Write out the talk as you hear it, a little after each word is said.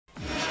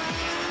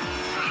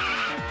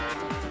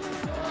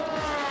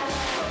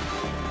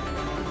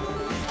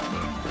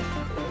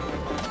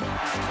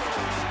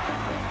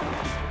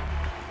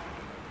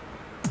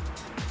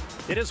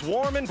It is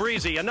warm and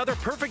breezy, another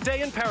perfect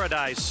day in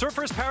paradise.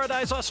 Surfers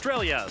Paradise,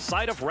 Australia,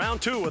 site of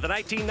round 2 of the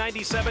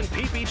 1997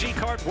 PPG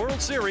Kart World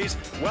Series.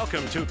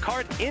 Welcome to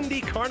Kart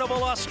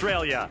IndyCarnival,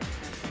 Australia.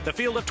 The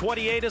field of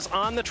 28 is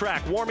on the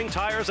track, warming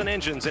tires and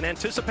engines in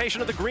anticipation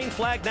of the green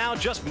flag now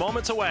just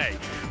moments away.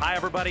 Hi,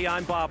 everybody.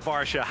 I'm Bob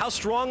Varsha. How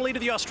strongly do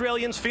the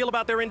Australians feel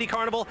about their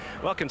IndyCarnival?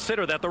 Well,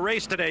 consider that the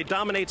race today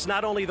dominates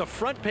not only the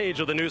front page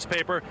of the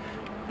newspaper,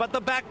 but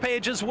the back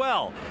page as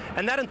well.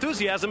 And that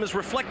enthusiasm is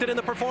reflected in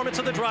the performance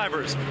of the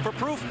drivers. For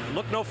proof,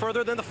 look no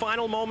further than the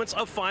final moments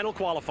of final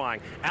qualifying.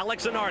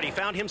 Alex Zanardi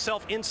found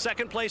himself in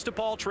second place to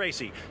Paul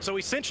Tracy. So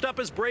he cinched up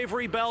his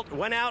bravery belt,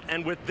 went out,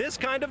 and with this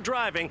kind of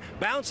driving,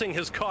 bouncing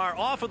his car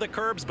off of the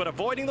curbs but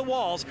avoiding the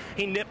walls,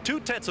 he nipped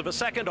 0.2 of a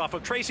second off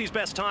of Tracy's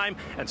best time,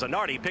 and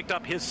Zanardi picked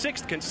up his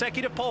 6th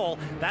consecutive pole.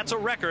 That's a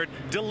record,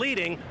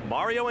 deleting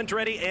Mario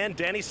Andretti and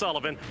Danny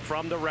Sullivan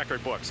from the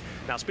record books.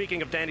 Now,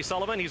 speaking of Danny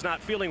Sullivan, he's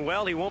not feeling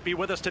well. He won't be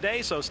with us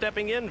today, so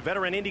stepping in,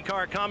 veteran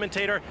IndyCar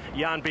commentator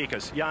Jan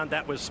Beekes. Jan,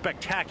 that was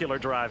spectacular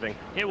driving.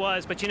 It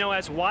was, but you know,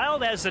 as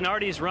wild as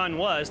Zanardi's run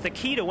was, the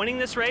key to winning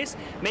this race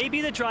may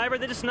be the driver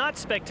that is not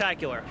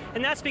spectacular.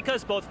 And that's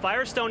because both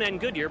Firestone and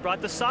Goodyear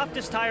brought the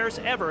softest tires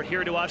ever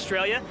here to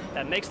Australia.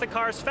 That makes the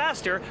cars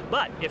faster,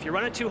 but if you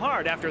run it too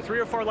hard after 3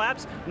 or 4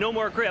 laps, no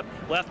more grip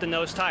left in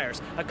those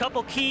tires. A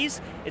couple keys: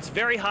 it's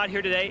very hot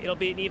here today. It'll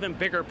be an even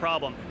bigger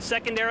problem.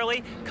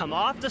 Secondarily, come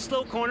off the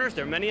slow corners.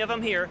 There are many of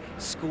them here.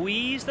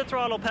 Squeeze the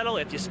throttle pedal.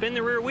 If you spin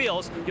the rear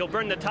wheels, you'll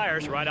burn the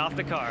tires right off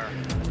the car.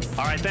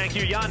 All right, thank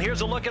you, Jan.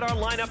 Here's a look at our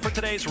lineup for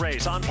today's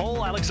race. On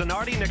pole, Alex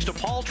Zanardi next to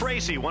Paul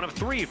Tracy, one of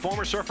 3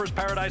 former Surfers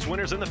Paradise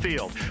winners in the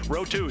field.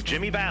 Row 2,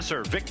 Jimmy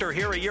Vasser, victor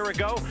here a year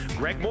ago.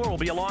 Greg Moore will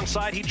be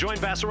alongside. He joined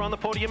Vasser on the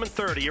podium in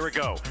 3rd a year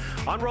ago.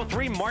 On row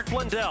 3, Mark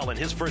Blundell in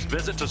his first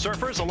visit to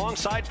Surfers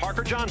alongside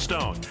Parker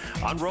Johnstone.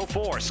 On row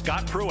 4,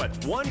 Scott Pruitt,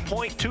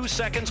 1.2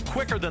 seconds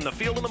quicker than the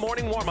field in the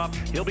morning warm-up.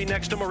 He'll be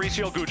next to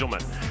Mauricio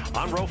Gugelmin.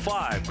 On row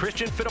 5,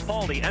 Christian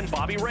Fittipaldi and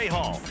Bobby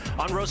Rahal.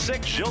 On row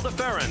 6, Gilles de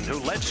Ferran, who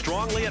led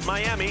strongly at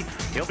Miami.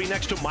 He'll be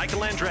next to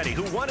Michael Andretti,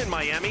 who won in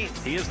Miami.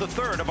 He is the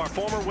 3rd of our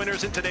former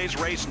winners in today's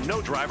race.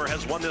 No driver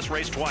has won this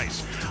race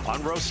twice.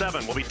 On row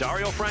 7 will be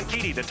Dario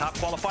Franchitti, the top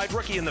qualified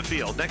rookie in the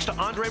field, next to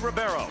Andre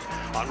Ribeiro.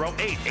 On row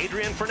 8,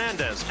 Adrian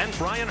Fernandez and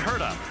Brian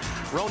Herta.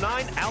 Row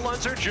 9, Al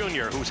Unser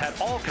Jr., who's had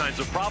all kinds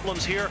of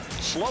problems here.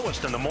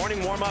 Slowest in the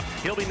morning warm-up.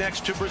 He'll be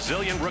next to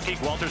Brazilian rookie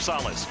Walter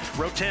Salles.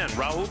 Row 10,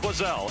 Raul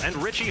Boesel and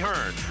Richie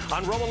Hearn.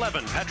 On row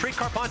 11, Patrick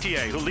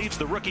Carpentier, who leads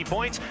the rookie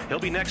points. He'll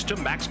be next to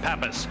Max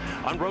Pappas.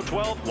 On row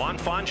 12, Juan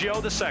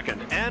Fangio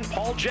II and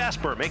Paul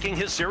Jasper making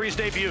his series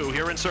debut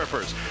here in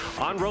Surfers.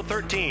 On row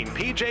 13,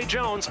 P.J.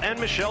 Jones and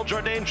Michel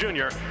Jourdain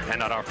Jr.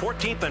 And on our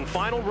 14th and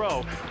final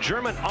row,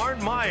 German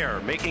Arndt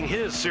Meyer making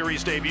his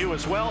series debut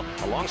as well,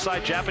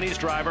 alongside Japanese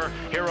driver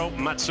Hiro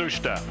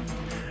Matsushita.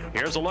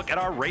 Here's a look at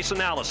our race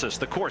analysis.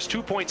 The course,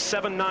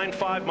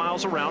 2.795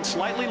 miles around,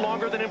 slightly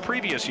longer than in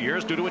previous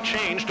years due to a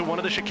change to one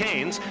of the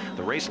chicanes.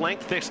 The race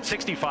length,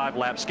 65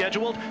 laps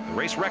scheduled. The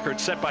race record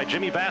set by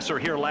Jimmy Vasser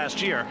here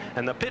last year,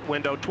 and the pit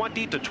window,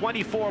 20 to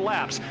 24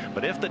 laps.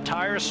 But if the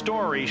tire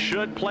story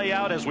should play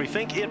out as we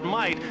think it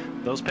might,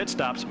 those pit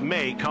stops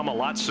may come a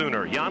lot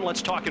sooner. Jan,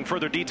 let's talk in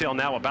further detail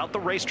now about the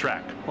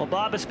racetrack. Well,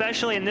 Bob,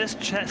 especially in this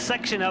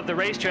section of the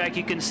racetrack,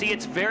 you can see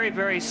it's very,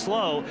 very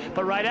slow.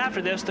 But right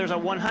after this, there's a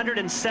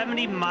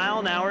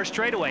 170-mile-an-hour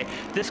straightaway.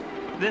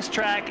 This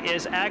track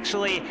is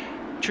actually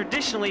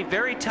traditionally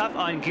very tough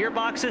on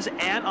gearboxes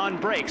and on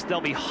brakes.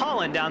 They'll be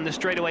hauling down the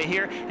straightaway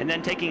here and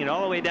then taking it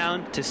all the way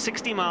down to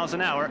 60 miles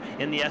an hour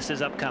in the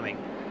S's upcoming.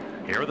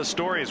 Here are the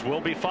stories we'll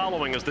be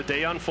following as the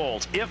day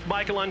unfolds. If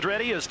Michael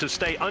Andretti is to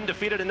stay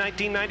undefeated in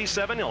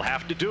 1997, he'll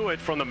have to do it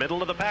from the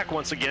middle of the pack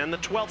once again, the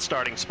 12th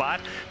starting spot.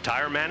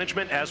 Tire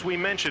management, as we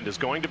mentioned, is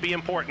going to be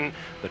important.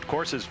 The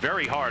course is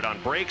very hard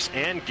on brakes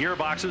and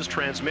gearboxes,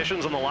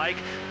 transmissions, and the like.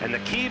 And the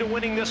key to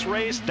winning this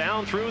race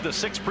down through the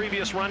 6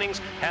 previous runnings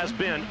has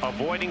been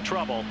avoiding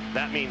trouble.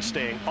 That means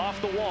staying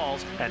off the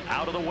walls and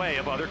out of the way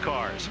of other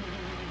cars.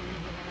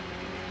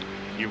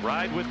 You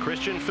ride with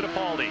Christian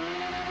Fittipaldi.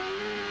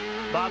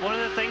 Bob, one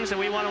of the things that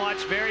we want to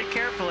watch very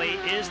carefully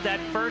is that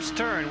first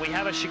turn. We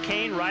have a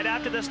chicane right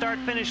after the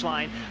start-finish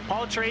line.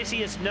 Paul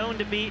Tracy is known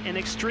to be an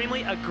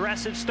extremely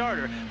aggressive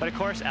starter, but of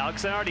course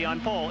Alex Zanardi on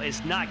pole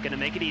is not going to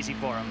make it easy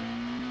for him.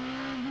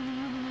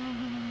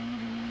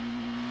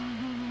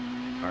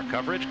 Our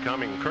coverage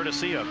coming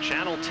courtesy of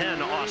Channel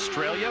 10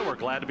 Australia. We're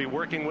glad to be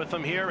working with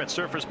them here at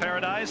Surfers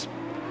Paradise.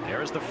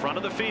 There's the front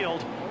of the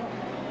field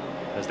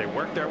as they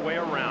work their way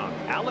around.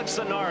 Alex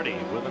Zanardi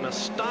with an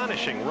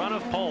astonishing run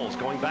of poles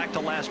going back to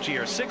last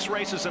year. 6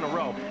 races in a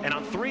row, and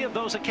on 3 of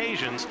those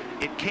occasions,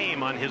 it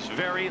came on his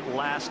very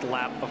last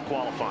lap of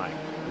qualifying.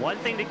 One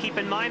thing to keep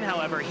in mind,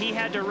 however, he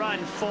had to run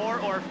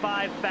 4 or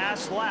 5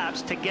 fast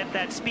laps to get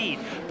that speed.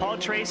 Paul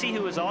Tracy,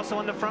 who was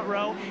also in the front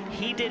row,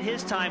 he did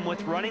his time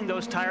with running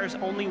those tires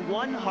only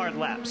 1 hard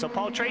lap. So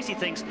Paul Tracy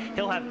thinks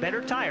he'll have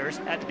better tires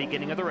at the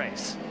beginning of the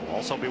race. We'll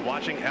also be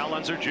watching Al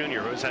Unser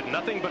Jr., who has had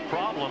nothing but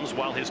problems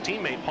while his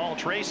teammate Paul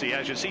Tracy,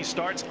 as you see,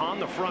 starts on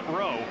the front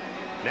row.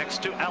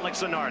 next to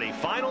Alex Zanardi.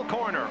 Final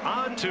corner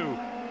onto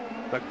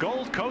the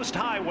Gold Coast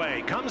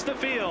Highway. Comes the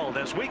field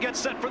as we get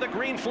set for the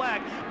green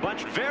flag.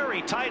 Bunched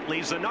very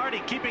tightly.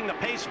 Zanardi keeping the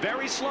pace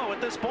very slow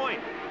at this point.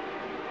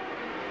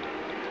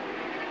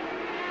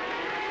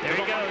 There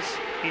he goes.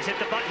 He's hit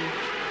the button.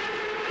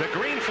 The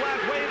green flag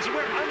waves.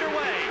 We're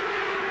underway.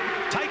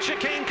 Tight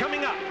chicane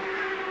coming up.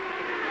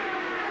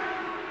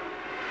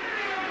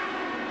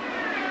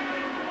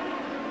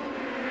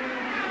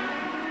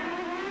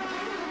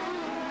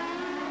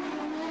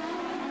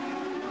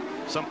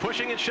 Some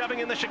pushing and shoving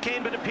in the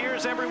chicane, but it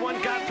appears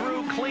everyone got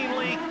through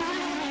cleanly.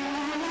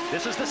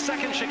 This is the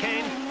second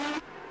chicane.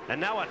 And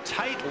now a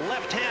tight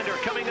left-hander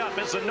coming up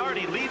as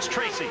Zanardi leads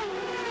Tracy.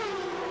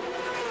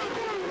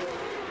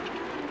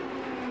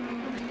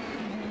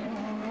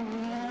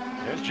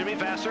 There's Jimmy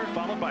Vasser,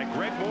 followed by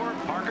Greg Moore,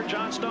 Parker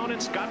Johnstone,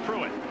 and Scott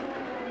Pruitt.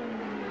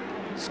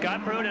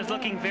 Scott Pruitt is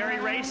looking very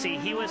racy.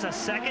 He was a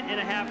second and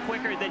a half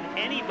quicker than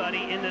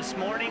anybody in this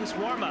morning's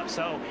warm-up,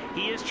 so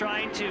he is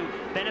trying to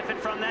benefit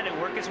from that and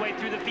work his way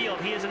through the field.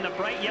 He is in the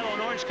bright yellow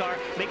and orange car,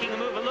 making a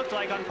move it looked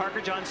like on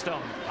Parker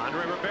Johnstone.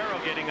 Andre Ribeiro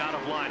getting out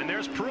of line, and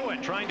there's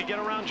Pruitt trying to get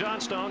around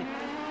Johnstone.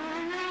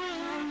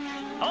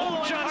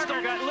 Oh,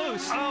 Johnstone Parker got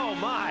loose. Oh,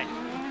 my.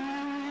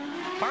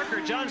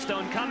 Parker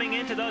Johnstone coming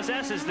into those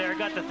S's there,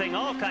 got the thing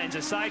all kinds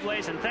of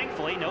sideways, and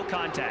thankfully no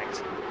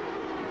contact.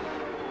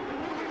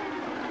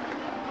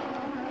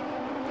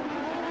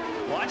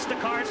 Watch the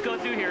cars go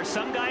through here.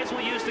 Some guys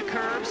will use the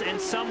curbs and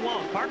some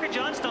won't. Parker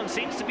Johnstone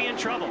seems to be in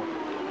trouble.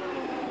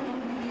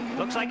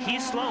 Looks like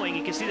he's slowing.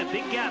 You can see the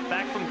big gap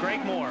back from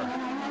Greg Moore.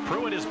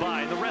 Pruitt is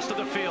by. The rest of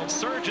the field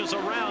surges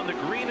around the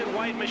green and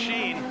white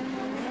machine.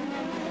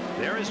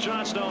 There is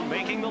Johnstone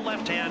making the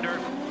left-hander.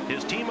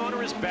 His team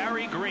owner is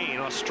Barry Green,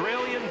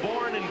 Australian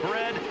born and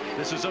bred.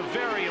 This is a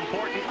very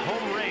important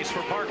home race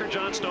for Parker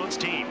Johnstone's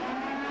team.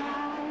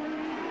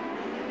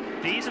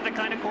 These are the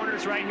kind of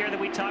corners right here that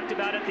we talked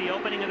about at the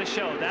opening of the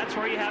show. That's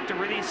where you have to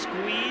really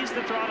squeeze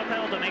the throttle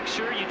pedal to make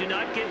sure you do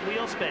not get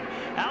wheel spin.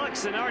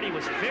 Alex Zanardi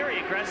was very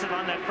aggressive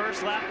on that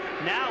first lap.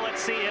 Now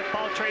let's see if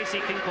Paul Tracy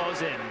can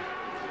close in.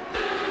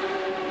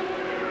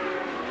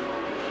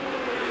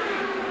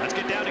 Let's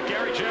get down to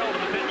Gary Gerald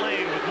in the pit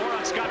lane with more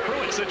on Scott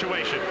Pruitt's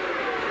situation.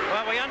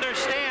 Well, we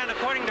understand,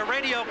 according to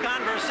radio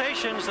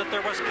conversations, that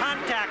there was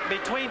contact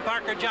between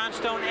Parker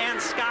Johnstone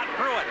and Scott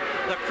Pruitt.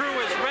 The crew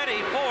is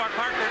ready for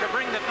Parker to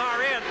bring the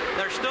car in.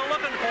 They're still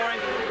looking for him.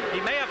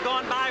 He may have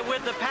gone by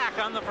with the pack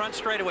on the front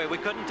straightaway. We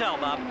couldn't tell,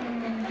 Bob.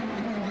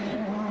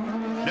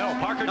 No,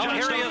 Parker Johnstone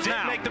here he is did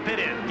now. make the pit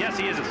in. Yes,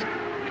 he is.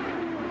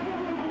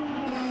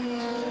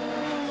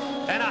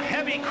 And a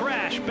heavy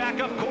crash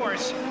back up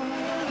course.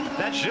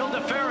 That's Gilles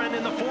de Ferran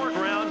in the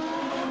foreground.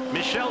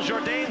 Michel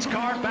Jourdain's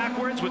car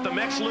backwards with the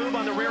Mex Lube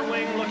on the rear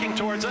wing looking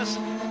towards us.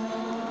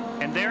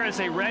 And there is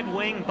a red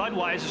wing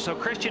Budweiser, so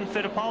Christian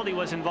Fittipaldi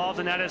was involved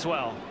in that as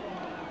well.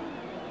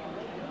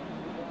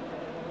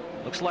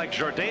 Looks like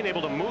Jourdain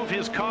able to move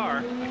his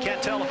car. I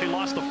can't tell if he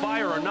lost the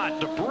fire or not.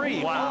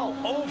 Debris all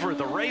over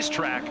the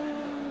racetrack.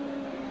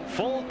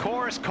 Full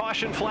course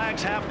caution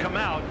flags have come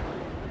out.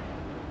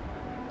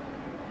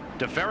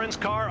 De Ferran's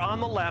car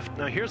on the left.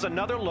 Now here's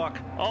another look.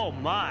 Oh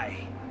my.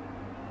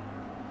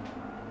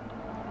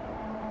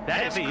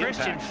 That is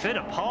Christian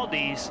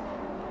Fittipaldi's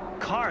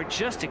car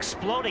just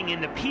exploding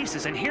into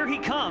pieces, and here he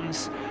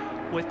comes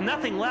with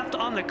nothing left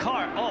on the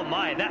car. Oh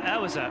my,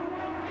 that was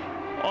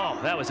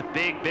a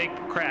big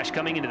crash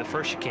coming into the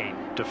first chicane.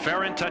 De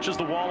Ferran touches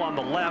the wall on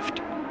the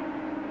left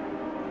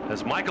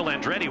as Michael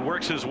Andretti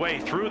works his way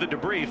through the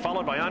debris,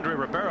 followed by Andre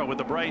Ribeiro with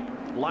the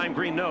bright lime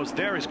green nose.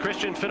 There is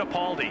Christian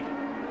Fittipaldi.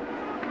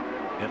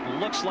 It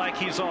looks like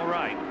he's all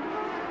right.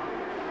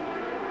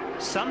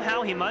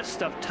 Somehow he must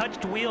have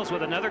touched wheels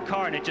with another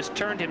car, and it just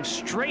turned him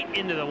straight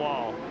into the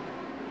wall.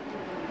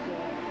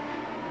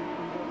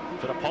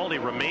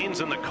 Fittipaldi remains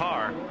in the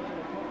car.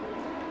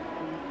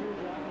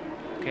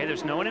 Okay,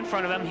 there's no one in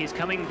front of him. He's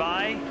coming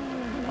by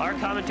our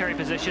commentary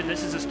position.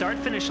 This is the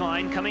start-finish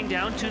line coming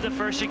down to the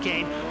first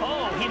chicane.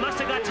 Oh, he must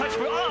have got touched.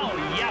 Oh,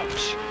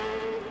 youch!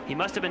 He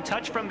must have been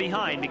touched from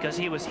behind because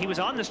he was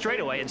on the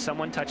straightaway and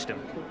someone touched him.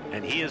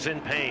 And he is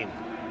in pain.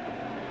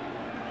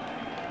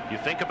 You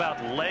think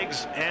about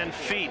legs and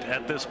feet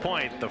at this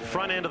point. The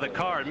front end of the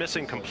car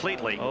missing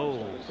completely.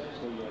 Oh.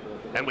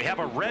 And we have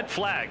a red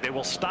flag. They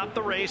will stop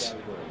the race.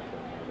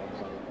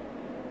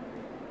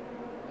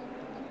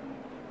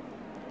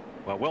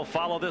 Well, we'll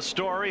follow this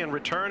story and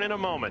return in a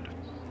moment.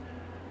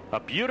 A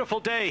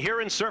beautiful day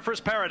here in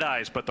Surfers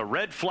Paradise, but the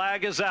red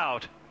flag is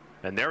out,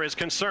 and there is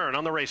concern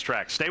on the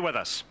racetrack. Stay with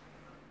us.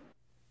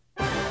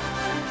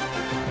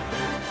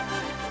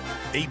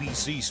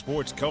 ABC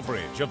Sports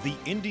coverage of the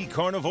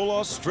IndyCarnival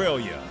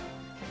Australia.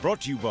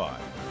 Brought to you by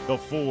the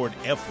Ford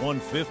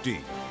F-150.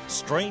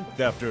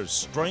 Strength after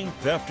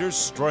strength after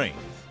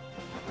strength.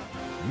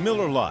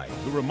 Miller Lite,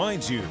 who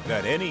reminds you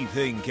that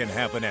anything can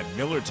happen at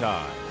Miller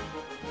time.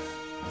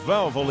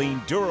 Valvoline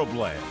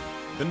DuraBlend,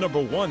 the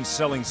 #1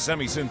 selling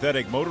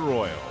semi-synthetic motor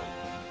oil.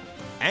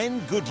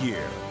 And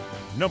Goodyear,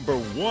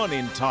 #1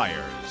 in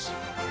tires.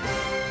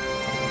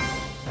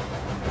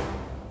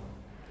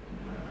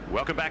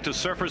 Welcome back to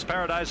Surfers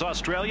Paradise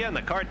Australia and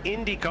the kart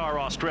IndyCar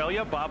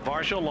Australia. Bob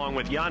Varsha along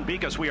with Jan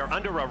Bikas. We are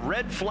under a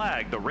red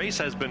flag. The race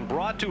has been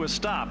brought to a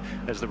stop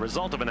as the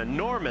result of an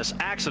enormous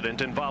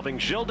accident involving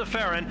Gilles de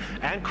Ferran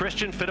and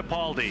Christian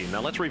Fittipaldi.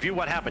 Now let's review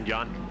what happened,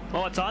 Jan.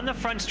 Well, it's on the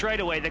front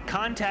straightaway. The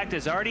contact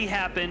has already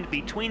happened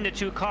between the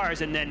two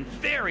cars, and then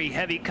very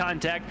heavy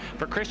contact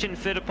for Christian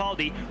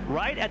Fittipaldi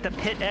right at the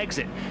pit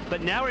exit.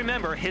 But now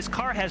remember, his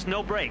car has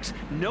no brakes.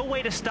 No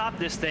way to stop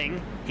this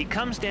thing. He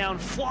comes down,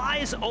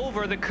 flies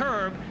over the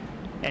curb,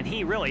 and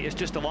he really is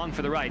just along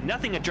for the ride.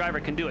 Nothing a driver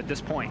can do at this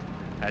point.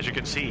 As you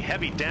can see,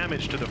 heavy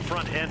damage to the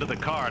front end of the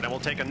car. Now we'll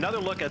take another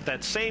look at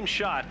that same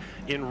shot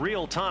in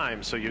real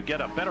time so you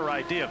get a better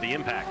idea of the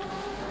impact.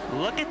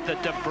 Look at the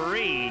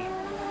debris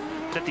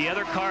that the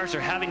other cars are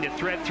having to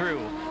thread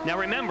through. Now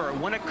remember,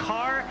 when a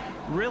car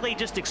really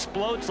just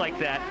explodes like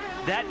that,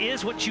 that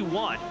is what you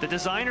want. The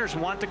designers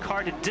want the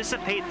car to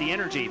dissipate the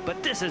energy,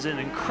 but this is an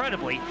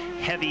incredibly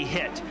heavy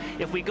hit.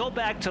 If we go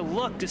back to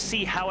look to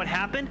see how it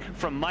happened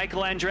from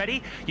Michael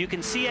Andretti, you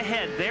can see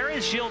ahead, there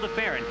is Gilles de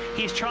Ferran.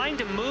 He's trying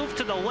to move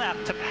to the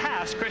left to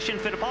pass Christian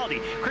Fittipaldi.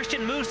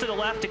 Christian moves to the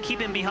left to keep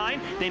him behind.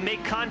 They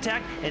make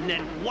contact, and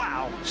then,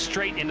 wow,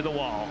 straight into the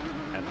wall.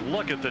 And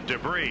look at the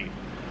debris.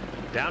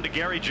 Down to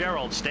Gary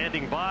Gerald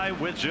standing by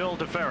with Gilles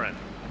de Ferran.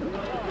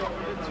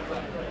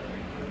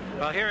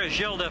 Well, here is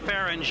Gilles de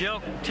Ferran.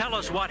 Gilles, tell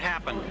us what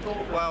happened.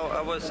 Well,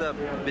 I was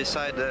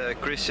beside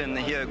Christian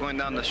here going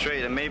down the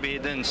straight, and maybe he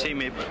didn't see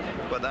me,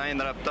 but I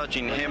ended up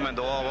touching him and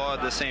the wall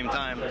at the same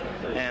time.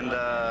 And,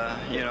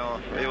 you know,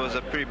 it was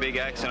a pretty big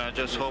accident. I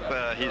just hope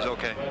he's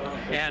okay.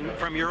 And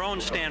from your own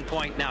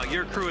standpoint now,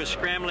 your crew is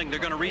scrambling. They're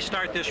going to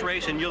restart this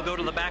race, and you'll go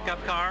to the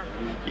backup car?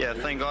 Yeah,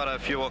 thank God I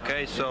feel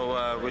okay,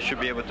 so we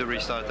should be able to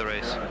restart the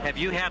race. Have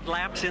you had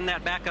laps in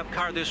that backup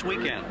car this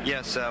weekend?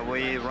 Yes,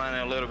 we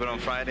ran a little bit on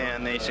Friday,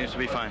 and he seems to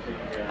be fine.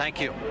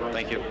 Thank you.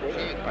 Thank you.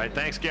 All right,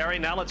 thanks, Gary.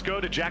 Now let's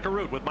go to Jack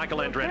Arute with Michael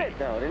Andretti.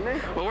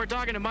 Well, we're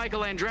talking to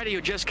Michael Andretti,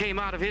 who just came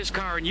out of his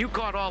car, and you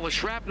caught all the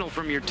shrapnel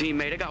from your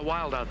teammate. It got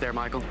wild out there,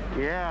 Michael.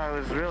 Yeah, it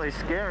was really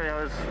scary.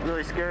 I was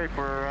really scary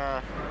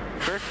for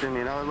Christian,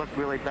 you know. It looked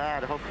really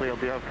bad. Hopefully he'll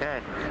be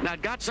okay. Now,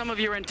 got some of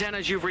your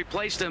antennas, you've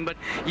replaced them, but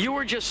you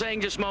were just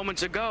saying just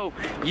moments ago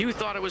you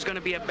thought it was going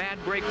to be a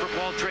bad break for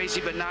Paul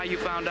Tracy, but now you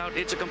found out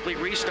it's a complete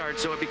restart,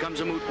 so it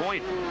becomes a moot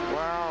point.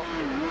 Well,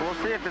 we'll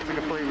see if it's a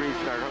complete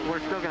restart. We're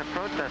still going to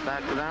protest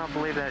that because I don't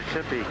believe that it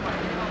should be.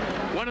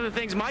 One of the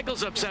things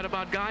Michael's upset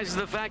about, guys, is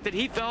the fact that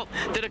he felt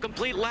that a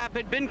complete lap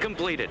had been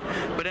completed.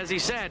 But as he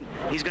said,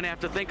 he's going to have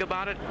to think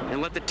about it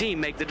and let the team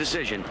make the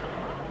decision.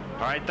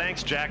 All right,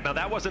 thanks, Jack. Now,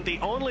 that wasn't the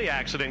only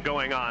accident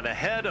going on.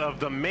 Ahead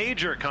of the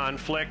major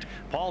conflict,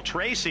 Paul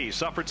Tracy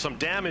suffered some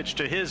damage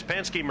to his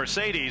Penske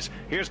Mercedes.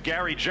 Here's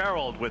Gary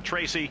Gerald with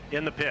Tracy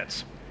in the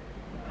pits.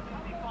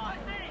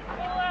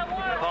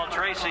 Paul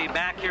Tracy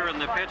back here in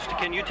the pits.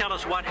 Can you tell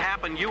us what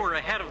happened? You were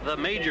ahead of the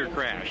major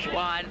crash.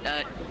 Well,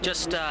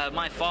 just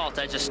my fault.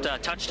 I just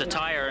touched a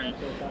tire, and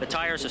the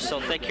tires are so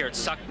thick here, it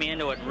sucked me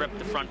into it and ripped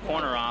the front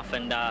corner off.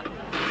 And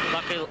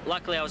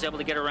luckily, I was able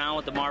to get around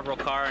with the Marlboro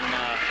car,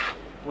 and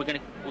we're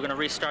gonna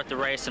restart the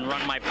race and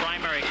run my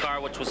primary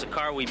car, which was a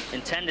car we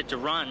intended to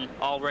run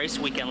all race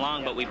weekend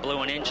long, but we blew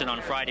an engine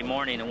on Friday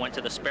morning and went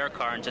to the spare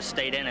car and just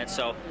stayed in it.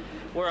 So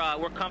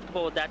we're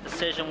comfortable with that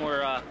decision.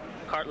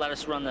 CART let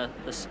us run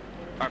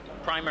our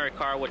primary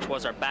car, which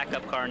was our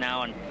backup car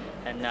now,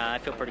 and I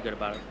feel pretty good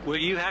about it. Will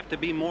you have to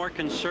be more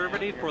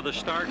conservative for the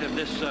start of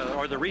this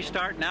or the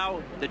restart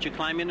now that you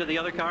climb into the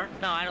other car?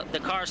 No,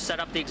 the car's set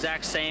up the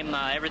exact same.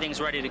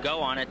 Everything's ready to go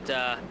on it. You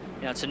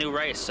know, it's a new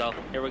race, so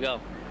here we go.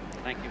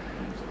 Thank you.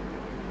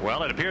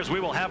 Well, it appears we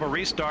will have a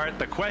restart.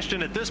 The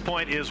question at this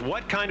point is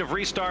what kind of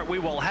restart we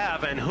will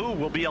have and who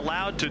will be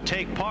allowed to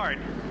take part.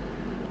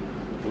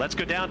 Let's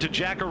go down to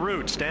Jack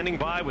Arute, standing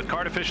by with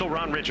CART official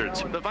Ron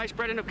Richards. The Vice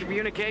President of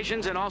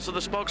Communications and also the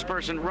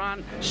spokesperson,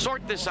 Ron,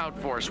 sort this out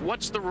for us.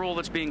 What's the rule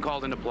that's being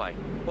called into play?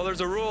 Well,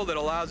 there's a rule that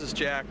allows us,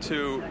 Jack,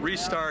 to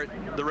restart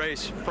the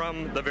race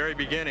from the very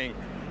beginning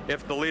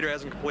if the leader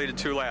hasn't completed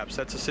 2 laps.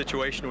 That's the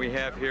situation we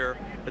have here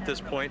at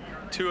this point.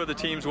 2 of the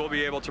teams will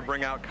be able to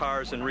bring out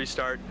cars and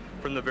restart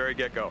from the very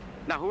get-go.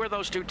 Now, who are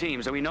those 2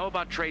 teams? And we know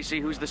about Tracy.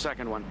 Who's the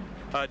second one?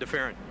 De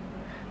Ferran.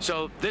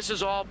 So this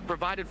is all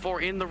provided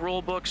for in the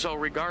rule book, so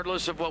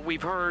regardless of what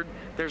we've heard,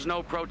 there's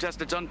no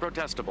protest. It's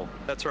unprotestable.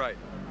 That's right.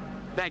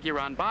 Thank you,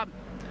 Ron. Bob?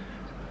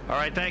 All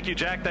right, thank you,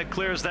 Jack. That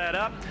clears that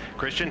up.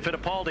 Christian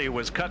Fittipaldi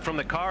was cut from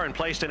the car and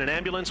placed in an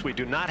ambulance. We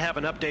do not have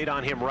an update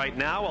on him right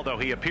now, although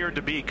he appeared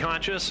to be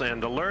conscious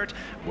and alert.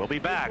 We'll be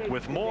back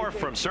with more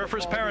from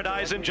Surfers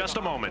Paradise in just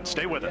a moment.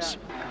 Stay with us.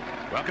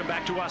 Welcome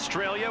back to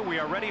Australia. We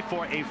are ready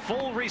for a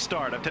full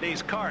restart of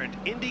today's CART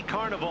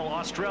IndyCarnival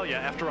Australia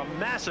after a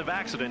massive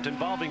accident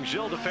involving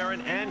Gilles de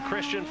Ferran and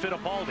Christian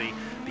Fittipaldi.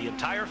 The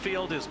entire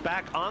field is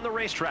back on the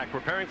racetrack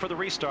preparing for the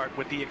restart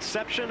with the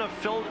exception of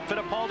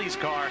Fittipaldi's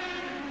car.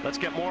 Let's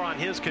get more on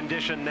his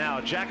condition now.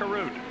 Jack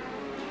Arute.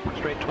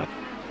 Straight 20.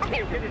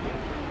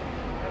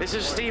 This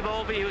is Steve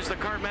Olvey, who's the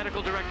CART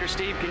medical director.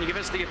 Steve, can you give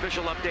us the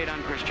official update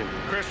on Christian?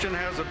 Christian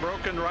has a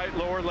broken right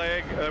lower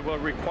leg, will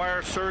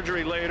require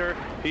surgery later.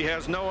 He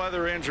has no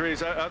other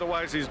injuries,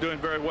 otherwise he's doing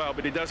very well,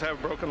 but he does have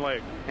a broken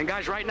leg. And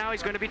guys, right now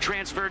he's going to be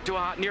transferred to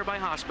a nearby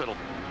hospital.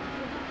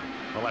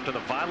 Well, after the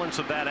violence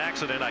of that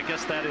accident, I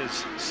guess that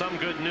is some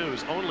good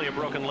news. Only a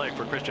broken leg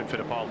for Christian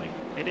Fittipaldi.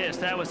 It is.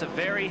 That was a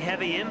very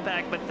heavy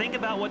impact, but think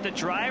about what the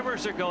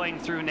drivers are going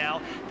through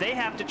now. They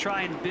have to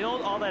try and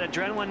build all that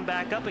adrenaline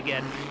back up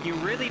again. You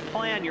really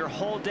plan your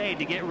whole day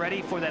to get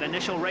ready for that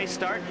initial race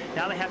start.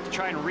 Now they have to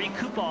try and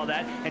recoup all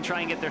that and try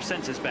and get their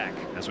senses back.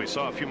 As we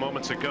saw a few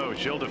moments ago,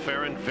 Gilles de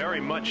Ferran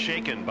very much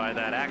shaken by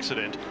that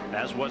accident,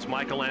 as was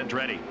Michael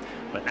Andretti.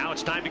 But now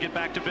it's time to get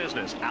back to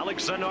business.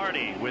 Alex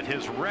Zanardi, with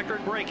his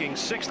record-breaking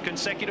 6th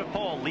consecutive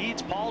pole,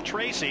 leads Paul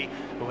Tracy,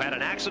 who had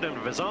an accident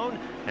of his own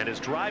and is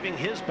driving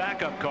his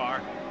backup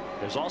car.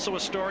 There's also a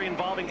story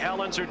involving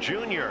Al Unser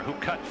Jr., who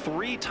cut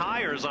 3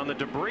 tires on the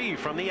debris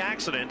from the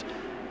accident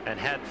and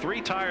had 3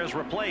 tires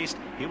replaced.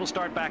 He will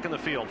start back in the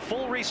field.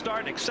 Full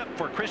restart except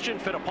for Christian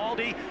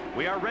Fittipaldi.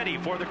 We are ready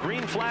for the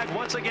green flag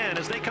once again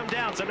as they come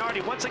down.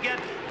 Zanardi once again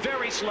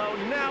very slow.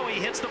 Now he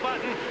hits the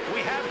button.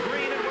 We have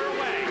green and we're away.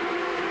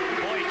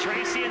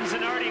 Tracy and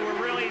Zanardi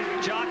were really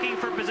jockeying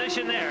for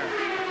position there.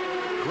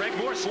 Greg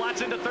Moore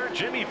slots into 3rd.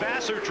 Jimmy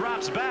Vasser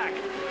drops back.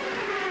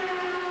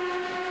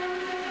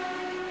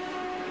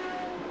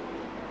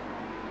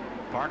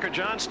 Parker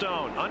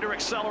Johnstone under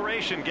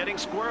acceleration, getting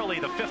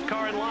squirrely. The 5th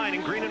car in line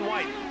in green and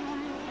white.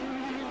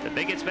 The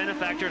biggest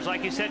benefactors,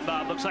 like you said,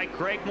 Bob, looks like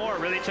Greg Moore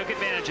really took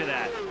advantage of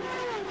that.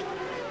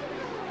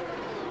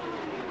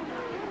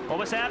 What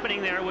was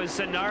happening there was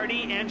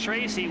Zanardi and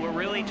Tracy were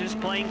really just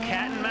playing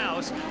cat and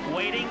mouse,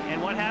 waiting,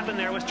 and what happened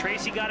there was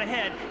Tracy got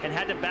ahead and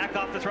had to back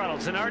off the throttle.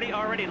 Zanardi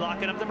already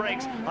locking up the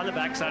brakes on the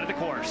backside of the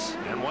course.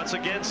 And once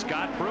again,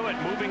 Scott Pruitt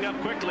moving up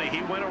quickly.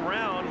 He went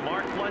around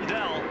Mark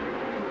Blundell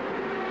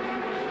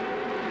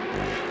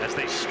as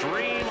they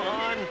stream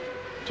on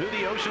to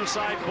the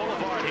Oceanside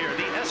Boulevard here,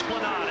 the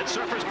Esplanade at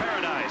Surfers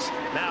Paradise.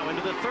 Now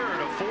into the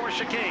 3rd of 4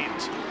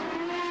 chicanes.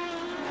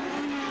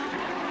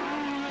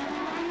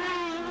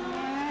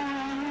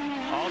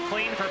 All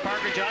clean for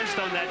Parker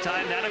Johnstone that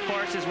time. That, of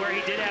course, is where he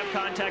did have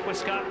contact with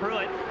Scott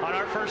Pruitt on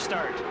our first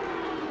start.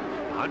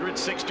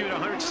 162 to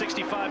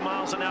 165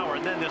 miles an hour,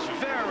 and then this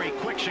very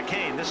quick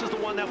chicane. This is the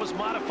one that was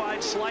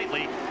modified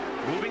slightly,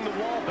 moving the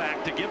wall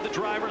back to give the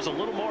drivers a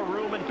little more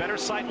room and better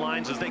sight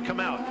lines as they come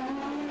out.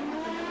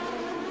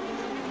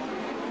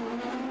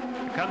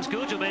 Here comes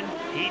Gugelmin.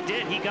 He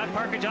did. He got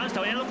Parker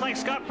Johnstone, and it looked like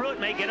Scott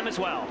Pruitt may get him as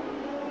well.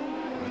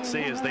 Let's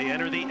see as they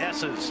enter the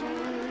S's.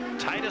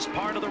 Tightest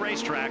part of the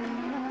racetrack.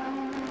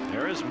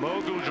 There is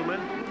Mo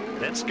Gugelmin,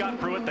 then Scott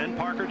Pruitt, then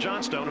Parker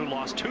Johnstone, who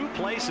lost 2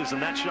 places in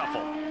that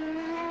shuffle.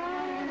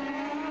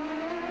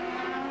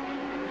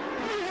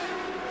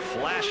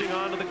 Flashing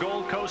onto the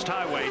Gold Coast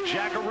Highway.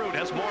 Jack Arute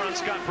has more on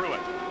Scott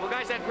Pruitt. Well,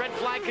 guys, that red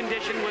flag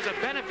condition was a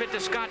benefit to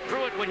Scott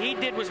Pruitt. What he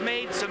did was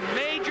made some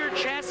major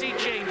chassis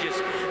changes.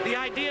 The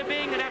idea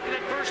being that after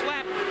that first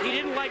lap, he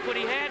didn't like what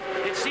he had.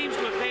 It seems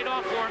to have paid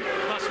off for him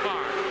thus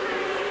far.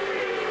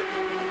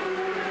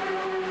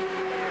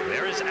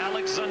 There is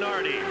Alex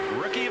Zanardi,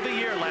 Rookie of the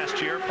Year last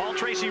year. Paul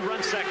Tracy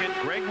runs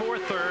 2nd, Greg Moore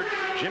 3rd,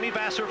 Jimmy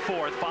Vasser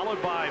 4th,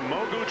 followed by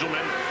Mo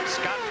Gugelmin,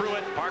 Scott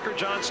Pruitt, Parker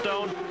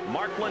Johnstone,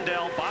 Mark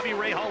Blundell, Bobby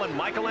Rahal, and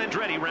Michael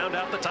Andretti round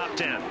out the top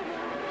 10.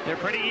 They're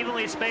pretty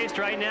evenly spaced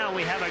right now.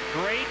 We have a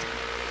great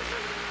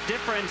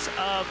difference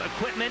of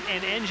equipment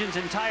and engines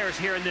and tires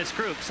here in this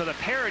group. So the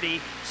parity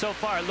so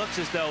far looks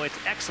as though it's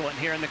excellent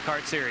here in the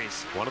CART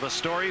series. One of the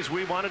stories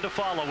we wanted to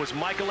follow was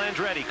Michael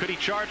Andretti. Could he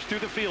charge through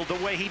the field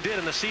the way he did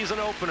in the season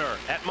opener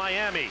at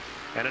Miami?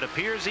 And it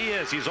appears he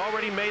is. He's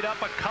already made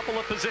up a couple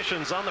of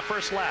positions on the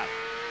first lap.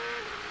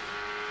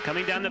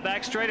 Coming down the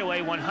back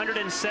straightaway,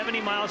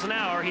 170 miles an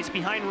hour. He's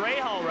behind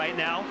Rahal right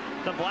now.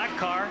 The black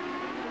car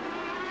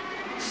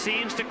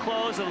seems to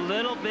close a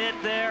little bit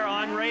there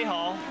on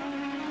Rahal.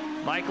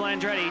 Michael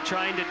Andretti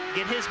trying to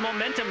get his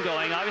momentum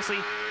going. Obviously,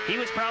 he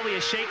was probably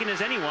as shaken as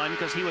anyone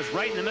because he was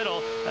right in the middle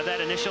of that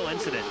initial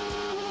incident.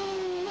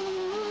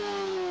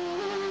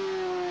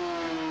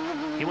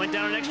 He went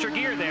down an extra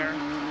gear there.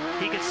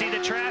 He could see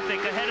the traffic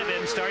ahead of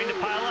him starting to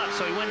pile up,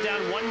 so he went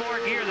down 1 more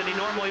gear than he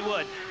normally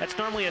would. That's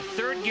normally a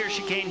 3rd gear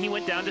chicane. He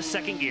went down to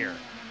 2nd gear.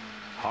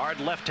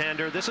 Hard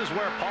left-hander. This is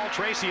where Paul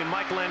Tracy and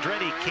Michael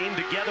Andretti came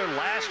together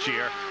last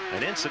year.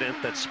 An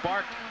incident that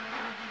sparked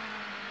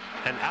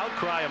an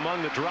outcry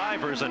among the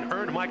drivers and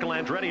earned Michael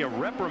Andretti a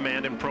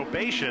reprimand and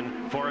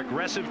probation for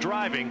aggressive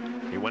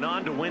driving. He went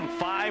on to win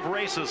 5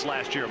 races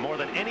last year, more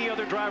than any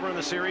other driver in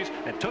the series,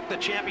 and took the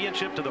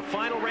championship to the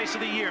final race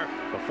of the year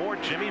before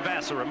Jimmy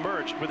Vasser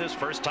emerged with his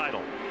first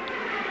title.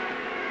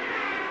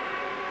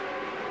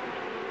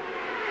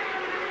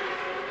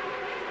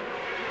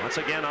 Once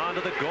again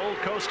onto the Gold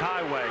Coast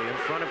Highway in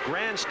front of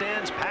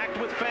grandstands packed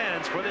with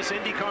fans for this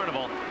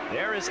IndyCarnival.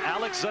 There is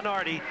Alex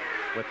Zanardi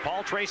with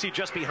Paul Tracy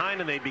just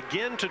behind, and they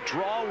begin to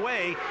draw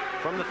away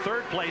from the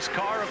 3rd place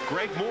car of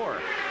Greg Moore.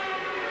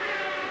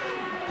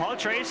 Paul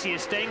Tracy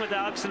is staying with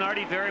Alex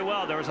Zanardi very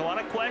well. There was a lot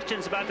of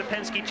questions about the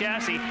Penske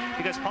chassis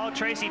because Paul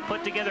Tracy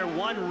put together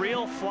one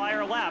real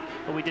flyer lap,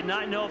 but we did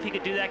not know if he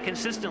could do that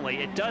consistently.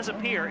 It does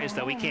appear as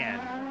though he can.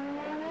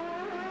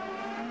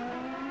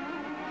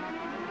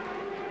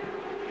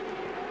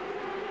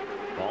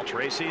 Paul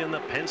Tracy in the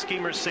Penske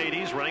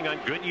Mercedes running on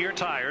Goodyear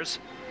tires.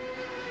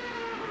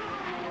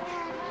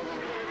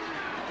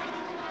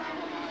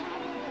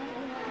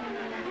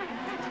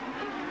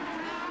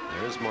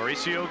 There's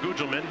Mauricio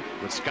Gugelmin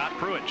with Scott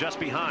Pruitt just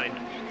behind.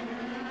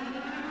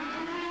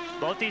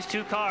 Both these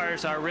two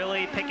cars are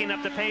really picking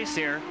up the pace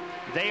here.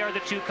 They are the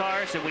two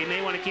cars that we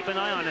may want to keep an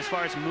eye on as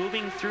far as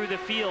moving through the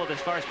field, as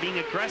far as being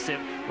aggressive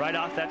right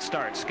off that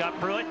start. Scott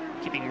Pruitt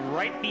keeping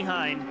right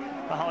behind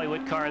the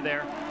Hollywood car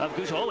there of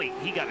Gugelmin.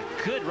 Oh, he got a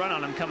good run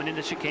on him coming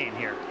into chicane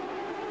here.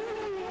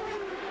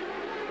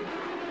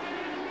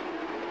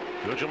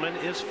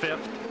 Gugelmin is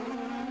 5th.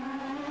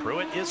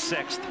 Pruitt is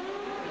 6th.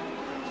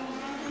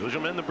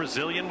 Gugelmin, the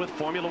Brazilian with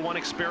Formula One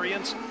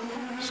experience.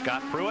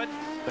 Scott Pruitt,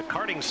 the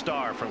karting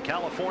star from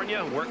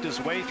California, worked his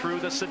way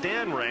through the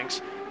sedan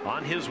ranks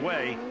on his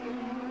way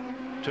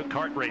to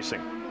kart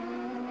racing.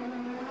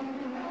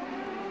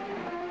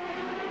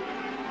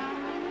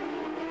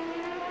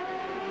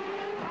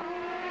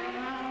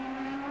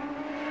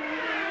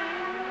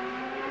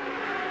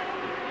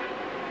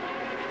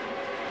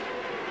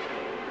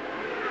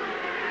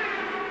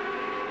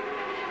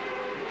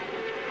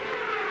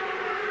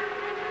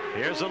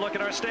 Here's a look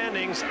at our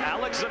standings.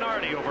 Alex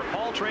Zanardi over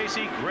Paul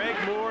Tracy, Greg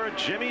Moore,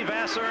 Jimmy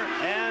Vasser,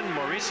 and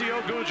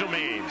Mauricio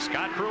Gugelmin.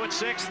 Scott Pruitt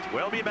 6th.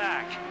 We'll be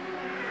back.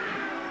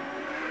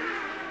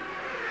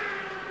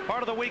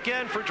 Part of the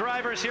weekend for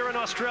drivers here in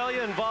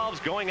Australia involves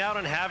going out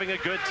and having a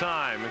good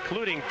time,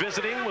 including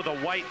visiting with a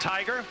white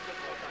tiger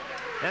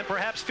and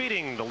perhaps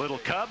feeding the little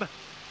cub.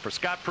 For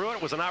Scott Pruitt,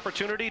 it was an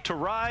opportunity to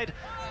ride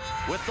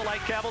with the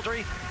light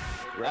cavalry.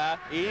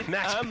 It's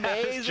Max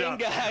amazing,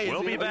 guys.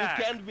 We'll be back.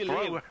 You can't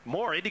believe. For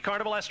more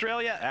IndyCarnival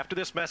Australia after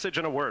this message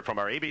and a word from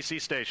our ABC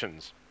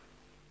stations.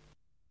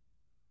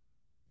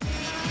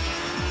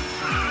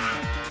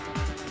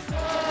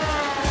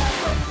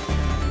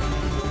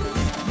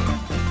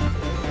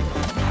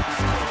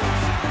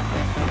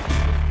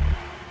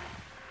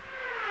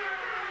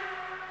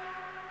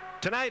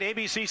 Tonight,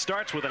 ABC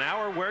starts with an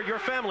hour where your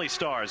family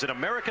stars in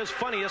America's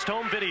Funniest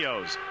Home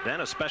Videos.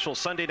 Then a special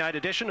Sunday night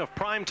edition of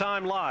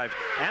Primetime Live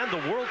and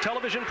the world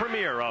television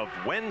premiere of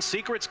When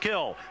Secrets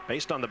Kill,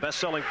 based on the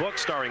best-selling book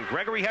starring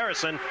Gregory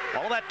Harrison.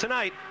 All that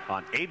tonight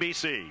on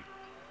ABC.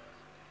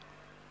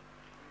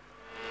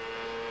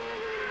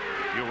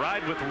 You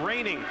ride with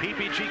reigning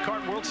PPG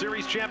Kart World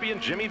Series champion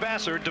Jimmy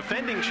Vasser,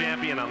 defending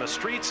champion on the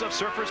streets of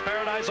Surfers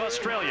Paradise,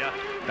 Australia.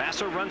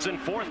 Vasser runs in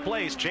 4th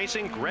place,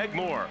 chasing Greg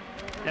Moore.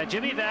 Now,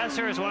 Jimmy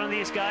Vasser is one of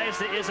these guys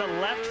that is a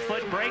left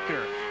foot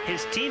braker.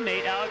 His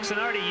teammate, Alex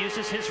Zanardi,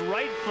 uses his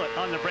right foot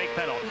on the brake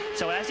pedal.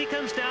 So as he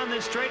comes down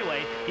this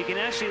straightaway, you can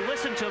actually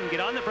listen to him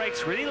get on the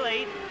brakes really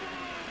late.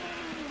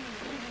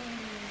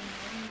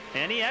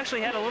 And he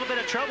actually had a little bit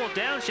of trouble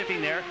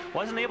downshifting there.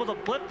 Wasn't able to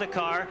blip the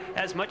car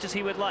as much as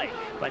he would like.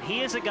 But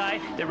he is a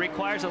guy that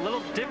requires a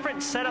little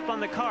different setup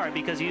on the car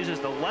because he uses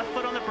the left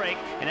foot on the brake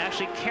and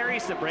actually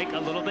carries the brake a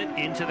little bit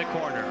into the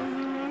corner.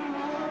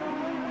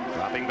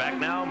 Dropping back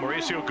now,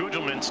 Mauricio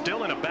Gugelmin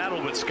still in a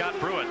battle with Scott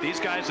Pruitt. These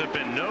guys have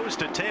been nose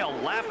to tail,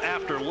 lap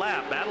after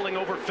lap, battling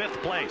over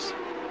 5th place.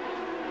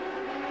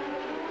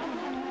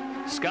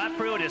 Scott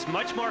Pruitt is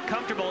much more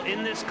comfortable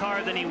in this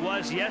car than he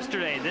was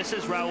yesterday. This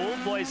is Raul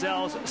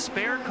Boisel's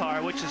spare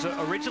car, which is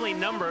originally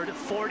numbered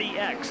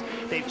 40X.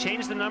 They've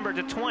changed the number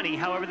to 20,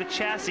 however the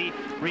chassis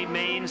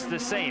remains the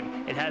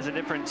same. It has a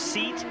different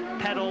seat,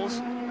 pedals,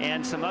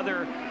 and some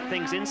other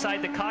things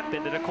inside the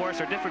cockpit that, of course,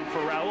 are different for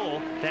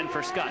Raul than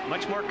for Scott.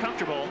 Much more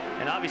comfortable,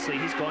 and obviously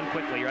he's going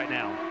quickly right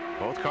now.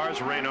 Both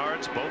cars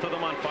Reynards, both of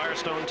them on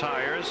Firestone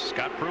tires.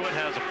 Scott Pruitt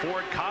has a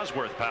Ford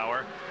Cosworth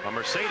power. A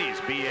Mercedes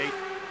B8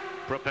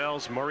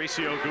 propels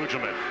Mauricio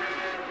Gugelmin.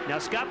 Now,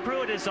 Scott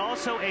Pruitt is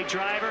also a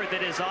driver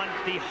that is on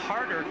the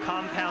harder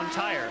compound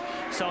tire.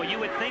 So you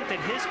would think that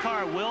his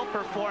car will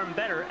perform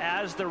better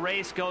as the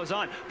race goes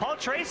on. Paul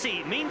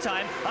Tracy,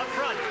 meantime, up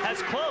front,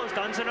 has closed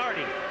on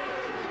Zanardi.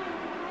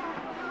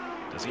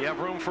 Does he have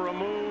room for a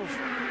move?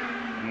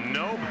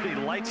 No, but he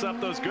lights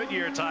up those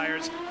Goodyear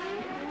tires,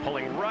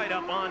 pulling right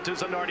up onto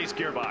Zanardi's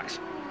gearbox.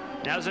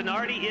 Now,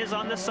 Zanardi is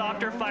on the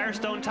softer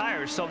Firestone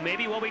tires, so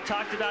maybe what we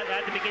talked about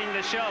at the beginning of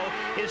the show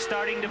is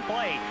starting to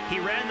play. He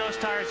ran those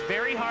tires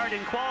very hard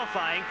in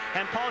qualifying,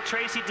 and Paul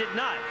Tracy did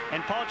not.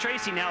 And Paul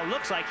Tracy now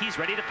looks like he's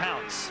ready to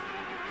pounce.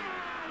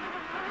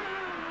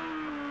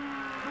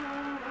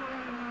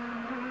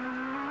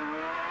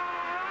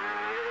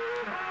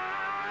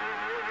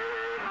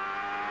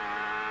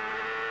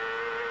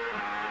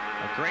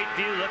 A great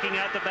view looking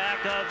out the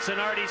back of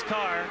Zanardi's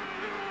car.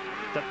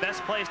 The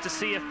best place to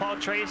see if Paul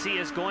Tracy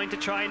is going to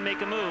try and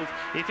make a move.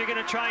 If you're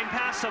going to try and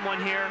pass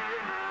someone here,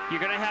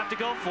 you're going to have to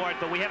go for it.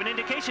 But we have an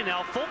indication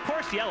now, full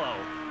course yellow.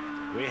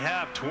 We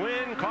have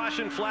twin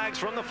caution flags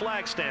from the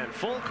flag stand.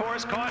 Full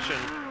course caution.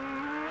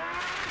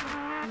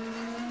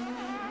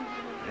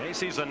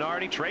 Tracy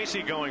Zanardi.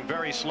 Tracy going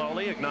very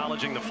slowly,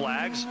 acknowledging the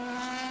flags.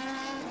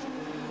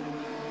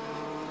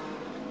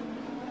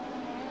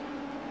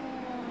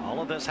 All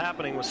of this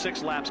happening with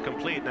 6 laps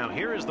complete. Now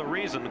here is the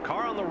reason. The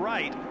car on the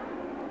right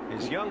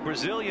is young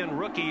Brazilian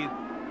rookie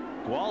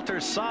Walter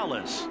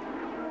Salles.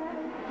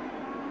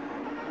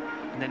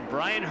 And then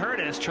Brian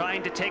Herta is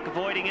trying to take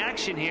avoiding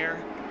action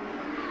here.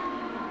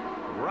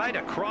 Right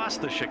across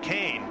the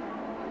chicane.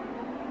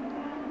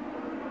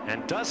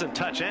 And doesn't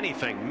touch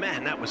anything.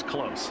 Man, that was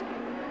close.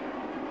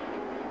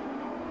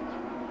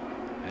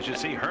 As you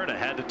see, Herta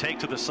had to take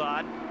to the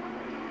side.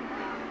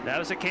 That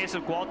was a case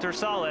of Walter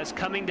Salles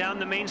coming down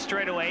the main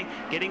straightaway,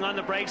 getting on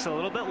the brakes a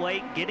little bit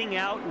late, getting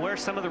out where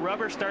some of the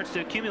rubber starts to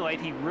accumulate.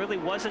 He really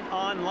wasn't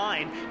on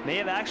line. May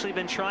have actually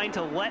been trying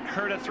to let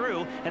Herta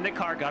through, and the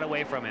car got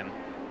away from him.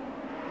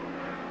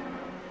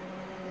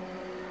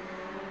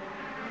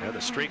 Yeah, the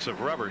streaks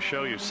of rubber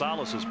show you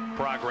Salles'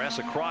 progress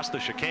across the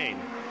chicane.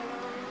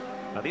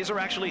 Now these are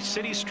actually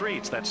city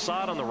streets. That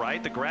sod on the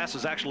right, the grass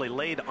is actually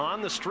laid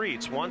on the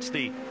streets once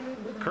the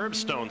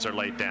curbstones are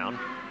laid down.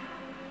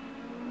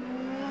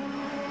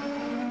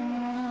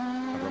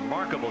 A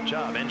remarkable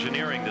job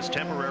engineering this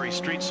temporary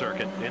street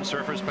circuit in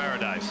Surfers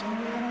Paradise.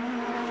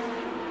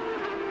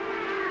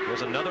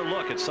 Here's another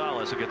look at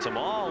Salles, who gets them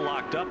all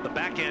locked up. The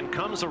back end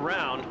comes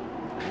around.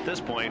 At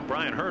this point,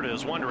 Brian Herta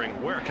is wondering,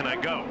 where can I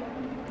go?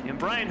 And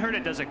Brian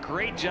Herta does a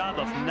great job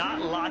of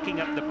not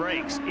locking up the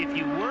brakes. If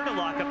you were to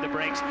lock up the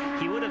brakes,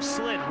 he would have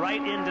slid right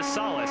into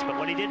Salles. But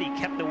what he did, he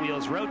kept the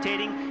wheels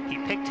rotating. He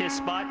picked his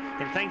spot,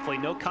 and thankfully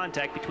no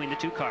contact between the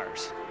 2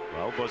 cars.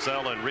 Well,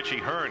 Bozell and Richie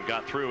Hearn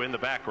got through in the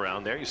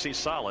background. There you see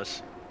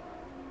Salles,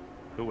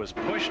 who was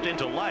pushed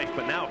into life,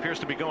 but now appears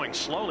to be going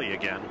slowly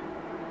again.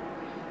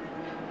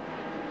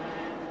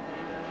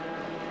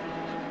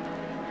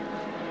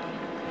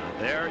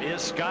 There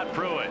is Scott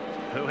Pruitt,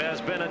 who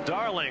has been a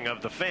darling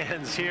of the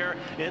fans here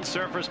in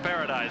Surfers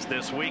Paradise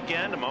this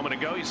weekend. A moment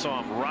ago, you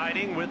saw him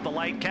riding with the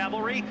light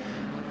cavalry.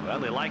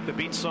 Well, they liked the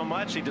beach so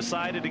much, he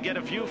decided to get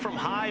a view from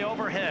high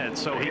overhead.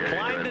 So he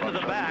climbed into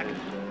the back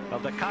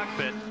of the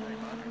cockpit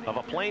of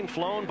a plane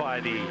flown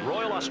by the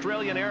Royal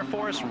Australian Air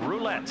Force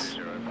Roulettes.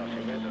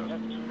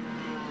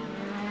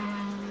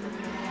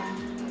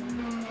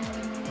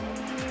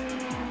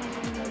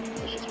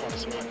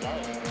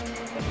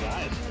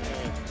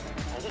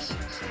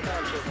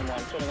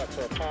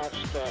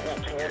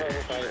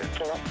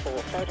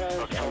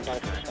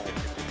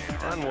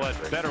 And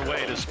what better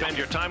way to spend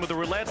your time with the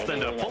Roulettes than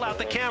to pull out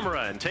the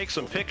camera and take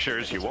some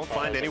pictures you won't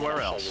find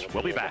anywhere else.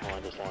 We'll be back.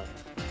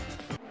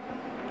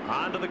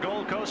 Onto the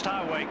Gold Coast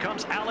Highway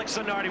comes Alex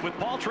Zanardi with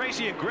Paul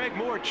Tracy and Greg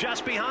Moore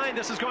just behind.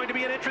 This is going to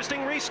be an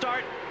interesting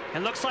restart.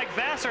 And looks like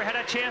Vassar had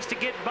a chance to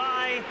get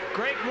by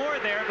Greg Moore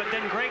there, but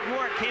then Greg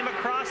Moore came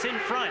across in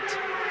front.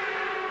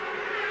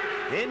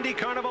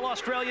 IndyCarnival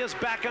Australia's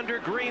back under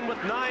green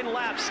with 9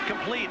 laps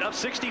complete of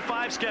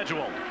 65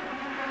 scheduled.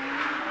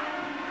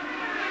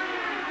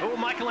 Oh,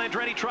 Michael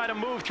Andretti tried to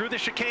move through the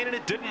chicane and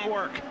it didn't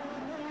work.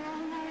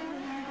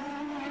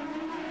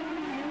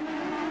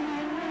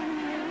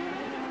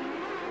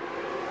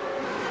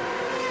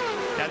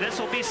 Now this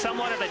will be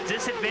somewhat of a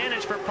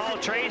disadvantage for Paul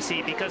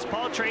Tracy, because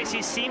Paul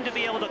Tracy seemed to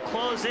be able to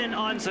close in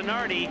on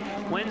Zanardi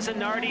when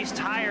Zanardi's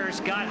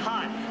tires got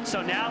hot.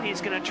 So now he's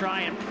going to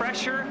try and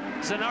pressure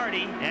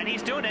Zanardi, and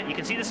he's doing it. You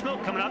can see the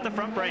smoke coming out the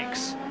front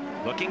brakes.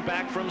 Looking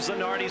back from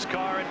Zanardi's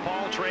car at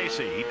Paul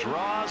Tracy, he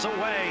draws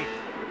away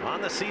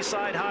on the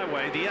Seaside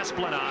Highway, the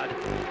Esplanade.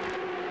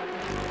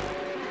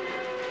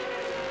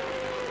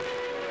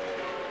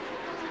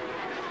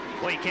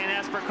 Well, you can't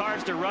ask for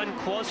cars to run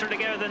closer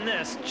together than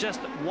this. Just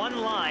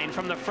one line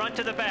from the front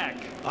to the back.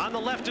 On the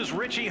left is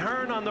Richie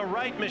Hearn. On the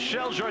right,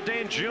 Michel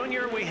Jourdain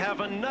Jr. We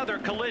have another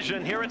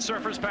collision here at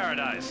Surfers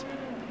Paradise.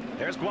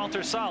 There's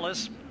Walter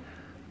Salles.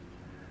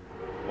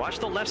 Watch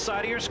the left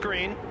side of your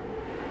screen.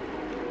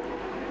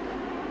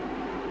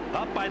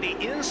 Up by the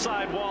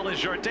inside wall is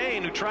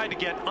Jourdain, who tried to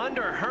get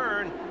under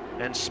Hearn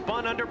and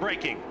spun under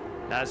braking.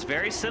 That's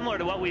very similar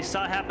to what we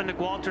saw happen to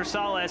Walter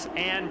Salles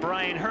and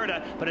Brian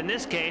Herta, but in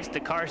this case, the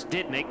cars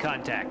did make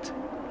contact.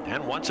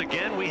 And once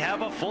again, we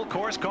have a full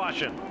course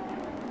caution.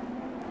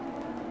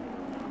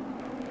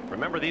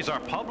 Remember, these are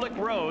public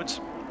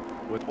roads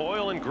with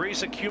oil and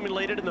grease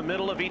accumulated in the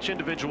middle of each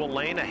individual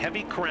lane, a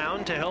heavy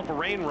crown to help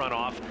rain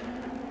runoff.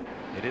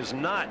 It is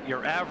not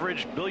your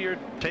average billiard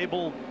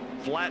table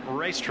flat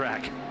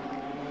racetrack.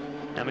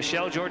 Now,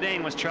 Michel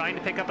Jourdain was trying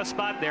to pick up a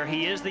spot there.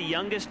 He is the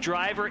youngest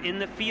driver in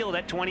the field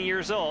at 20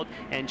 years old,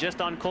 and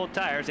just on cold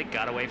tires, it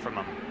got away from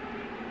him.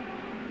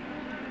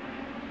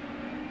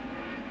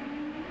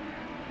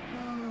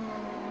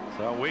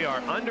 So we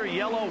are under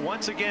yellow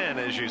once again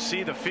as you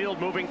see the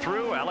field moving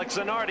through. Alex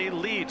Zanardi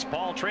leads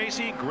Paul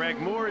Tracy, Greg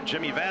Moore,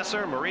 Jimmy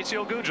Vassar,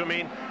 Mauricio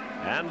Gugelmin,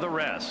 and the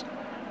rest.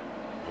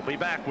 We'll be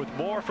back with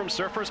more from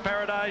Surfers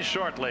Paradise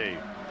shortly.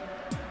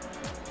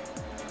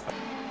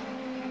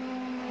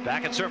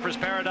 Back at Surfers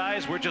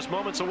Paradise, we're just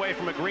moments away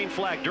from a green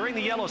flag. During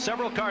the yellow,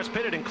 several cars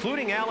pitted,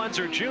 including Al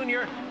Unser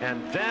Jr.,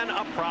 and then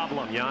a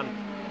problem, Jan.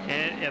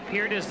 And it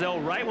appeared as though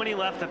right when he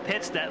left the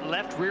pits, that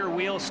left rear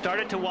wheel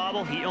started to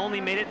wobble. He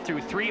only made it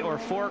through 3 or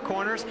 4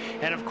 corners.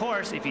 And of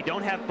course, if you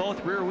don't have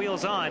both rear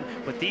wheels on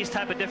with these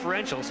type of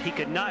differentials, he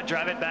could not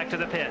drive it back to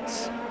the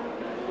pits.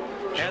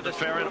 And the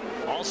Farron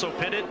also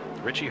pitted.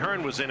 Richie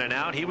Hearn was in and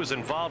out. He was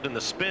involved in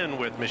the spin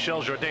with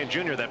Michel Jourdain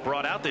Jr. that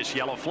brought out this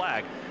yellow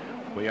flag.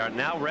 We are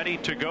now ready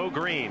to go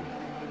green.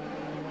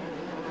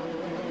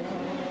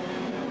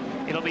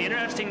 It'll be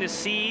interesting to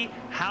see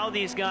how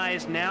these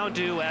guys now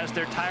do as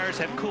their tires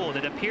have cooled.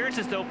 It appears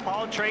as though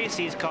Paul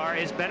Tracy's car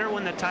is better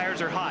when the tires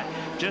are hot.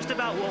 Just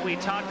about what we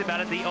talked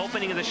about at the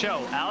opening of the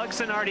show. Alex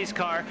Zanardi's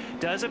car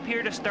does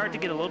appear to start to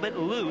get a little bit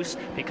loose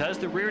because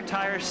the rear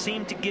tires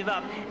seem to give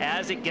up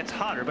as it gets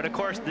hotter. But of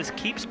course, this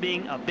keeps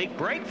being a big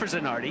break for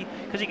Zanardi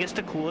because he gets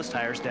to cool his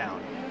tires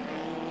down.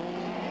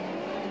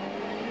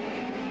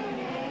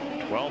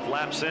 12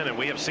 laps in, and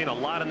we have seen a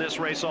lot in this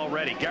race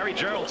already. Gary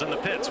Gerald's in the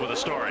pits with a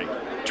story.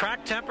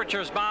 Track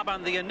temperatures, Bob,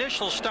 on the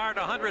initial start,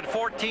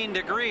 114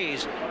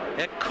 degrees.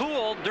 It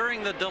cooled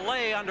during the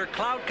delay under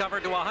cloud cover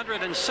to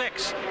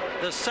 106.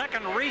 The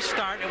second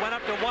restart, it went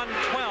up to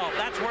 112.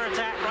 That's where it's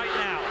at right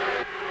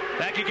now.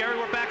 Thank you, Gary.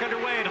 We're back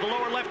underway. To the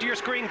lower left of your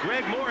screen,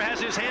 Greg Moore has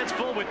his hands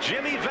full with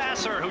Jimmy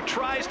Vasser, who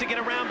tries to get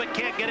around but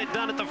can't get it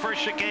done at the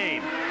first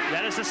chicane.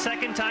 That is the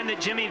second time that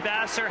Jimmy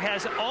Vasser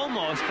has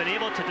almost been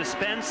able to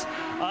dispense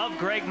of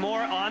Greg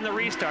Moore on the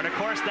restart. Of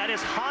course, that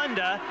is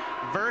Honda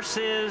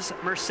versus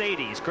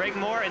Mercedes. Greg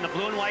Moore in the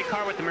blue and white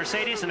car with the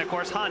Mercedes, and of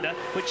course Honda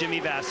with Jimmy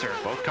Vasser.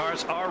 Both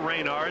cars are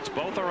Reynards.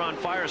 Both are on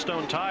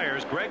Firestone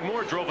tires. Greg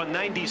Moore drove a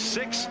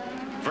 96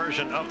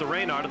 version of the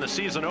Reynard in the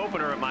season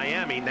opener at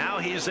Miami. Now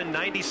he's in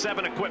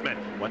 97 equipment.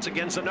 Once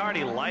again,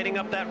 Zanardi lighting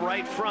up that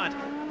right front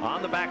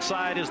on the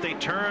backside as they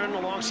turn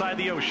alongside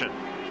the ocean.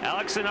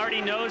 Alex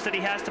Zanardi knows that he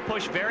has to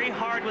push very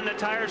hard when the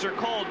tires are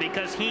cold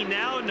because he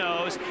now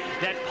knows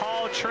that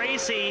Paul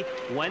Tracy,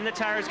 when the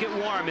tires get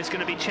warm, is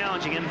going to be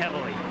challenging him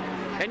heavily.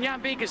 And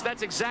Jan Beekes,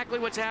 that's exactly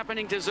what's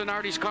happening to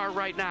Zanardi's car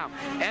right now.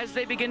 As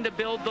they begin to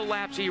build the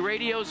laps, he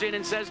radios in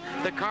and says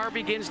the car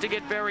begins to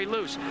get very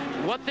loose.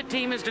 What the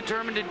team is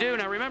determined to do,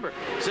 now remember,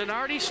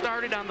 Zanardi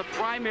started on the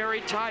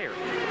primary tire.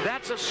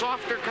 That's a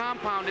softer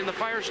compound in the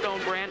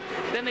Firestone brand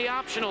than the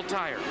optional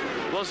tire.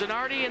 Well,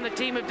 Zanardi and the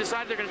team have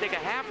decided they're going to take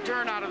a half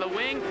turn out of the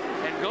wing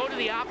and go to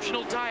the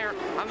optional tire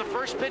on the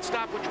first pit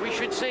stop, which we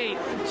should see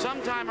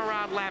sometime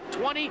around lap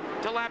 20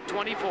 to lap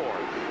 24.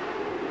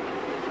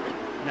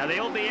 Now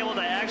they will be able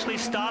to actually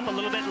stop a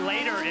little bit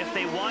later if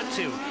they want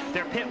to.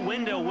 Their pit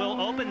window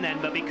will open then,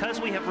 but because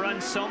we have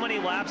run so many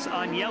laps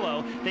on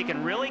yellow, they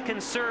can really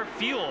conserve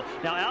fuel.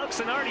 Now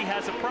Alex Zanardi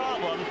has a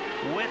problem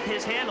with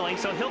his handling,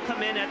 so he'll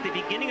come in at the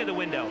beginning of the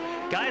window.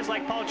 Guys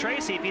like Paul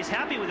Tracy, if he's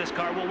happy with his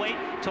car, will wait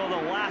till the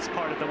last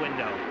part of the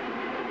window.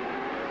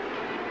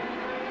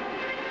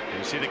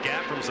 You see the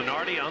gap from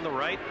Zanardi on the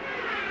right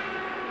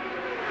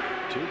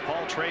to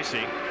Paul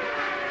Tracy.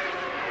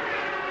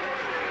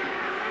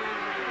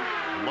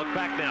 Look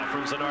back now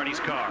from Zanardi's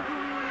car.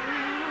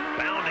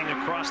 Bounding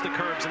across the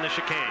curbs in the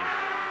chicane.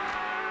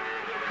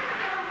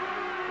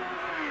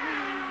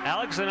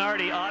 Alex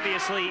Zanardi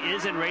obviously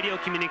is in radio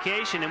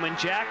communication, and when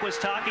Jack was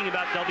talking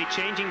about they'll be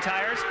changing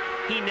tires,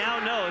 he now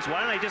knows,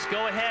 why don't I just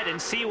go ahead and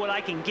see what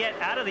I can get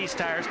out of these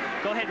tires,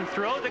 go ahead and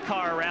throw the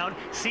car around,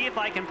 see if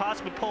I can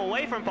possibly pull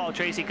away from Paul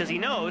Tracy, because he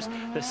knows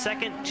the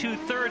second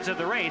 2/3 of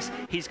the race,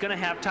 he's going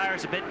to have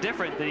tires a bit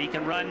different, that he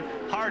can run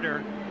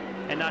harder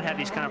and not have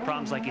these kind of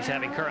problems like he's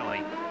having currently.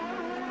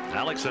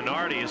 Alex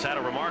Zanardi has had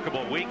a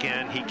remarkable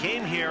weekend. He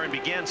came here and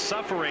began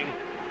suffering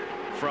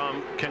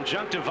from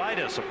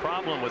conjunctivitis, a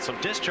problem with some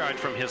discharge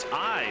from his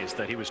eyes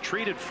that he was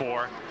treated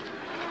for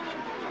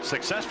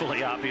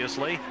successfully,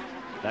 obviously.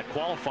 That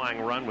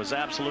qualifying run was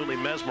absolutely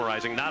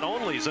mesmerizing. Not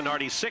only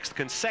Zanardi's 6th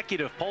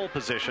consecutive pole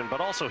position, but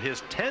also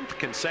his 10th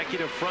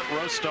consecutive front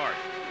row start.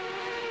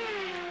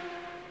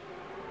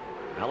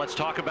 Now let's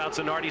talk about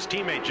Zanardi's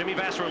teammate, Jimmy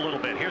Vasser, a little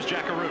bit. Here's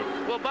Jack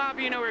Arute. Well, Bob,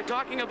 you know, we're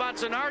talking about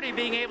Zanardi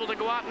being able to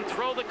go out and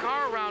throw the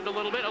car around a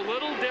little bit. A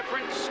little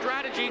different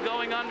strategy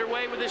going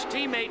underway with his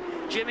teammate,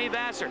 Jimmy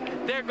Vasser.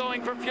 They're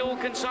going for fuel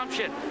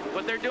consumption.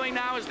 What they're doing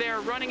now is they're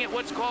running at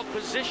what's called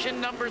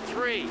position number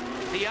 3.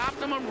 The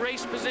optimum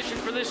race position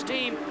for this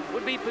team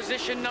would be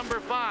position number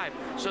 5.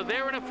 So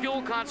they're in a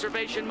fuel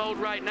conservation mode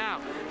right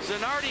now.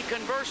 Zanardi,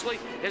 conversely,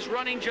 is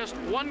running just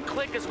one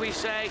click, as we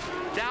say,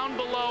 down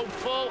below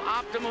full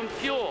optimum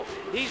fuel.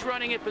 He's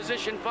running at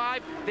position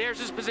 5. There's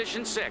his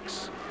position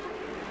 6.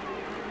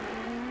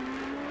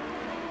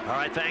 All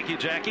right, thank you,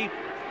 Jackie.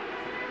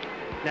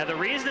 Now the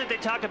reason that they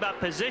talk about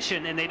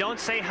position and they don't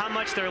say how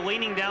much they're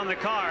leaning down the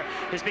car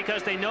is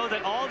because they know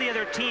that all the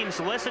other teams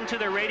listen to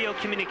their radio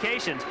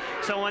communications.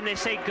 So when they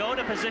say go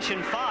to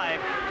position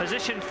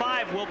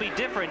 5 will be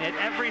different at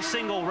every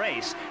single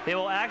race. They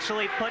will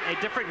actually put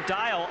a different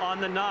dial on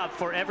the knob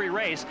for every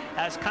race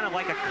as kind of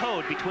like a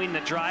code between the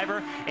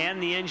driver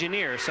and the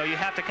engineer. So you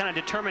have to kind of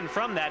determine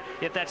from that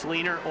if that's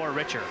leaner or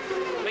richer.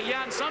 But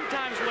Jan,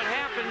 sometimes what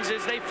happens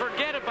is they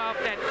forget about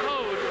that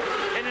code,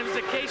 and it was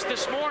the case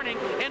this morning,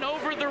 and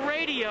over the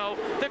radio,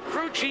 the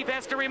crew chief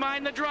has to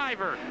remind the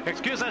driver.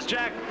 Excuse us,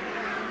 Jack.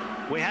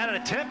 We had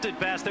an attempted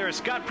pass there as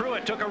Scott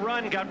Pruitt took a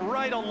run, got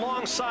right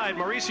alongside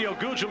Mauricio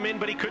Gugelmin,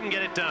 but he couldn't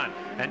get it done.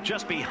 And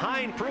just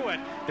behind Pruitt,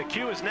 the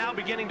queue is now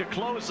beginning to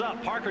close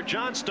up. Parker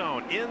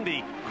Johnstone in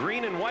the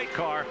green and white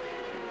car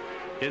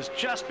is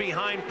just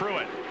behind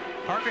Pruitt.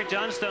 Parker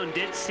Johnstone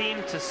did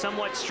seem to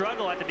somewhat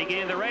struggle at the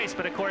beginning of the race,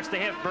 but of course they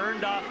have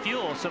burned off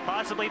fuel, so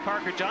possibly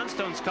Parker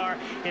Johnstone's car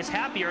is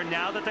happier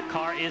now that the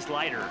car is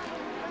lighter.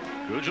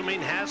 Gugelmin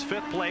has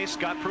 5th place.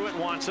 Scott Pruitt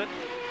wants it.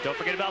 Don't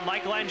forget about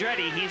Michael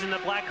Andretti. He's in the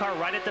black car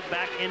right at the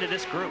back end of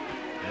this group.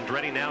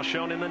 Andretti now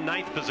shown in the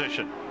 9th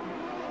position.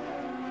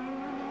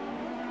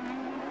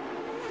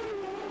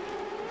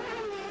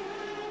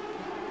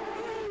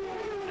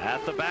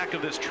 At the back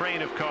of this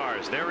train of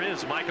cars, there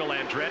is Michael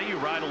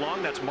Andretti. Right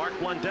along, that's Mark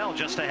Blundell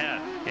just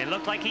ahead. It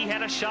looked like he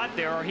had a shot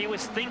there, or he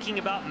was thinking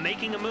about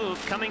making a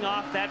move coming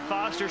off that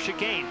Foster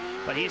chicane.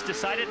 But he's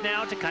decided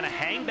now to kind of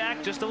hang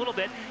back just a little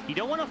bit. You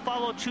don't want to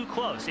follow too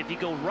close. If you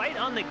go right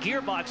on the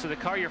gearbox of the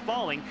car you're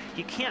following,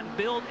 you can't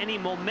build any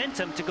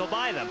momentum to go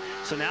by them.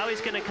 So now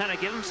he's going to kind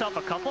of give himself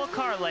a couple of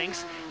car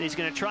lengths, and he's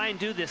going to try and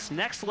do this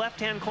next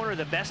left-hand corner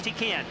the best he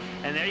can.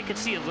 And there you can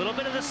see a little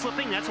bit of the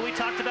slipping. That's what we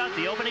talked about at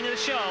the opening of the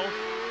show.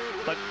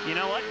 But you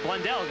know what?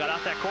 Blundell got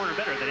off that corner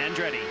better than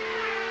Andretti.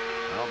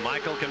 Well,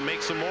 Michael can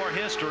make some more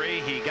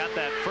history. He got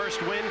that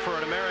first win for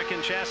an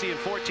American chassis in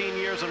 14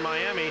 years in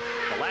Miami.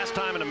 The last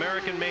time an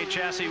American-made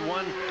chassis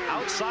won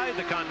outside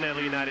the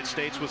continental United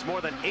States was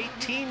more than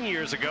 18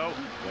 years ago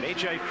when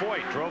A.J.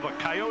 Foyt drove a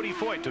Coyote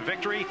Foyt to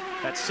victory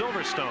at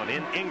Silverstone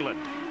in England.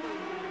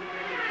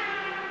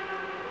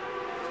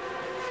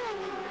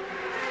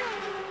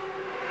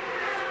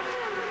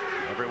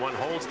 Everyone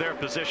holds their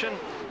position.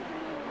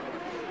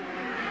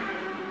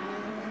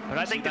 But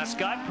I think that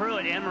Scott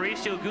Pruitt and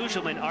Mauricio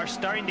Gugelmin are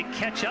starting to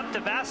catch up to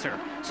Vassar,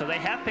 so they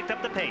have picked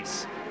up the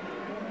pace.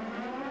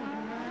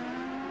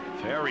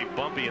 Very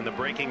bumpy in the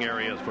braking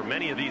areas for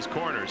many of these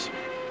corners.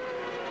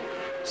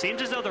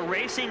 Seems as though the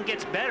racing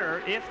gets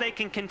better if they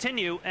can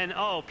continue, and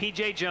oh,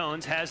 P.J.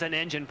 Jones has an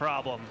engine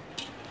problem.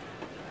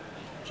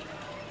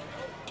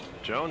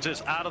 Jones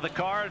is out of the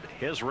car.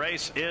 His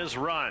race is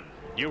run.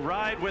 You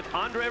ride with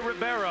Andre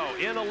Ribeiro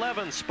in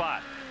 11th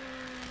spot.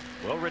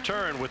 We'll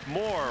return with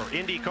more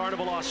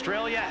IndyCarnival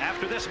Australia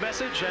after this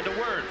message and a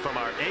word from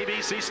our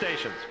ABC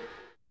stations.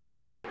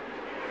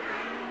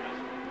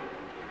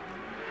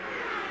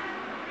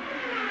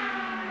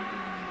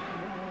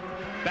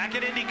 Back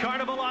at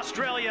IndyCarnival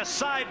Australia,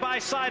 side by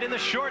side in the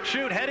short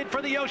chute, headed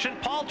for the ocean.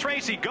 Paul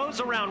Tracy goes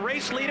around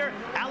race leader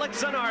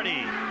Alex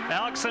Zanardi.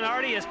 Alex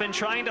Zanardi has been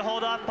trying to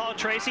hold off Paul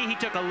Tracy. He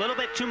took a little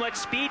bit too much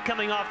speed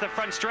coming off the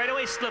front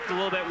straightaway, slipped a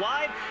little bit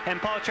wide,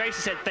 and Paul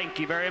Tracy said thank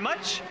you very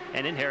much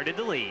and inherited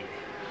the lead.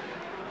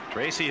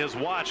 Tracy has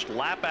watched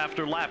lap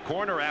after lap,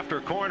 corner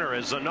after corner,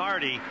 as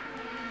Zanardi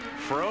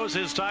froze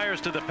his tires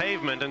to the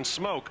pavement and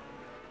smoke.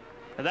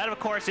 And that, of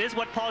course, is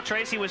what Paul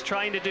Tracy was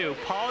trying to do.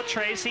 Paul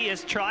Tracy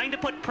is trying to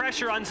put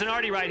pressure on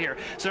Zanardi right here.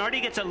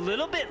 Zanardi gets a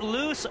little bit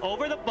loose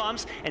over the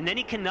bumps, and then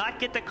he cannot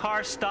get the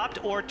car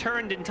stopped or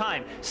turned in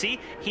time. See,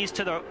 he's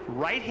to the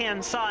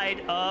right-hand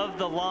side of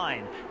the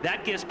line.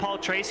 That gives Paul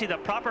Tracy the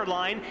proper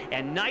line,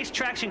 and nice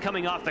traction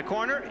coming off the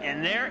corner,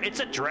 and there, it's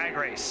a drag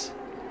race.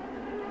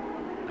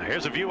 Now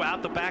here's a view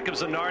out the back of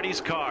Zanardi's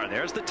car.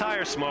 There's the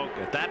tire smoke.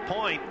 At that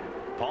point,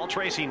 Paul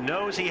Tracy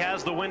knows he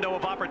has the window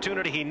of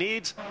opportunity he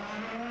needs,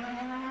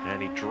 and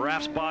he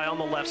drafts by on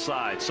the left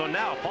side. So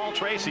now Paul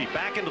Tracy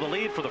back into the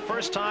lead for the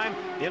first time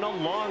in a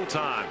long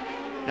time.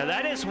 Now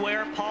that is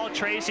where Paul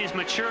Tracy's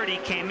maturity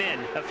came in.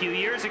 A few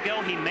years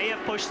ago, he may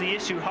have pushed the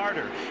issue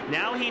harder.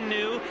 Now he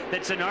knew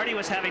that Zanardi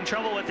was having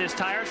trouble with his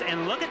tires,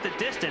 and look at the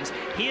distance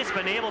he has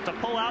been able to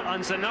pull out on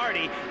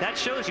Zanardi. That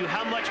shows you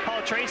how much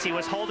Paul Tracy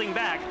was holding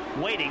back,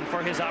 waiting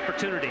for his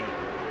opportunity.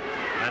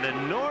 An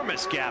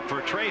enormous gap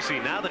for Tracy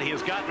now that he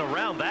has gotten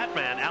around that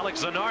man,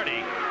 Alex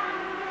Zanardi.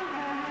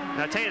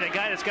 And I'll tell you, the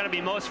guy that's going to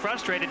be most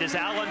frustrated is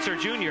Al Unser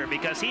Jr.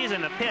 because he's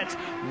in the pits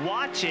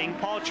watching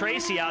Paul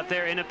Tracy out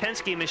there in a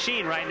Penske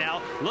machine right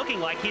now, looking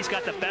like he's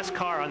got the best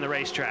car on the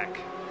racetrack.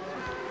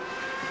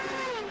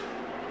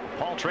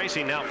 Paul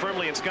Tracy now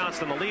firmly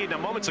ensconced in the lead. Now,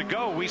 moments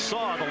ago, we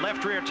saw the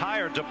left rear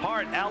tire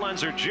depart Al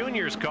Unser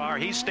Jr.'s car.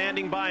 He's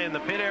standing by in the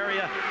pit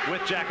area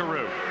with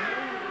Jackaroo.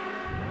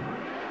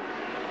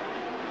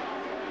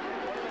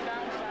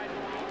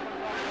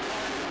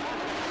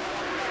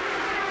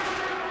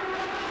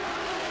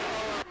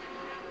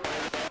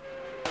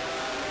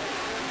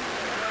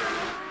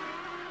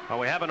 Well,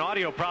 we have an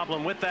audio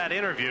problem with that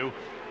interview.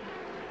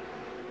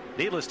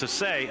 Needless to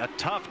say, a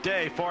tough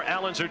day for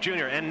Al Unser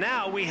Jr. And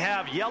now we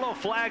have yellow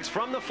flags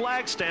from the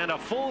flag stand, a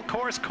full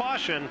course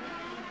caution.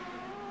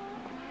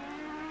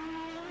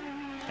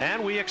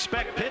 And we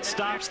expect pit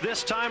stops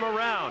this time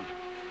around.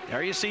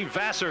 There you see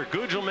Vassar,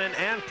 Gugelmin,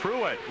 and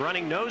Pruitt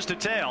running nose to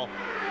tail.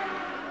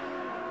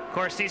 Of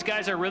course, these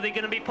guys are really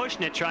going to be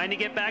pushing it, trying to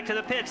get back to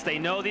the pits. They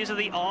know these are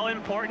the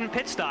all-important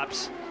pit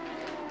stops.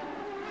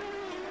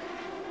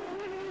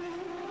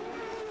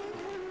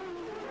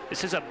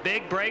 This is a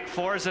big break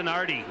for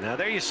Zanardi. Now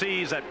there you see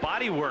he's at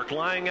body work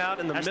lying out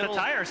in the middle. That's the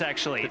tires,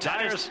 actually. The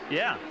tires?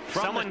 Yeah.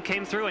 Someone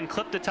came through and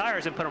clipped the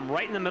tires and put them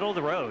right in the middle of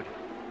the road.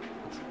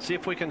 Let's see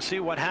if we can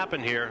see what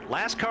happened here.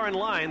 Last car in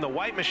line, the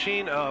white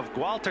machine of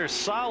Gualter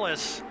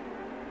Salas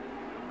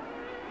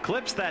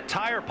clips that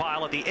tire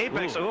pile at the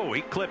apex. Oh,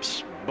 he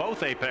clips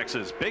both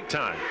apexes big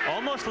time.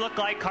 Almost looked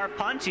like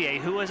Carpentier,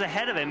 who was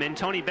ahead of him in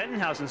Tony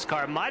Bettenhausen's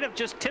car, might have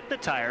just tipped the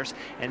tires,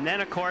 and then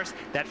of course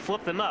that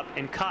flipped them up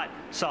and caught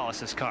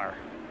Salas's car.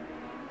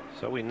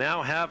 So we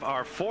now have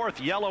our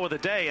 4th yellow of the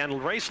day,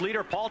 and race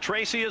leader Paul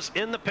Tracy is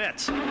in the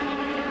pits.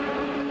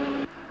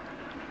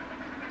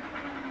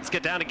 Let's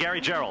get down to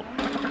Gary Gerald.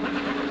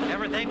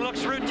 Everything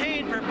looks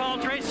routine for Paul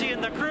Tracy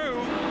and the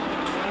crew.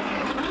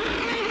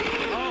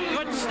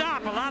 Good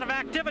stop, a lot of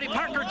activity.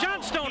 Parker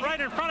Johnstone right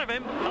in front of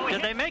him.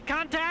 Did they make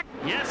contact?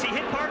 Yes, he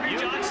hit Parker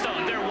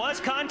Johnstone. There was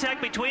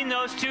contact between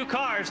those two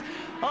cars.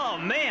 Oh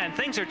man,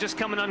 things are just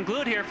coming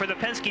unglued here for the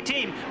Penske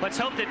team. Let's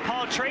hope that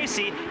Paul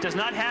Tracy does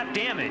not have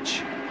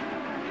damage.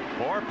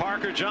 Poor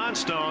Parker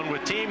Johnstone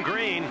with Team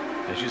Green.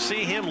 As you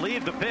see him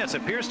leave the pits,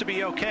 appears to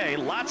be okay.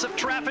 Lots of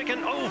traffic,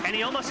 and and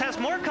he almost has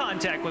more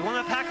contact with one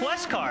of the Pac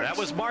West cars. That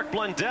was Mark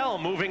Blundell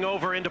moving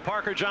over into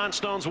Parker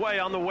Johnstone's way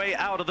on the way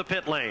out of the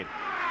pit lane.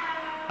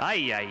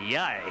 Ay, ay,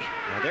 ay.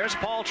 Now there's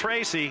Paul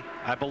Tracy.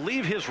 I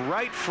believe his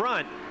right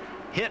front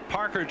hit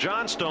Parker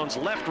Johnstone's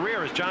left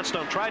rear as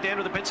Johnstone tried to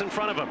enter the pits in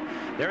front of him.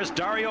 There's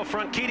Dario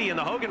Franchitti in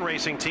the Hogan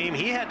Racing team.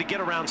 He had to get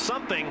around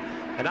something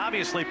and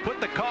obviously put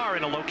the car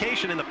in a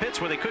location in the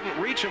pits where they couldn't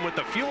reach him with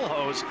the fuel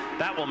hose.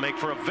 That will make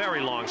for a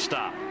very long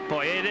stop.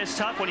 Boy, it is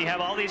tough when you have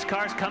all these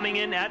cars coming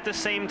in at the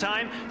same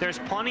time. There's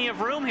plenty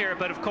of room here,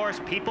 but of course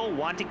people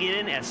want to get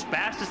in as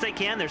fast as they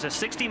can. There's a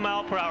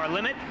 60-mile-per-hour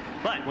limit,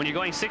 but when you're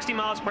going 60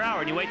 miles per hour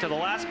and you wait till the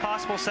last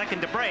possible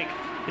second to brake,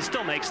 it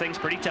still makes things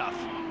pretty tough.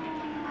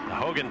 The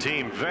Hogan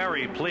team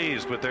very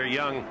pleased with their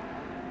young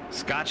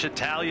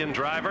Scotch-Italian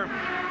driver.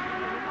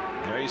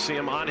 There you see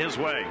him on his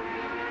way.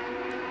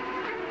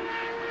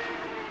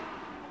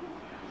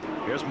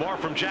 Here's more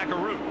from Jack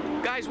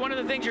Arute. Guys, one of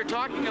the things you're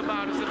talking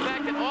about is the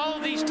fact that all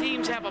of these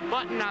teams have a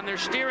button on their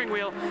steering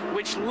wheel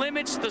which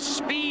limits the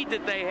speed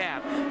that they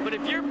have. But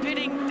if you're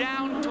pitting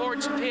down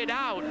towards pit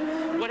out,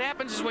 what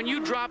happens is when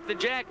you drop the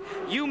jack,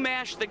 you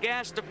mash the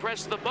gas to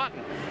press the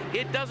button.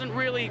 It doesn't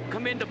really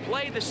come into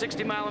play, the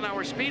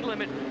 60-mile-an-hour speed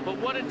limit, but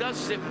what it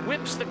does is it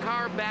whips the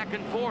car back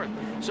and forth.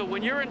 So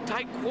when you're in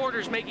tight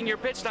quarters making your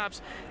pit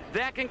stops,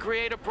 that can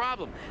create a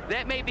problem.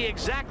 That may be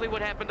exactly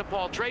what happened to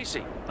Paul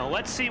Tracy. Now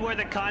let's see where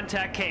the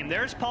contact came.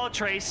 There's Paul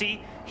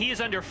Tracy. He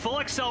is under full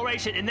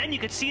acceleration, and then you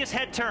could see his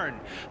head turn.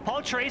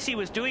 Paul Tracy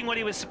was doing what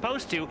he was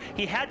supposed to.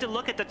 He had to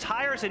look at the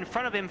tires in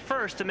front of him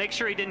first to make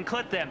sure he didn't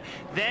clip them.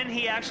 Then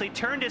he actually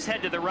turned his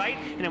head to the right,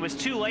 and it was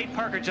too late.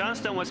 Parker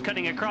Johnstone was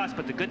cutting across,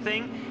 but the good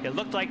thing, it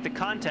looked like the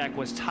contact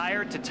was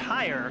tire to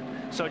tire,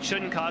 so it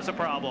shouldn't cause a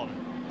problem.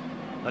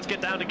 Let's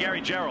get down to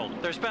Gary Gerald.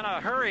 There's been a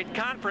hurried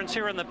conference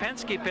here in the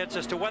Penske pits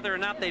as to whether or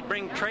not they'd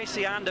bring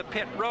Tracy onto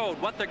pit road.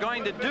 What they're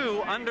going to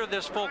do under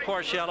this full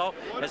course yellow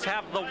is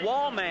have the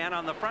wall man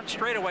on the front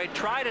straightaway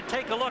try to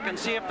take a look and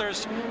see if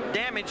there's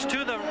damage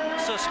to the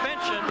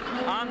suspension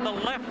on the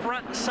left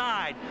front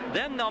side.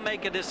 Then they'll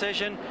make a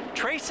decision.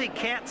 Tracy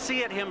can't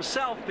see it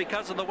himself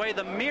because of the way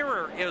the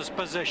mirror is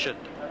positioned.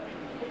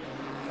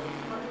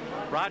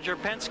 Roger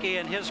Penske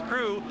and his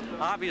crew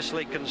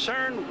obviously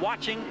concerned,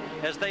 watching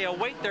as they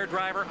await their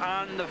driver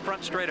on the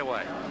front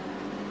straightaway.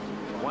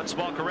 One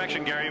small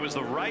correction, Gary. It was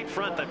the right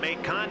front that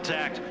made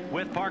contact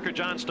with Parker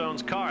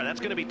Johnstone's car. That's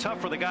going to be tough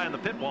for the guy on the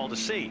pit wall to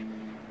see.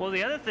 Well,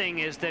 the other thing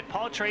is that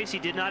Paul Tracy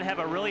did not have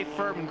a really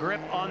firm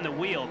grip on the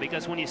wheel,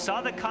 because when you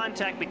saw the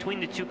contact between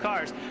the two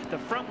cars, the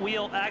front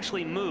wheel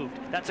actually moved.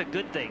 That's a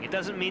good thing. It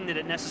doesn't mean that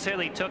it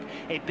necessarily took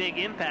a big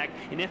impact,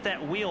 and if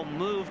that wheel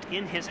moved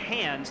in his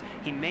hands,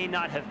 he may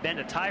not have bent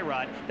a tie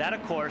rod. That,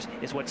 of course,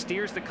 is what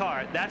steers the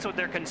car. That's what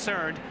they're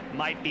concerned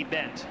might be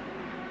bent.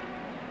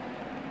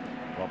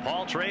 Well,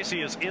 Paul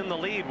Tracy is in the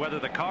lead. Whether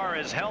the car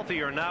is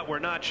healthy or not, we're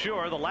not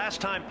sure. The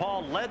last time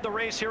Paul led the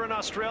race here in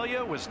Australia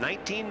was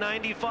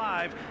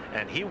 1995,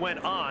 and he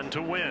went on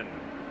to win.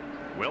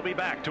 We'll be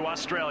back to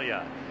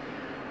Australia.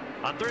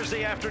 On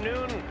Thursday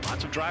afternoon,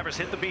 lots of drivers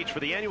hit the beach for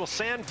the annual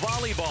sand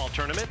volleyball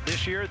tournament.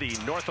 This year, the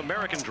North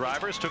American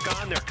drivers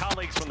took on their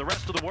colleagues from the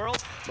rest of the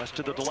world, much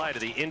to the delight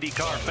of the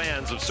IndyCar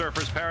fans of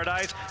Surfers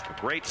Paradise. A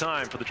great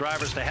time for the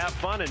drivers to have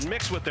fun and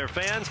mix with their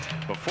fans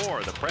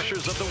before the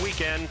pressures of the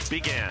weekend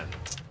began.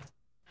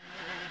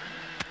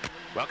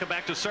 Welcome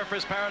back to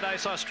Surfers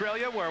Paradise,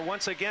 Australia, where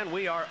once again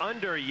we are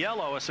under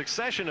yellow. A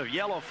succession of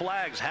yellow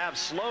flags have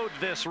slowed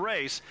this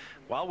race.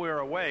 While we were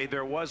away,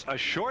 there was a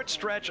short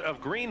stretch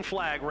of green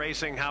flag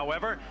racing,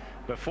 however,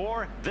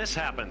 before this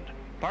happened.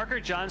 Parker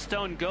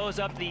Johnstone goes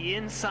up the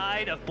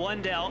inside of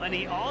Blundell, and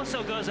he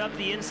also goes up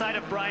the inside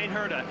of Brian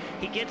Herta.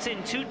 He gets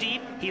in too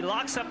deep, he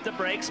locks up the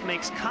brakes,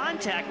 makes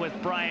contact with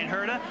Brian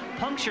Herta,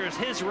 punctures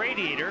his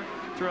radiator,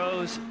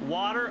 throws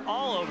water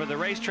all over the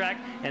racetrack,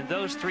 and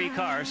those three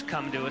cars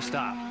come to a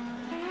stop.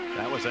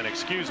 That was an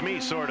excuse me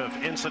sort of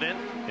incident.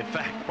 In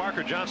fact,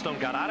 Parker Johnstone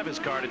got out of his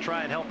car to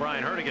try and help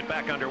Brian Herta get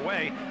back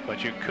underway,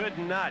 but you could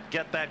not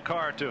get that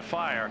car to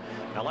fire.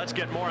 Now let's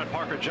get more on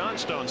Parker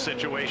Johnstone's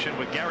situation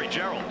with Gary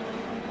Gerald.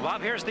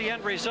 Bob, here's the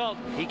end result.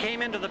 He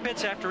came into the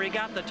pits after he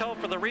got the tow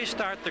for the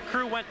restart. The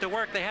crew went to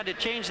work. They had to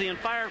change the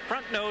entire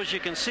front nose.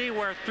 You can see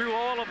where through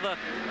all of the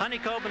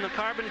honeycomb and the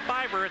carbon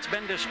fiber, it's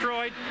been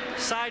destroyed.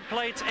 Side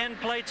plates, end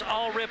plates,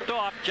 all ripped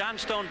off.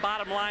 Johnstone,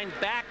 bottom line,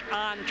 back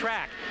on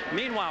track.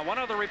 Meanwhile, one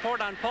other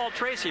report on Paul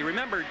Tracy.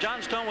 Remember,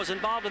 Johnstone was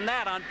involved in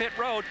that on pit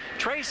road.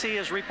 Tracy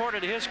has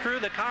reported to his crew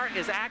the car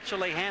is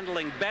actually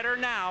handling better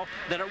now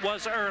than it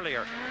was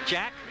earlier.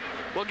 Jack?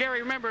 Well,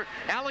 Gary, remember,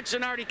 Alex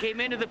Zanardi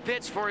came into the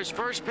pits for his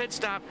first pit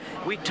stop.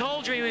 We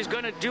told you he was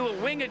going to do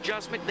a wing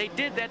adjustment. They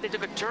did that. They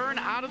took a turn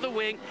out of the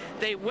wing.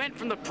 They went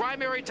from the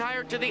primary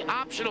tire to the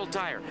optional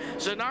tire.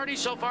 Zanardi,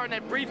 so far in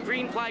that brief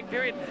green flag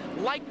period,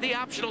 liked the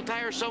optional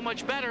tire so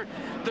much better.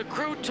 The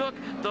crew took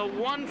the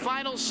one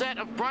final set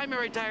of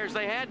primary tires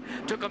they had,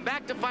 took them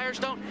back to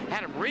Firestone,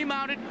 had them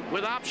remounted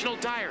with optional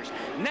tires.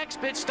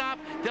 Next pit stop,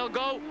 they'll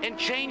go and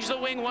change the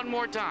wing one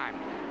more time.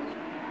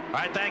 All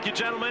right, thank you,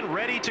 gentlemen.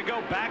 Ready to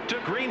go back to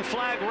green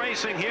flag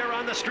racing here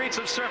on the streets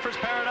of Surfers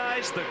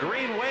Paradise. The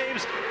green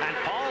waves, and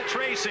Paul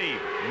Tracy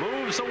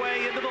moves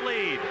away into the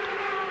lead.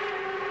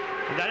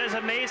 That is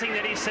amazing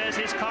that he says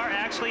his car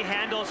actually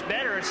handles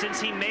better since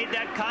he made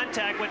that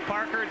contact with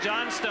Parker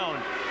Johnstone.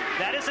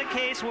 That is a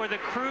case where the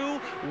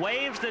crew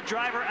waves the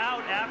driver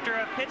out after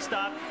a pit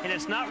stop, and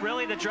it's not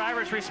really the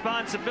driver's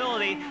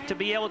responsibility to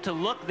be able to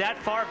look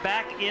that far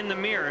back in the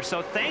mirror.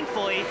 So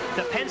thankfully,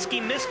 the Penske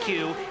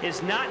miscue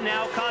is not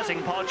now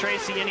causing Paul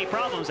Tracy any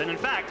problems, and in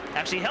fact,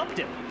 actually helped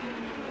him.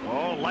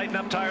 Oh, lighten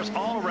up tires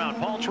all around.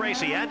 Paul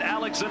Tracy and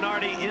Alex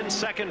Zanardi in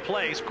second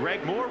place.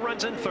 Greg Moore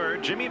runs in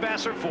third. Jimmy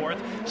Vasser fourth.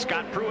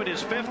 Scott Pruitt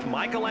is fifth.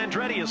 Michael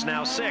Andretti is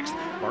now sixth.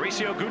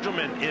 Mauricio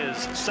Gugelmin is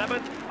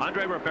seventh.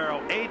 Andre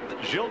Ribeiro eighth.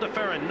 Gilles de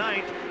Ferran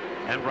ninth.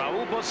 And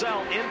Raul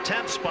Boesel in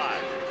 10th spot.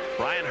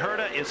 Brian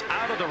Herta is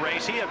out of the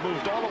race. He had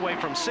moved all the way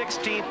from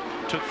 16th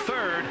to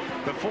 3rd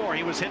before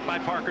he was hit by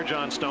Parker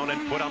Johnstone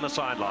and put on the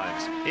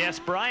sidelines. Yes,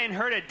 Brian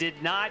Herta did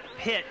not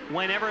pit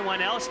when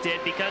everyone else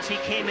did because he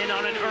came in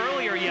on an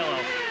earlier yellow.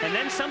 And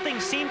then something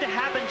seemed to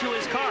happen to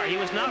his car. He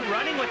was not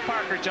running with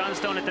Parker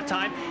Johnstone at the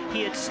time.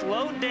 He had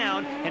slowed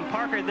down, and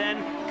Parker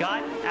then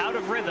got out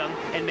of rhythm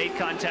and made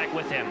contact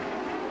with him.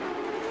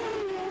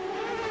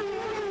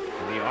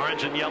 The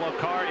orange and yellow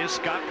car is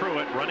Scott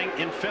Pruitt running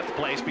in 5th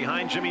place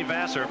behind Jimmy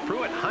Vasser.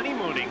 Pruitt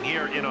honeymooning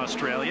here in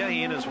Australia.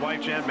 He and his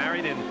wife Jan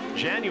married in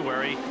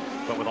January,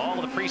 but with all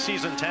of the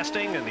preseason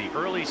testing and the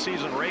early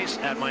season race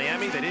at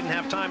Miami, they didn't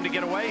have time to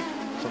get away,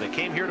 so they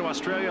came here to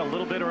Australia a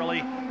little bit early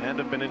and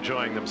have been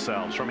enjoying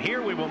themselves. From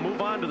here we will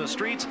move on to the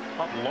streets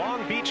of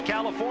Long Beach,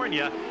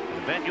 California,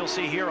 an event you'll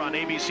see here on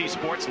ABC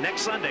Sports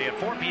next Sunday at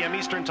 4 p.m.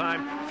 Eastern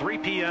Time, 3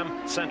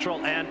 p.m.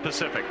 Central and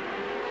Pacific.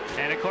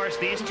 And of course,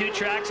 these two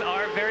tracks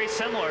are very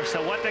similar.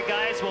 So what the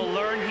guys will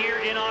learn here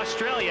in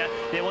Australia,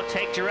 they will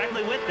take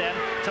directly with them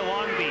to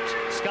Long Beach.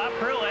 Scott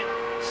Pruitt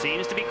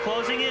seems to be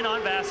closing in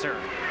on Vasser.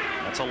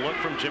 That's a look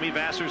from Jimmy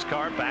Vasser's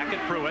car back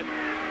at Pruitt.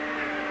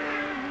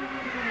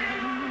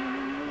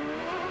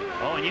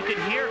 Oh, and you could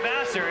hear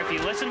Vasser. If you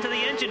listen to the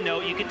engine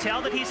note, you could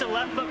tell that he's a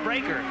left foot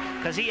braker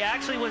because he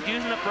actually was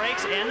using the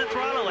brakes and the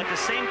throttle at the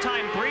same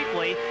time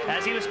briefly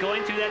as he was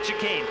going through that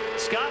chicane.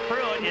 Scott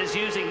Pruitt is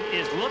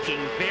looking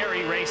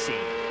very racy.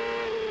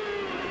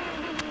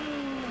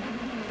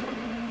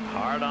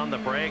 Hard on the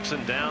brakes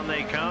and down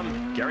they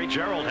come. Gary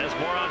Gerald has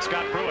more on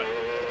Scott Pruitt.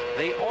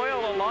 The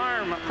oil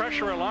alarm,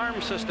 pressure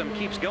alarm system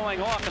keeps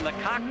going off in the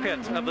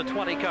cockpit of the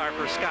 20 car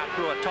for Scott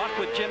Pruitt. Talked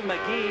with Jim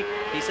McGee.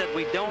 He said,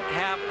 we don't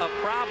have a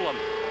problem.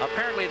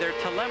 Apparently their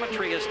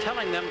telemetry is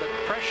telling them that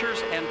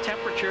pressures and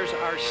temperatures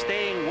are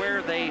staying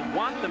where they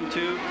want them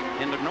to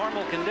in the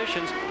normal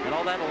conditions, and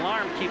all that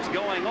alarm keeps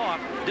going off,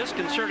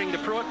 disconcerting to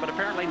Pruitt, but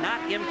apparently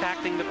not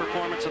impacting the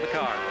performance of the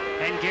car.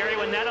 And Gary,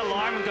 when that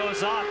alarm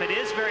goes off, it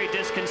is very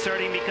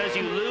disconcerting because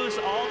you lose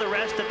all the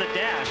rest of the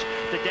dash.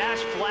 The dash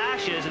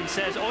flashes and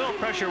says oil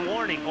pressure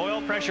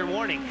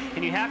warning,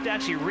 and you have to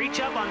actually reach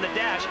up on the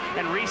dash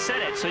and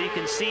reset it so you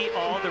can see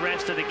all the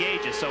rest of the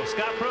gauges. So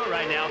Scott Pruitt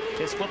right now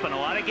is flipping a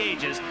lot of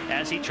gauges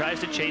as he tries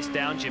to chase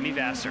down Jimmy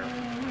Vasser.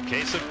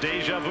 Case of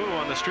deja vu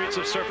on the streets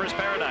of Surfers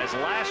Paradise.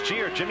 Last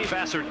year, Jimmy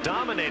Vasser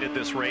dominated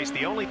this race.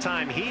 The only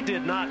time he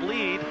did not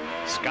lead,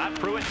 Scott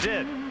Pruitt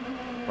did.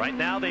 Right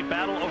now, they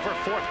battle over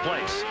 4th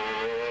place.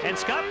 And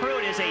Scott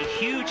Pruitt is a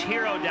huge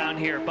hero down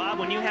here. Bob,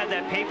 when you had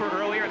that paper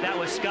earlier, that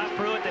was Scott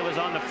Pruitt that was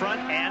on the front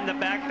and the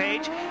back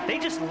page. They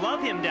just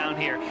love him down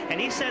here. And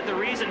he said the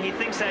reason he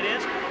thinks that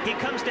is, he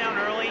comes down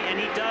early and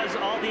he does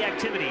all the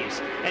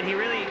activities. And he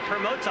really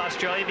promotes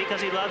Australia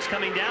because he loves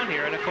coming down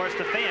here. And of course,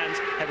 the fans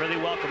have really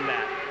welcomed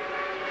that.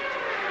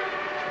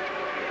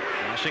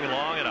 Flashing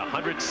along at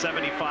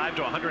 175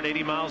 to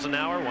 180 miles an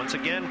hour. Once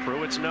again,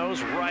 Pruitt's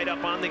nose right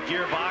up on the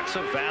gearbox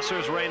of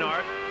Vasser's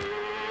Reynard.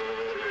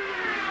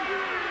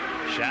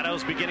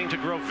 Shadows beginning to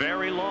grow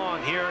very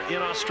long here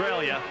in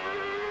Australia.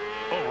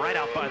 Oh, right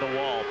out by the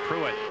wall,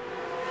 Pruitt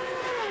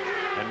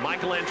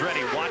Michael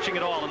Andretti watching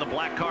it all in the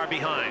black car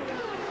behind.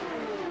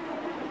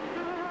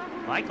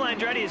 Michael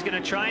Andretti is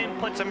going to try and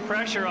put some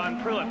pressure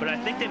on Pruitt, but I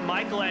think that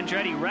Michael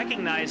Andretti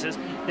recognizes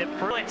that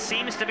Pruitt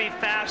seems to be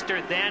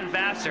faster than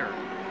Vassar.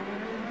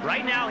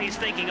 Right now he's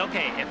thinking,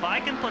 okay, if I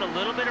can put a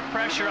little bit of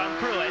pressure on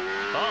Pruitt.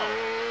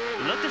 Oh,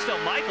 it looked as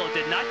though Michael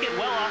did not get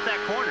well off that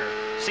corner.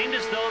 Seemed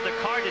as though the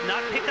car did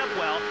not pick up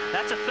well.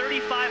 That's a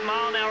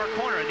 35-mile-an-hour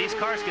corner. These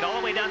cars get all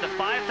the way down to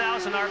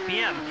 5,000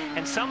 RPM,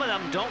 and some of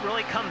them don't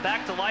really come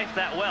back to life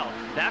that well.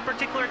 That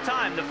particular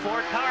time, the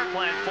Ford power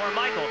plant for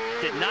Michael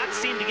did not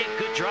seem to get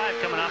good drive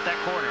coming off that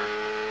corner.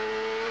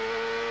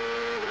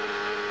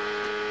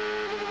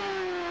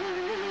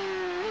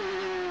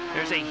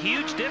 There's a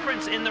huge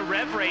difference in the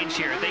rev range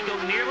here. They go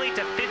nearly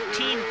to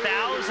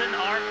 15,000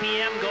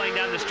 RPM going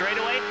down the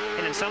straightaway,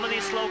 and in some of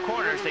these slow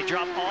corners, they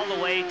drop all the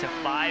way to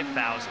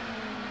 5,000.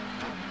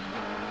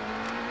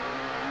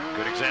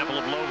 Good example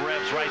of low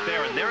revs right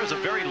there, and there is a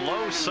very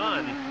low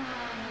sun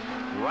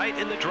right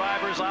in the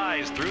driver's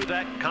eyes through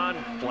that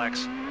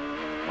complex.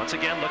 Once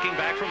again, looking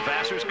back from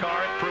Vassar's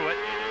car at Pruitt.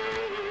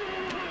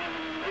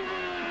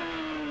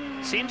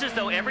 Seems as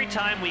though every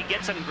time we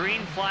get some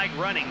green flag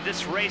running,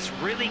 this race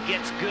really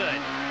gets good.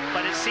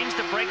 But it seems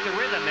to break the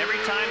rhythm every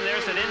time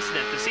there's an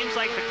incident. It seems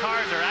like the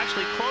cars are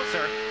actually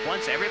closer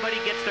once everybody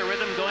gets their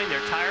rhythm going,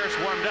 their tires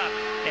warmed up,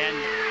 and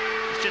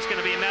it's just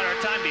going to be a matter of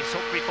time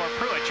before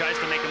Pruitt tries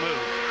to make a move.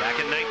 Back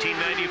in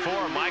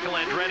 1994, Michael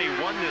Andretti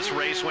won this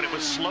race when it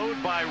was slowed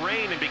by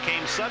rain and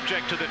became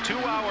subject to the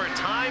 2-hour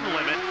time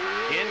limit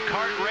in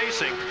kart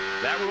racing.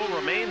 That rule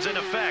remains in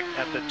effect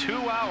at the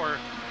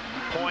 2-hour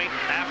point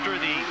after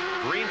the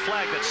green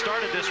flag that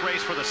started this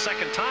race for the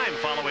second time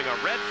following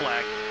a red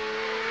flag.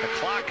 The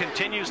clock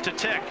continues to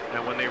tick,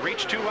 and when they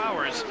reach 2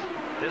 hours,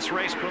 this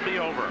race will be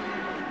over.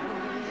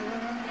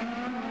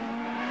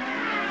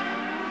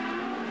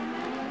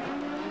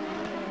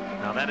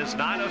 Now that is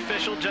not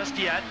official just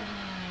yet.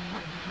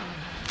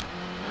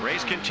 The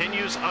race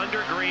continues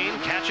under green,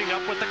 catching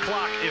up with the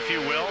clock, if you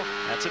will.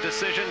 That's a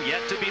decision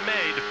yet to be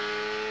made.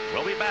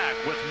 We'll be back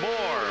with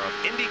more of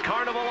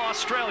IndyCarnival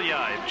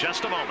Australia in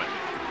just a moment.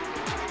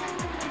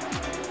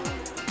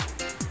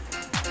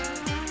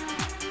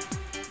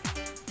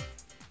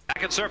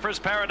 Back at Surfers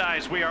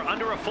Paradise, we are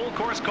under a full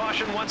course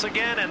caution once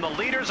again, and the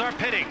leaders are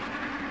pitting.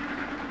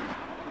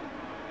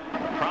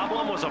 The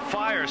problem was a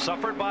fire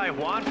suffered by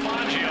Juan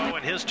Fangio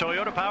and his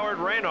Toyota-powered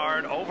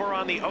Reynard over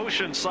on the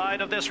ocean side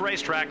of this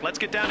racetrack. Let's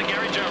get down to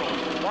Gary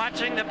Gerald.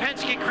 Watching the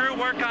Penske crew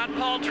work on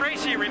Paul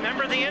Tracy.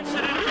 Remember the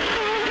incident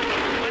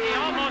when he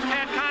almost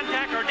had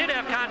contact, or did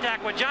have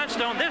contact with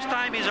Johnstone. This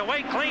time he's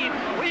away clean.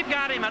 We've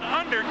got him at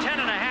under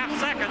 10.5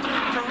 seconds.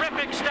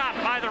 Terrific stop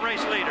by the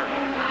race leader.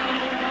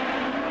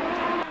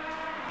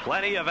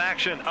 Plenty of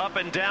action up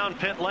and down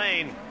pit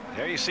lane.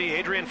 There you see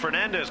Adrian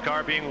Fernandez's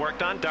car being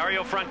worked on.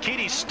 Dario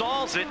Franchitti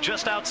stalls it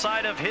just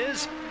outside of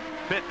his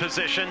pit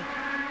position.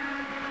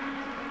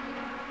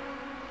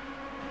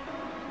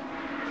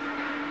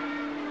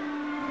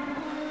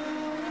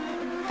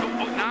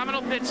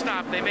 Nominal pit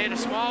stop. They made a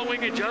small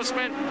wing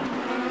adjustment.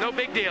 No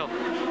big deal.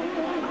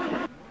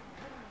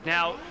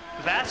 Now,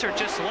 Vassar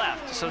just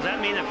left, so does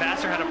that mean that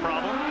Vassar had a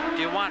problem?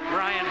 Do you want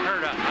Brian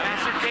Herta?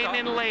 Vassar came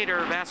in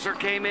later. Vassar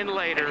came in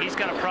later. And he's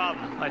got a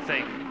problem, I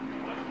think.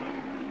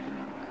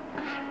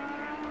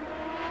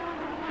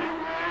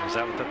 Is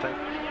that what the thing?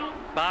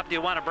 Bob, do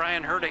you want a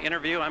Brian Herta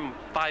interview? I'm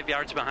 5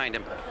 yards behind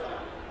him.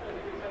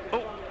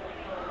 Oh,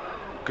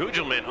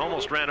 Gugelmin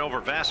almost ran over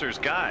Vassar's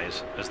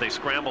guys as they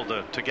scrambled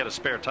to get a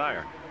spare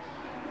tire.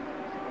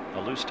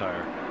 A loose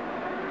tire.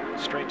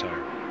 Straight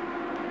tire.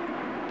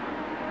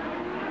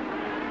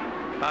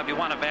 Bob, do you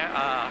want a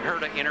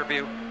Herta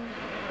interview?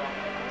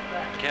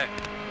 Okay.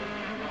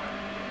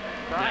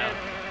 Brian?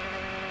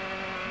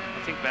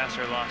 I think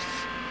Vassar lost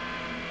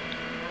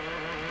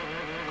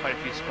quite a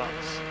few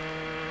spots.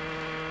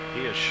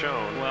 He has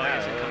shown. Well, he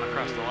hasn't come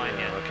across the line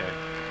yet. Okay.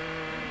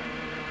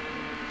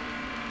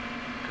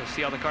 Go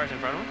see all the cars in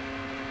front of him?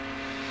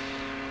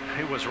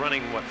 He was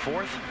running, what,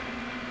 4th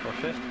or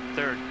 5th?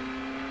 3rd.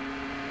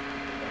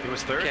 He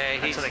was 3rd? Okay,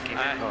 That's what they came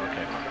in. Oh,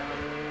 okay.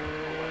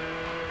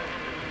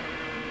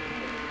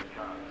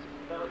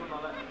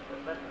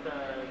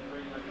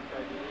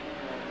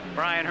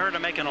 Brian Herta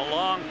making a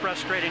long,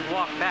 frustrating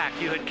walk back.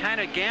 You had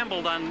kind of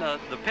gambled on the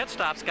pit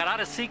stops, got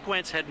out of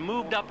sequence, had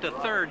moved up to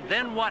 3rd.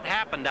 Then what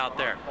happened out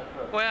there?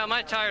 Well,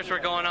 my tires were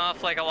going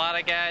off like a lot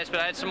of guys,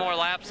 but I had some more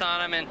laps on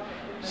them, and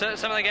so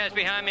some of the guys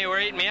behind me were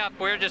eating me up.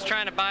 We were just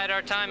trying to bide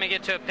our time and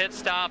get to a pit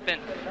stop,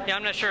 and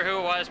I'm not sure who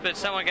it was, but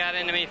someone got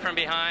into me from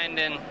behind,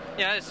 and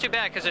it's too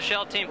bad because the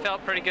Shell team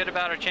felt pretty good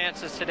about our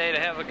chances today to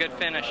have a good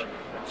finish.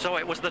 So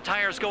it was the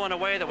tires going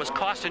away that was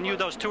costing you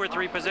those 2 or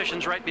 3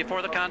 positions right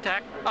before the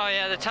contact? Oh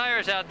yeah, the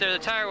tires out there, the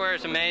tire wear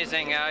is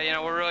amazing.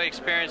 We're really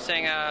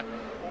experiencing a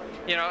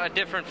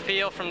different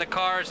feel from the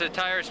cars. The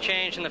tires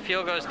change and the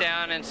fuel goes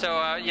down, and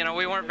so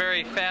we weren't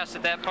very fast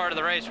at that part of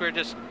the race. We were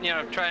just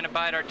trying to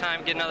bide our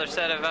time, get another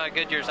set of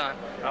Goodyears on.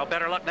 Well,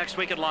 better luck next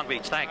week at Long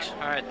Beach. Thanks.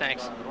 All right,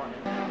 thanks.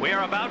 We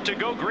are about to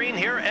go green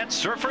here at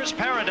Surfers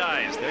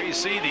Paradise. There you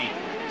see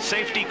the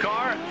safety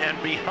car,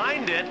 and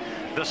behind it,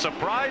 the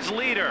surprise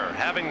leader,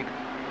 having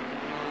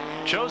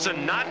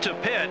chosen not to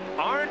pit.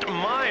 Arndt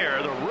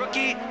Meyer, the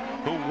rookie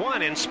who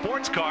won in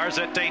sports cars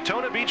at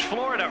Daytona Beach,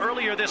 Florida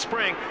earlier this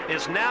spring,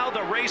 is now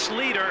the race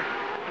leader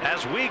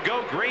as we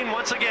go green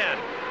once again.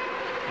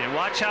 And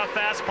watch how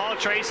fast Paul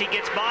Tracy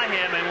gets by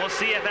him, and we'll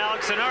see if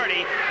Alex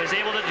Zanardi is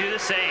able to do the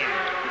same.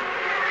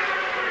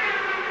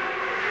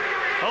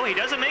 Oh, he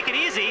doesn't make it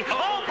easy.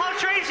 Oh, Paul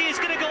Tracy is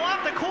going to go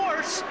off the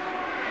course.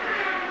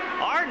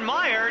 Arndt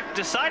Meyer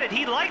decided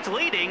he liked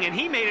leading, and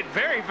he made it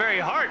very, very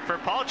hard for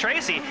Paul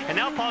Tracy. And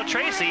now Paul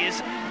Tracy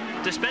is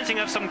dispensing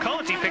of some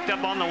cones he picked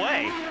up on the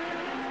way.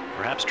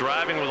 Perhaps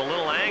driving with a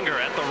little anger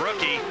at the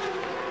rookie.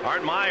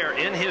 Arndt Meyer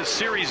in his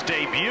series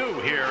debut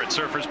here at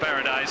Surfers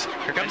Paradise.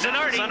 Here comes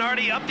Zanardi.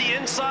 Zanardi up the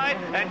inside,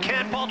 and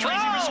can Paul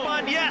Tracy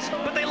respond? Yes,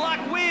 but they lock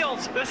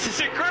wheels. This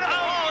is incredible.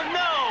 Oh,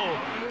 no.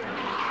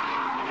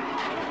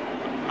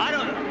 I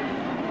don't...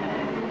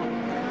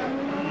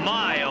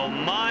 My, oh,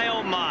 my,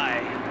 oh, my.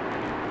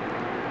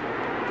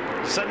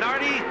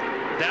 Zanardi,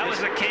 that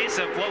was a case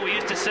of what we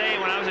used to say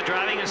when I was a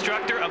driving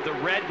instructor, of the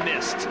red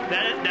mist.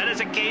 That is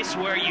a case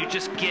where you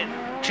just get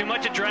too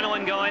much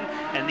adrenaline going,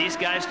 and these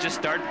guys just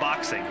start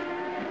boxing.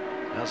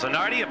 Now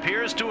Zanardi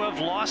appears to have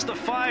lost the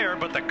fire,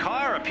 but the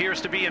car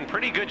appears to be in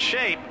pretty good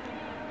shape.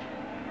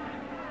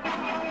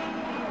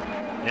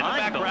 In the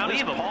background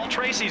is Paul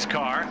Tracy's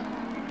car.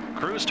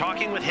 Crew's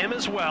talking with him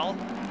as well.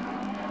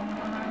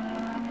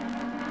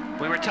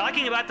 We were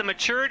talking about the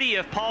maturity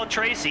of Paul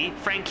Tracy.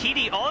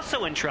 Franchitti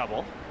also in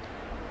trouble.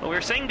 But we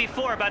were saying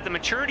before about the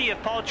maturity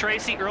of Paul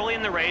Tracy early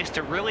in the race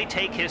to really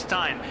take his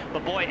time.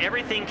 But boy,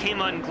 everything came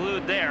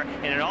unglued there.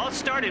 And it all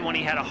started when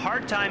he had a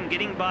hard time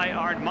getting by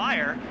Arndt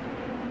Meyer,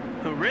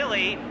 who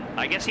really,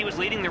 I guess he was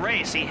leading the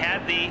race. He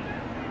had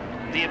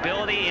the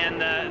ability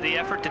and the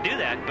effort to do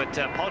that. But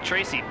Paul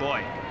Tracy,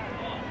 boy,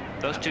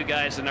 those two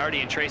guys, Zanardi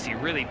and Tracy,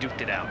 really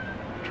duked it out.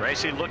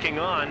 Tracy looking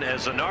on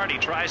as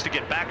Zanardi tries to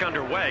get back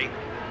underway.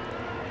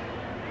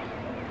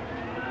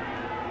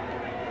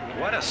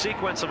 What a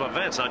sequence of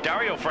events. Now,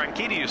 Dario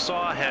Franchitti, you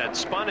saw, had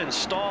spun and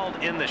stalled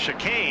in the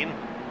chicane.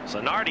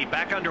 Zanardi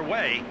back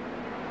underway.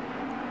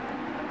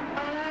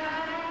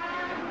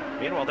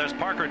 Meanwhile, there's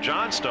Parker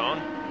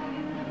Johnstone.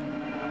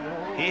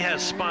 He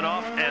has spun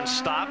off and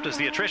stopped as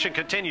the attrition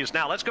continues.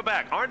 Now, let's go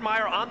back. Arndt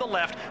Meyer on the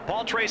left,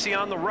 Paul Tracy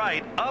on the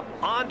right, up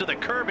onto the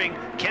curbing,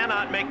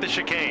 cannot make the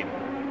chicane.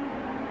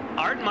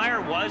 Arndt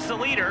Meyer was the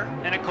leader,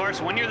 and of course,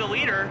 when you're the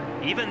leader,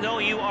 even though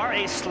you are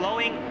a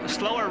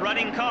slower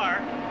running car,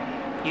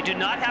 you do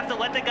not have to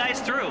let the guys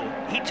through.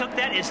 He took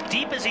that as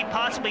deep as he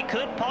possibly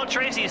could. Paul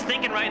Tracy is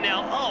thinking right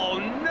now, oh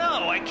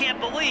no, I can't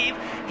believe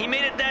he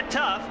made it that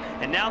tough.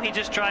 And now he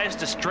just tries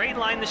to straight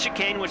line the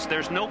chicane, which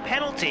there's no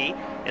penalty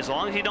as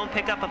long as you don't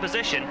pick up a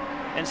position.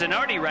 And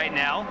Zanardi right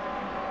now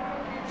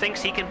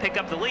thinks he can pick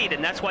up the lead,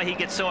 and that's why he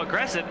gets so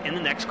aggressive in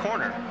the next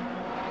corner.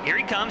 Here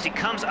he comes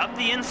up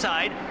the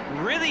inside,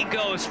 really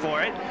goes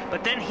for it,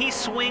 but then he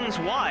swings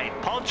wide.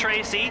 Paul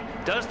Tracy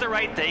does the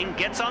right thing,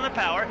 gets on the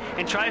power,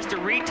 and tries to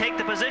retake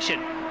the position.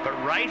 But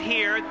right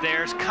here,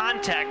 there's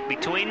contact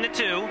between the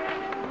two.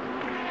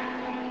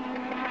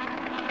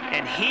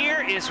 And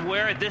here is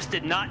where this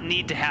did not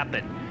need to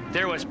happen.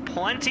 There was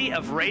plenty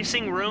of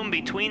racing room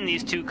between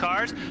these two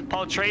cars.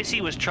 Paul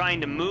Tracy was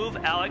trying to move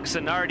Alex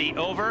Zanardi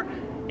over.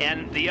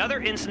 And the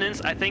other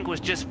incidents, I think, was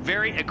just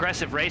very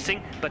aggressive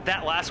racing, but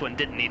that last one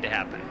didn't need to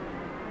happen.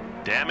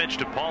 Damage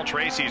to Paul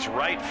Tracy's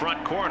right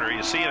front corner.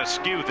 You see it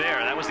askew there.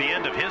 That was the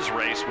end of his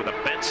race with a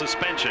bent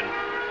suspension.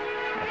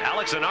 And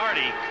Alex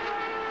Zanardi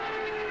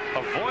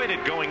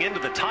avoided going into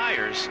the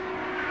tires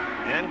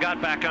and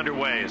got back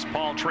underway as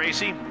Paul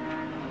Tracy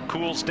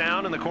cools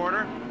down in the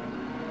corner.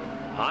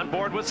 On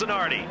board with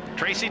Zanardi.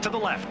 Tracy to the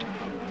left.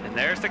 And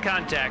there's the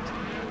contact.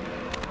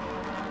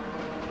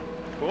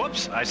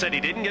 Whoops, I said he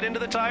didn't get into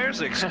the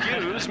tires.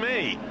 Excuse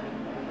me.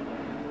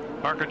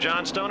 Parker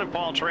Johnstone and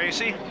Paul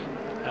Tracy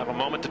have a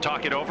moment to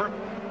talk it over.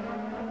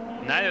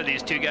 Neither of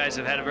these two guys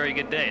have had a very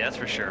good day, that's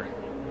for sure.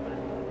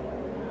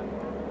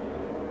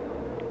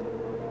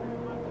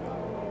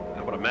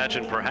 I would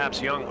imagine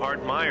perhaps young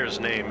Arndt Meyer's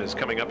name is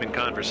coming up in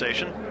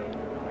conversation.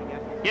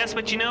 Yes,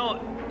 but you know,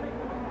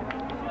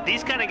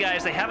 these kind of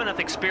guys, they have enough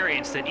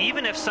experience that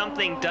even if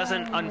something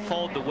doesn't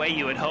unfold the way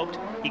you had hoped,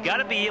 you got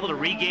to be able to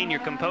regain your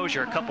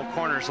composure a couple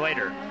corners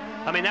later.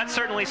 I mean, that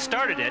certainly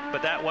started it,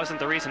 but that wasn't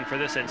the reason for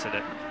this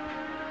incident.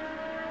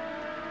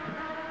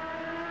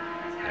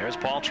 There's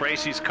Paul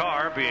Tracy's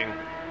car being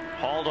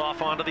hauled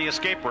off onto the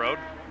escape road.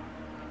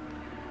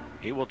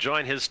 He will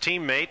join his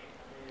teammate,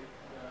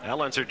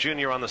 Al Unser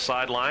Jr. on the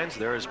sidelines.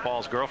 There is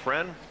Paul's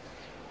girlfriend.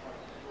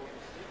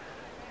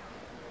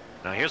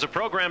 Now here's a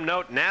program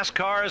note.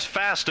 NASCAR's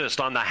fastest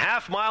on the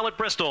half mile at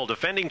Bristol.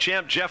 Defending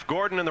champ Jeff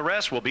Gordon and the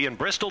rest will be in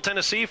Bristol,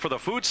 Tennessee for the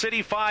Food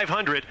City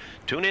 500.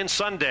 Tune in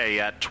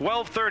Sunday at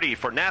 12:30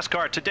 for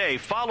NASCAR Today,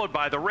 followed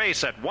by the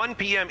race at 1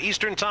 p.m.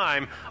 Eastern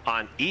Time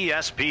on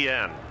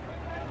ESPN.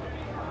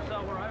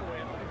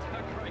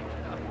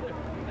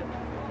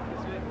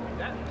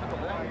 That took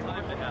a long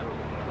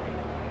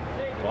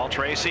Paul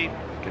Tracy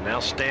can now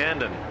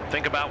stand and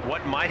think about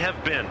what might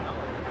have been.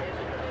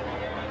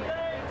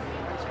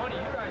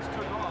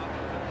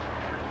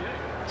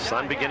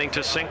 Sun beginning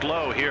to sink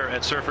low here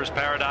at Surfers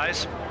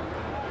Paradise.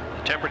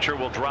 The temperature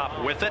will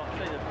drop with it.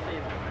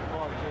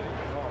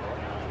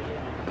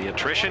 The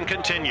attrition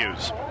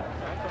continues.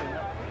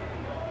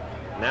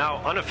 Now,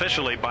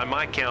 unofficially, by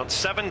my count,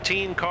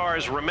 17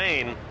 cars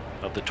remain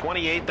of the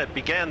 28 that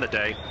began the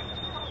day.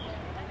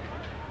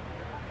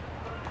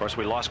 Of course,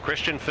 we lost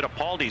Christian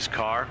Fittipaldi's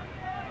car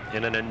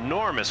in an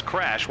enormous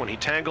crash when he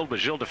tangled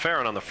with Gilles de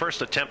Ferran on the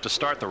first attempt to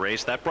start the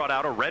race. That brought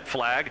out a red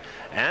flag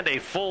and a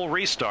full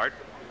restart.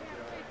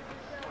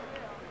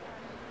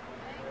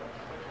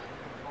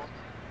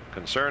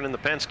 Concern in the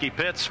Penske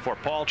pits for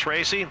Paul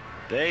Tracy.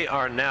 They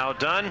are now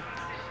done.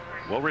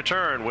 We'll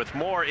return with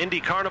more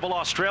IndyCarnival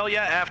Australia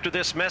after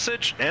this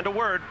message and a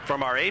word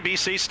from our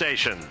ABC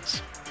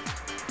stations.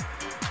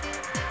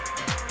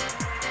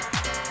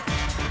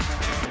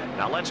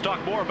 Now let's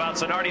talk more about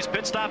Zanardi's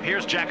pit stop.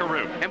 Here's Jack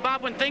Arute. And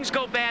Bob, when things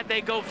go bad,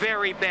 they go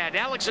very bad.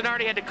 Alex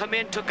Zanardi had to come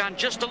in, took on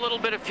just a little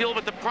bit of fuel,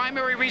 but the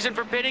primary reason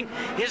for pitting,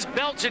 his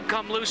belts had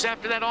come loose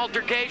after that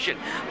altercation.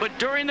 But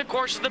during the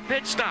course of the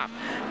pit stop,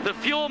 the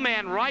fuel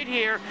man right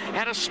here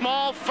had a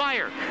small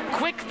fire.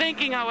 Quick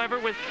thinking, however,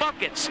 with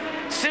buckets,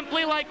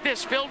 simply like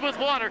this, filled with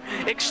water,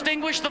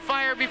 extinguished the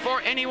fire before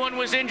anyone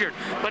was injured.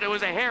 But it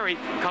was a hairy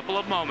couple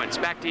of moments.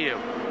 Back to you.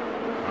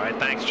 All right,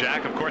 thanks,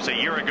 Jack. Of course, a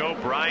year ago,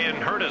 Brian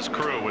Herta's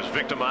crew was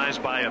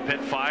victimized by a pit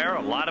fire.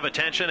 A lot of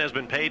attention has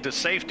been paid to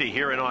safety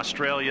here in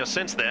Australia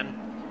since then.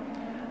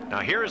 Now,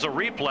 here is a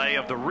replay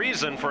of the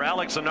reason for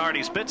Alex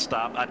Zanardi's pit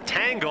stop, a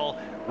tangle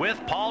with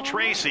Paul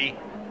Tracy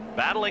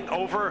battling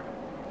over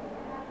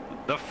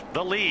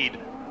the lead.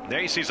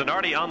 There you see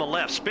Zanardi on the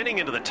left, spinning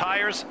into the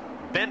tires,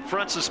 bent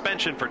front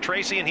suspension for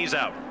Tracy, and he's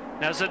out.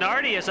 Now,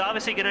 Zanardi is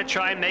obviously going to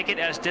try and make it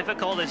as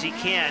difficult as he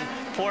can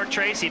for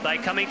Tracy by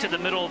coming to the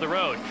middle of the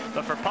road.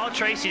 But for Paul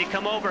Tracy to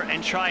come over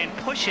and try and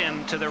push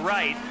him to the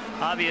right,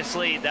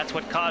 obviously that's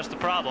what caused the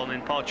problem.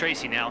 And Paul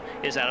Tracy now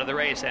is out of the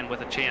race and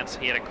with a chance.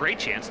 He had a great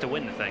chance to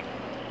win the thing.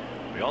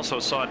 We also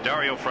saw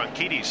Dario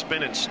Franchitti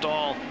spin and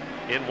stall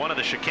in one of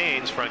the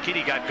chicanes.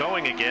 Franchitti got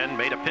going again,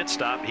 made a pit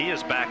stop. He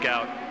is back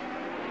out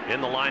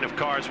in the line of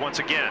cars once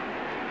again.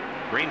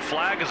 Green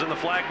flag is in the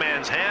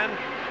flagman's hand.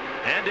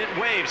 And it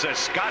waves as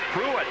Scott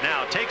Pruitt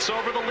now takes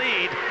over the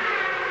lead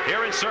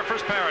here in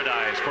Surfers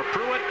Paradise. For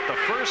Pruitt, the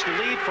first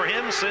lead for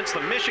him since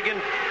the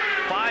Michigan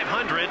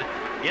 500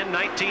 in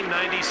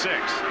 1996.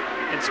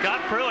 And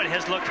Scott Pruitt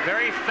has looked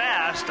very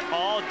fast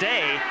all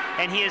day,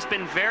 and he has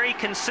been very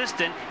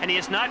consistent, and he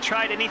has not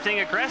tried anything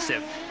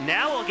aggressive.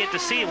 Now we'll get to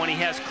see, when he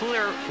has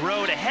clear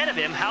road ahead of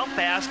him, how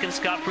fast can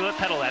Scott Pruitt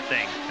pedal that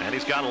thing. And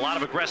he's got a lot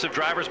of aggressive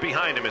drivers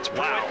behind him. It's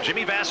Pruitt,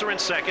 Jimmy Vasser in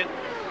second,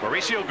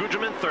 Mauricio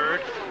Gugelmin third,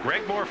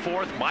 Greg Moore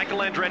fourth, Michael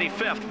Andretti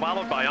fifth,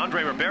 followed by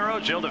Andre Ribeiro,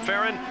 Gilles de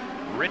Ferran,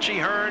 Richie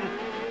Hearn,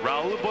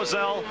 Raul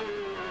Boesel,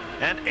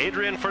 and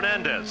Adrian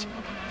Fernandez.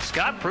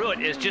 Scott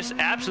Pruitt is just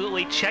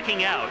absolutely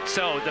checking out.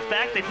 So the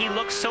fact that he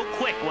looked so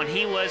quick when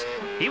he was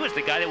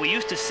the guy that we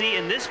used to see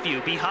in this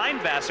view behind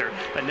Vasser,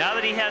 but now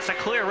that he has a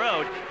clear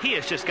road, he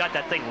has just got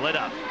that thing lit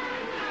up.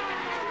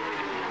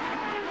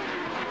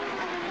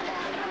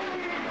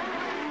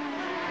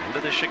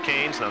 Into the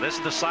chicanes. Now this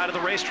is the side of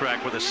the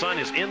racetrack where the sun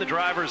is in the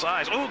driver's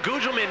eyes. Oh,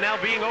 Gugelmin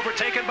now being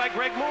overtaken by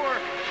Greg Moore.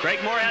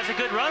 Greg Moore has a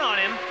good run on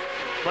him,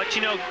 but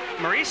you know,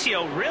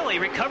 Mauricio really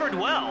recovered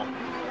well.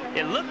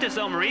 It looked as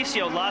though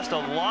Mauricio lost a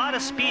lot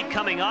of speed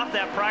coming off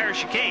that prior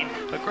chicane,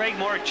 but Greg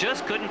Moore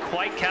just couldn't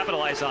quite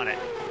capitalize on it.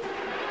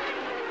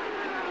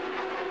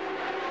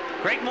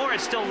 Greg Moore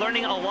is still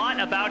learning a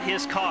lot about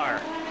his car.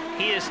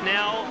 He is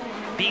now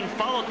being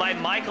followed by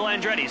Michael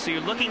Andretti. So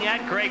you're looking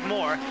at Greg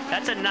Moore.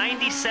 That's a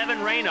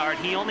 97 Reynard.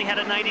 He only had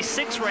a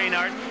 96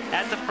 Reynard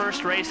at the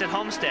first race at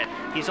Homestead.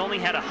 He's only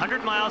had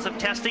 100 miles of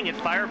testing at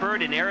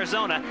Firebird in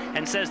Arizona,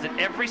 and says that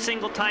every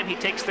single time he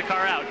takes the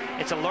car out,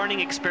 it's a learning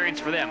experience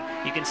for them.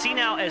 You can see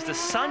now as the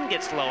sun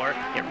gets lower,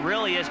 it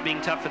really is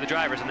being tough for the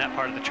drivers in that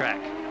part of the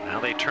track. Now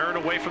they turn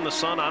away from the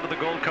sun onto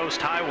the Gold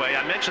Coast Highway.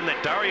 I mentioned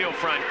that Dario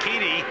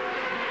Franchitti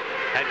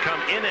had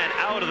come in and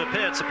out of the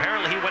pits.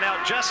 Apparently he went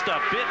out just a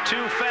bit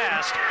too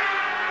fast,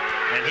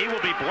 and he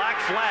will be black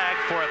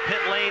flagged for a pit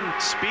lane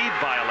speed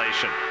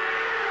violation.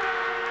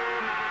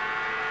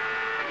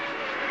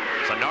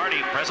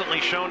 Zanardi presently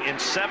shown in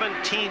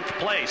 17th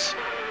place.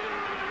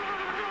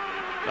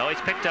 Well, he's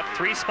picked up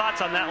 3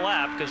 spots on that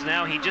lap, because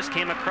now he just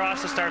came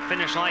across the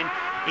start-finish line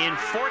in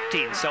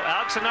 14th. So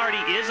Alex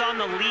Zanardi is on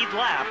the lead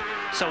lap,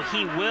 so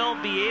he will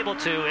be able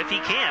to, if he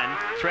can,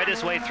 thread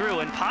his way through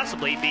and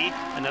possibly be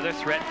another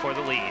threat for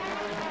the lead.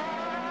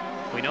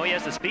 We know he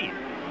has the speed.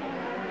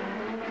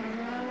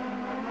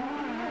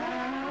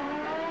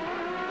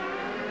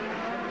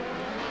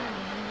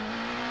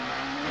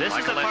 This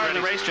is the part of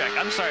the racetrack.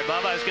 I'm sorry,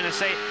 Bob, I was going to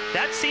say,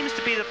 that seems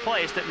to be the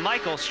place that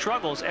Michael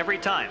struggles every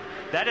time.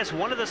 That is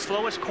one of the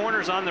slowest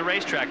corners on the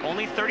racetrack,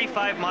 only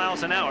 35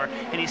 miles an hour,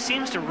 and he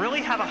seems to really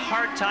have a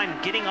hard time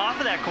getting off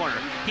of that corner.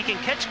 He can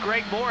catch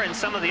Greg Moore in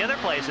some of the other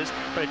places,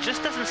 but it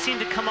just doesn't seem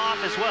to come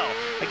off as well.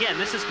 Again,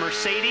 this is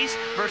Mercedes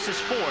versus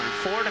Ford.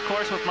 Ford, of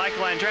course, with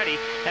Michael Andretti,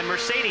 and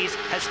Mercedes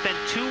has spent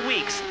 2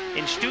 weeks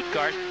in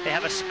Stuttgart. They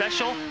have a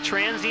special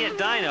transient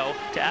dyno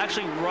to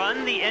actually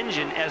run the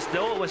engine as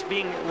though it was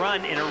being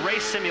run in a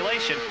race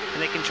simulation,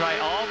 and they can try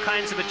all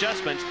kinds of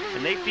adjustments,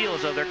 and they feel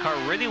as though their car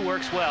really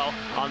works well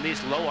on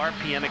these low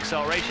RPM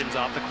accelerations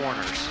off the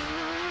corners.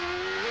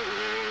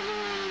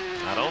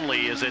 Not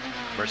only is it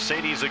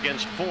Mercedes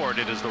against Ford,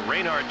 it is the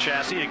Reynard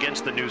chassis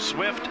against the new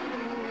Swift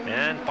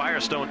and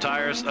Firestone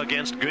tires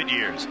against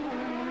Goodyear's.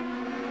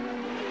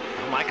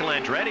 Michael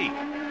Andretti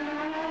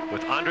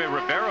with Andre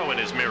Ribeiro in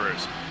his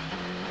mirrors.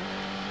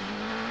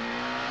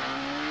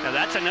 Now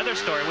that's another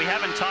story. We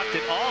haven't talked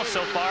at all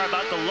so far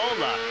about the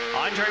Lola.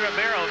 Andre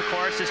Ribeiro, of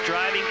course, is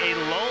driving a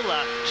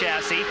Lola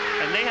chassis,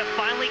 and they have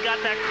finally got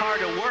that car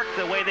to work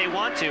the way they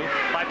want to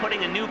by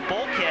putting a new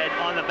bulkhead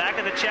on the back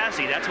of the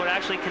chassis. That's what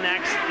actually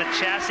connects the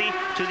chassis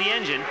to the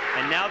engine,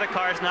 and now the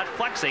car is not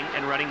flexing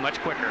and running much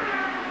quicker.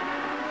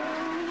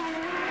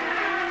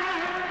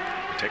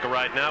 Take a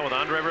ride now with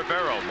Andre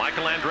Ribeiro.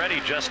 Michael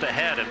Andretti just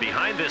ahead, and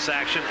behind this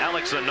action,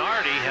 Alex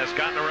Zanardi has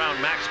gotten around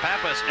Max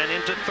Pappas and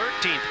into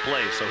 13th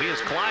place, so he is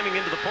climbing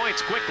into the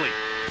points quickly.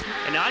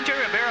 And Andre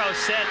Ribeiro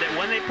said that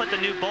when they put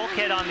the new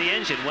bulkhead on the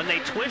engine, when they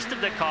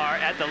twisted the car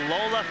at the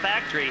Lola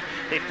factory,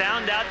 they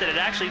found out that it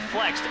actually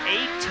flexed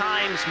 8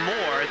 times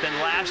more than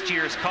last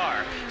year's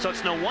car. So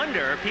it's no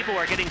wonder people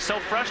are getting so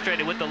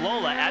frustrated with the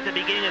Lola at the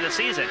beginning of the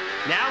season.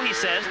 Now he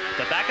says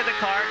the back of the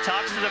car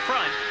talks to the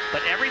front,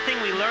 but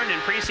everything we learned in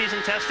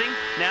preseason testing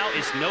now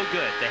is no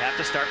good. They have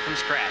to start from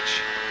scratch.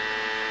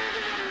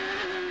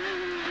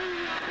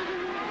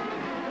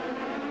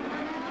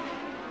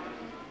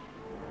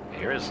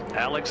 Here is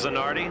Alex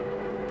Zanardi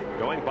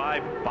going by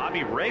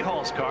Bobby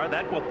Rahal's car.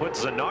 That will put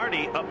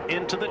Zanardi up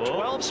into the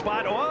 12th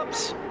spot.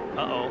 Oops.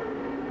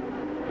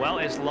 Uh-oh. Well,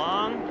 as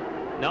long...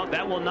 No,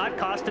 that will not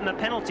cost him a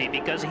penalty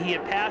because he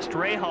had passed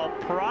Rahal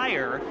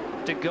prior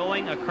to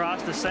going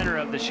across the center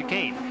of the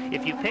chicane.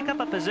 If you pick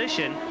up a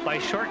position by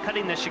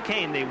shortcutting the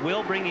chicane, they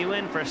will bring you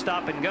in for a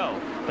stop and go.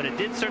 But it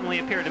did certainly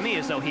appear to me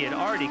as though he had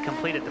already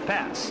completed the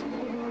pass.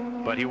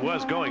 But he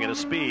was going at a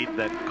speed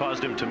that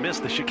caused him to miss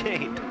the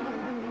chicane.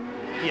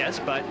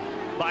 Yes, but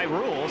by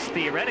rules,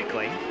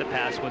 theoretically, the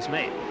pass was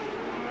made.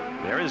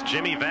 There is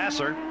Jimmy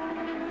Vasser,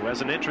 who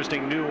has an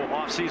interesting new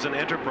off-season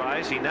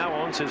enterprise. He now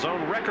owns his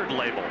own record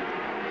label,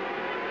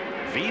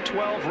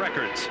 V12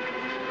 Records.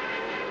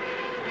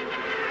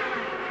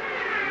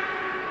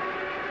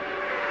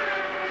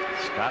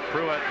 Scott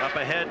Pruitt up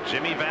ahead.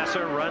 Jimmy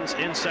Vasser runs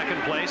in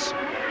second place.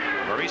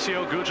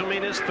 Mauricio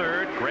Gugelmin is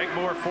third. Greg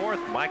Moore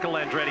fourth. Michael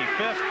Andretti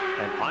fifth.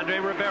 And Andre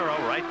Ribeiro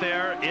right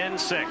there in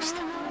sixth.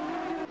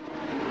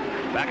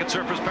 Back at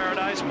Surfers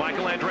Paradise,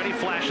 Michael Andretti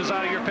flashes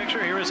out of your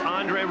picture. Here is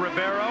Andre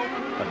Ribeiro,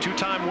 a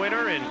two-time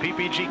winner in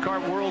PPG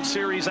Kart World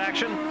Series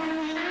action.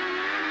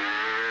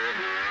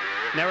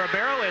 Now,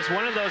 Ribeiro is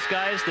one of those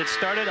guys that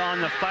started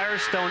on the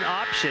Firestone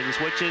Options,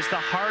 which is the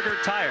harder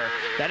tire.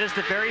 That is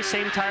the very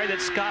same tire that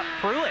Scott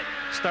Pruitt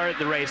started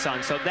the race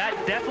on. So that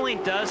definitely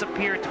does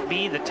appear to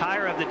be the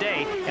tire of the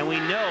day. And we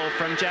know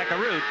from Jack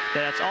Arute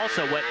that that's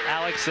also what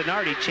Alex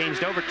Zanardi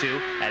changed over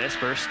to at his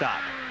first stop.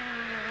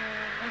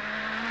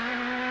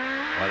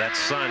 Well, that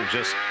sun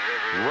just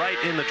right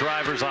in the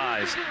driver's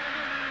eyes.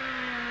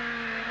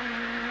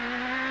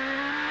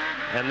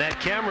 And that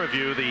camera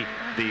view, the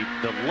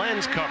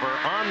lens cover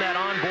on that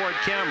onboard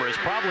camera is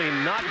probably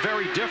not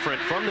very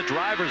different from the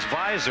driver's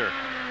visor.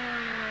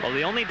 Well,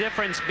 the only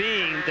difference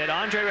being that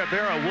Andre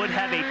Ribeiro would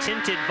have a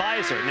tinted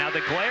visor. Now,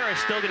 the glare is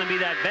still going to be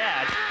that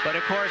bad, but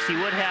of course he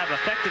would have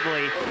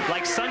effectively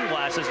like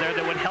sunglasses there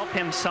that would help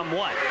him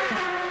somewhat.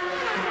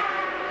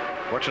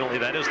 Fortunately,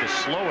 that is the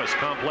slowest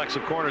complex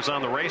of corners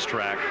on the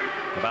racetrack,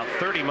 about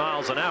 30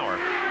 miles an hour.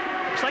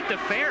 Looks like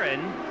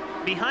DeFerrin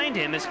behind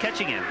him is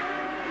catching him.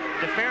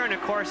 DeFerrin, of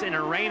course, in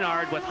a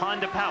Reynard with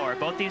Honda power.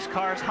 Both these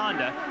cars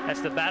Honda. That's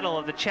the battle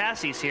of the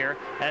chassis here,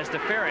 as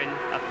DeFerrin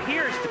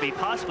appears to be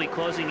possibly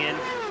closing in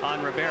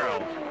on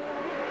Ribeiro.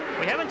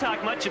 We haven't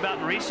talked much about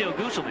Mauricio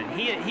Gugelmin.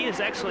 He has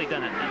actually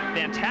done a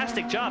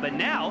fantastic job, and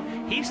now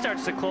he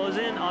starts to close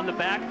in on the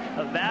back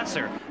of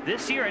Vasser.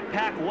 This year at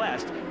Pac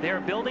West, they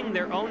are building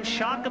their own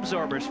shock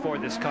absorbers for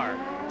this car.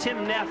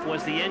 Tim Neff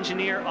was the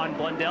engineer on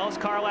Blundell's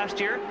car last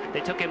year.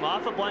 They took him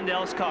off of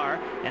Blundell's car,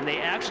 and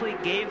they actually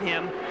gave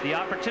him the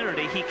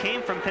opportunity. He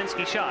came from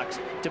Penske Shocks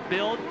to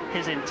build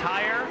his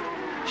entire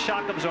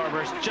shock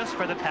absorbers just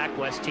for the Pac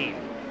West team.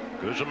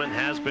 Gugelmin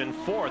has been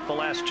fourth the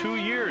last 2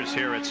 years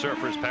here at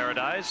Surfers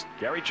Paradise.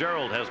 Gary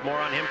Gerald has more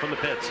on him from the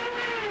pits.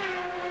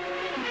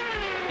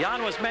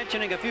 Jan was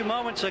mentioning a few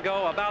moments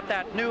ago about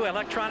that new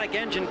electronic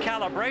engine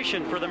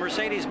calibration for the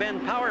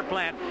Mercedes-Benz power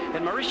plant,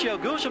 and Mauricio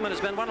Guzman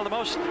has been one of the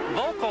most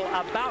vocal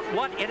about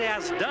what it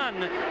has done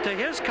to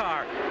his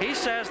car. He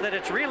says that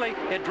it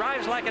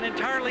drives like an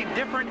entirely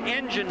different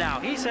engine now.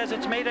 He says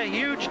it's made a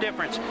huge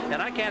difference,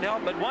 and I can't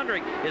help but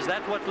wondering, is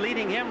that what's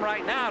leading him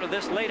right now to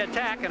this late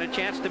attack and a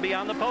chance to be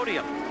on the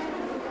podium?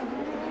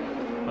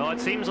 Well,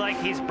 it seems like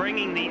he's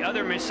bringing the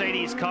other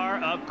Mercedes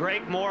car of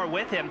Greg Moore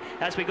with him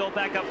as we go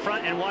back up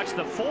front and watch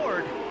the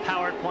Ford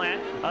powered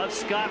plant of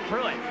Scott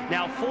Pruitt.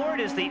 Now, Ford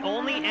is the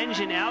only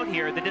engine out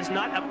here that is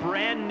not a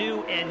brand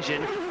new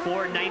engine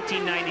for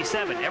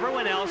 1997.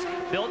 Everyone else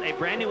built a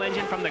brand new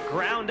engine from the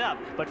ground up,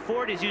 but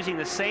Ford is using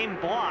the same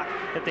block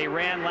that they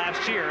ran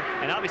last year,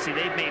 and obviously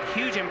they've made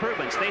huge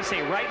improvements. They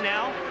say right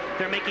now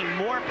they're making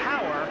more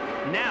power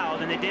now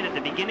than they did at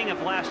the beginning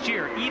of last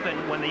year,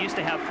 even when they used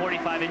to have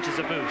 45 inches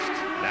of boost.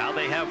 Now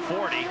they have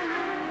 40.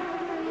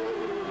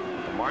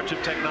 The march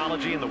of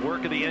technology and the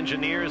work of the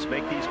engineers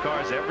make these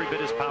cars every bit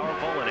as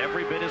powerful and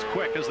every bit as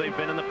quick as they've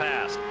been in the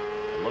past.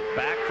 And look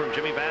back from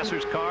Jimmy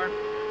Vasser's car.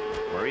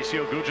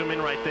 Mauricio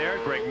Guzman right there.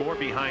 Greg Moore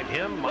behind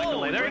him.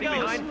 Michael Andretti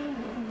behind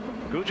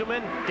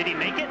Guzman. Did he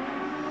make it?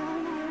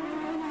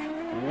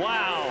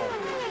 Wow.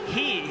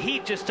 He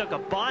just took a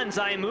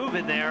bonsai move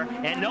in there,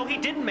 and no, he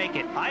didn't make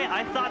it.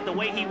 I thought the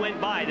way he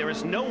went by, there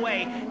was no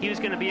way he was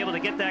going to be able to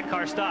get that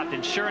car stopped,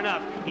 and sure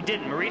enough, he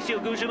didn't.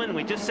 Mauricio Guzman,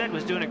 we just said,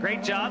 was doing a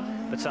great job,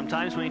 but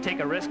sometimes when you take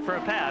a risk for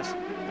a pass,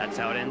 that's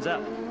how it ends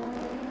up.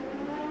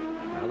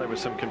 Well, there was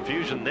some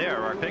confusion there.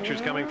 Our pictures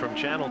coming from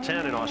Channel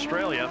 10 in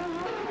Australia.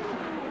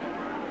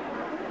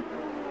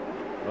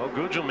 Oh,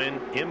 Guzman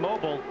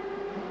immobile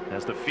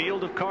as the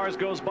field of cars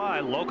goes by.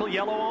 Local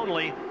yellow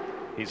only.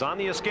 He's on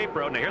the escape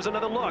road. Now here's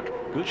another look.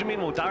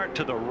 Guzman will dart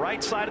to the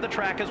right side of the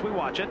track as we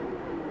watch it.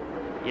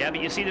 Yeah,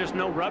 but you see there's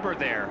no rubber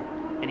there.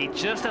 And he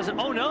just doesn't.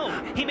 Oh, no.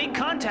 He made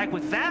contact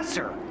with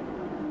Vasser.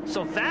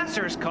 So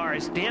Vasser's car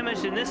is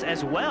damaged in this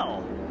as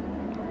well.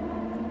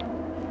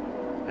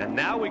 And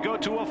now we go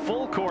to a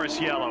full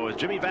course yellow as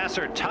Jimmy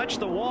Vasser touched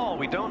the wall.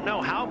 We don't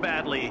know how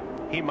badly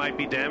he might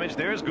be damaged.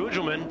 There's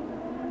Guzman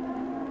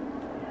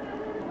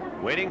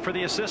waiting for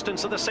the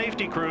assistance of the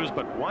safety crews,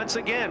 but once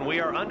again we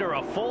are under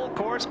a full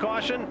course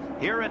caution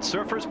here at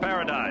Surfers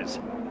Paradise.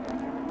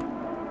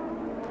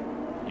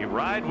 You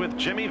ride with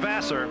Jimmy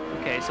Vasser.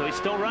 Okay, so he's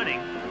still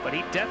running, but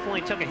he definitely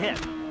took a hit.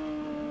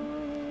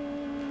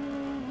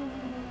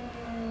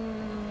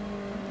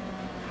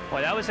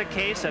 Well, that was a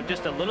case of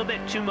just a little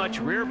bit too much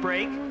rear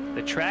brake,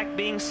 the track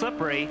being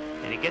slippery,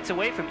 and he gets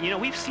away from,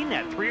 we've seen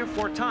that 3 or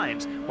 4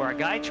 times where a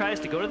guy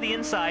tries to go to the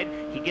inside,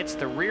 he gets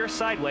the rear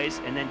sideways,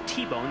 and then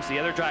T-bones the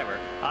other driver.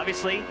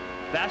 Obviously,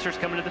 Vasser's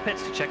coming to the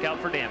pits to check out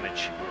for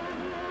damage.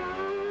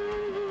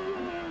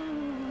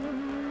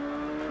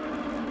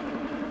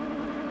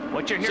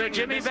 What you're hearing, so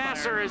Jimmy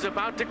Vasser is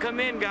about to come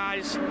in,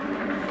 guys.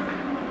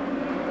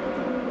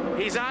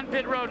 He's on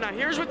pit road. Now,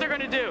 here's what they're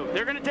going to do.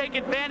 They're going to take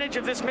advantage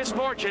of this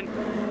misfortune,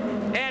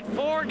 add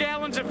 4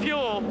 gallons of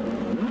fuel,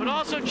 but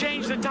also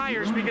change the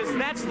tires, because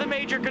that's the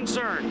major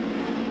concern.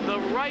 The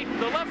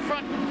left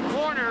front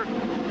corner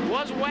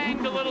was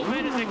wanged a little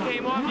bit as it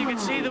came off. You can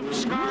see the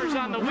scars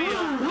on the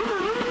wheel.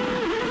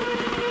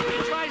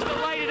 He tries to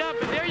light it up,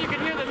 and there you can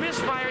hear the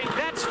misfiring.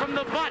 That's from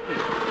the button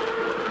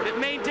that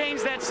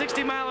maintains that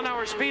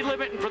 60-mile-an-hour speed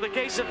limit, and for the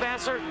case of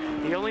Vasser,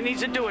 he only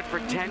needs to do it for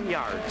 10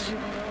 yards.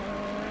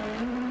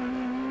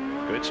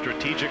 Good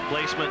strategic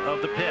placement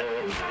of the pit.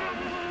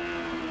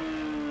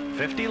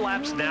 50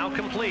 laps now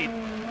complete.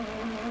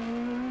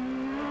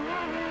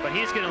 But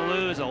he's going to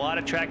lose a lot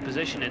of track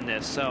position in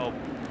this, so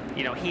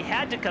he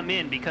had to come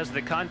in because of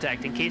the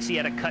contact in case he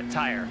had a cut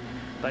tire,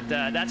 but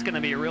that's going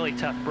to be a really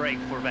tough break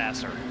for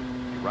Vasser.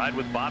 Ride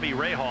with Bobby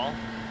Rahal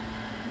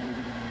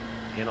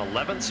in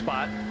 11th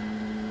spot.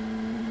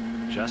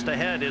 Just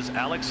ahead is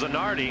Alex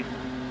Zanardi,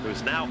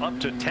 who's now up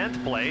to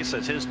 10th place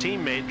as his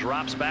teammate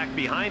drops back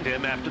behind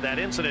him after that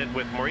incident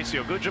with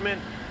Mauricio Guzman.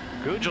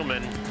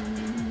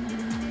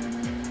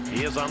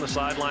 He is on the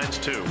sidelines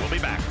too. We'll be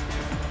back.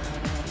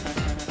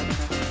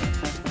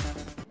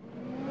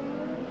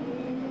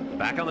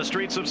 Back on the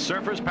streets of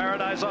Surfers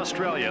Paradise,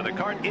 Australia. The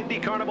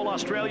IndyCarnival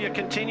Australia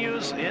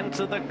continues.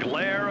 Into the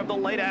glare of the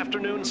late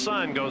afternoon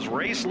sun goes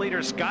race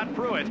leader Scott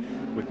Pruitt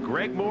with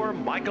Greg Moore,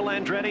 Michael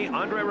Andretti,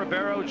 Andre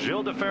Ribeiro,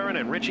 Gilles de Ferran,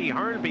 and Richie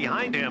Hearn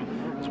behind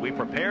him as we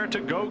prepare to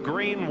go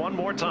green one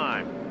more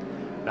time.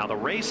 Now the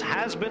race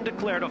has been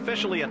declared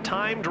officially a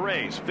timed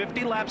race.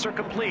 50 laps are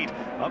complete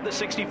of the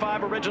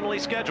 65 originally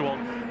scheduled,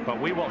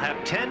 but we will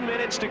have 10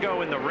 minutes to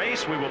go in the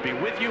race. We will be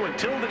with you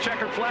until the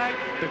checkered flag,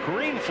 the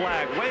green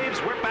flag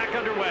waves. We're back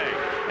underway.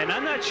 And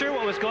I'm not sure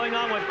what was going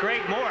on with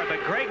Greg Moore, but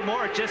Greg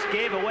Moore just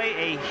gave away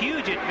a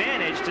huge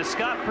advantage to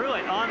Scott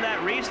Pruitt on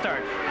that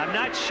restart. I'm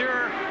not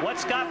sure what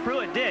Scott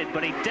Pruitt did,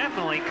 but he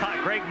definitely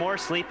caught Greg Moore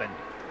sleeping.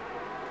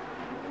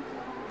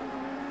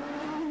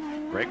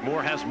 Greg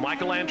Moore has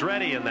Michael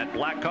Andretti in that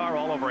black car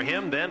all over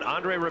him. Then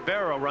Andre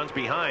Ribeiro runs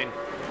behind.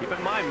 Keep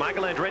in mind,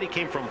 Michael Andretti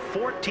came from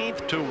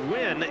 14th to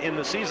win in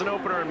the season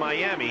opener in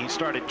Miami. He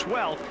started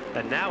 12th,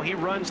 and now he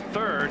runs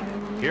 3rd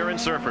here in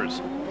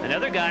Surfers.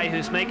 Another guy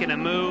who's making a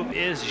move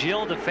is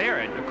Gilles de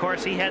Ferran. Of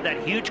course, he had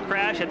that huge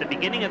crash at the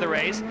beginning of the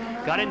race,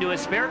 got into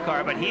his spare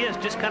car, but he has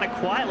just kind of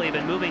quietly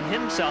been moving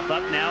himself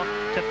up now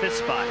to 5th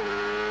spot.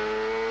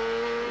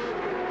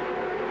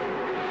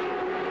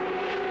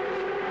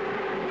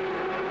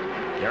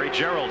 Gary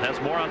Gerald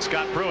has more on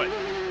Scott Pruitt.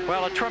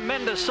 Well, a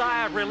tremendous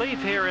sigh of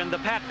relief here in the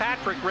Pat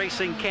Patrick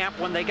Racing camp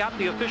when they got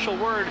the official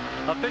word,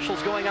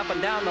 officials going up and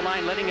down the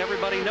line letting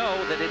everybody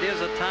know that it is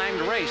a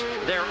timed race.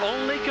 Their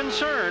only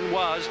concern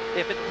was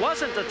if it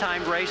wasn't a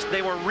timed race,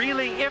 they were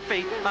really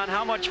iffy on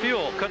how much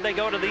fuel could they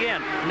go to the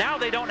end. Now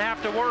they don't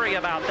have to worry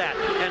about that.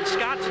 And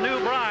Scott's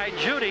new bride,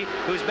 Judy,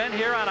 who's been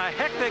here on a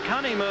hectic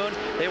honeymoon,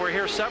 they were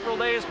here several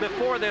days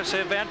before this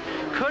event,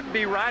 could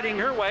be riding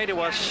her way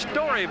to a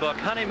storybook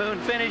honeymoon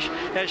finish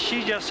as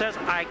she just says,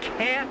 I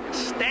can't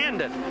stand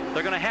it.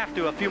 They're going to have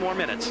to a few more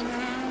minutes.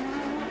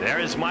 There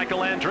is Michael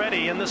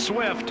Andretti in the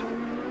Swift.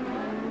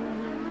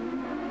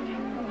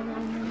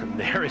 And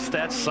there is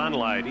that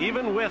sunlight.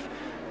 Even with,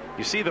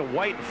 you see the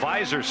white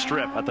visor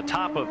strip at the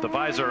top of the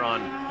visor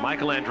on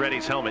Michael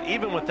Andretti's helmet.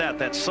 Even with that,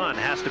 that sun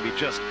has to be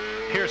just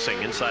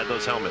piercing inside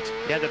those helmets.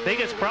 Yeah, the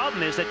biggest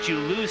problem is that you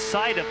lose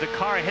sight of the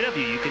car ahead of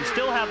you. You can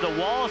still have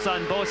the walls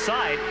on both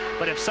sides,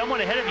 but if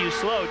someone ahead of you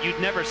slowed, you'd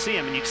never see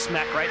him, and you'd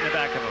smack right in the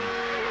back of him.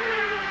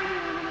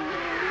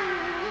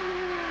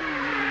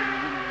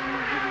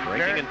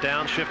 Breaking it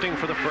down, shifting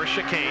for the first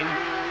chicane.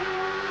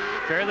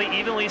 Fairly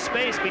evenly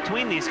spaced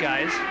between these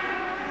guys.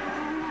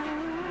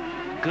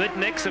 Good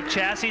mix of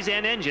chassis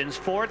and engines.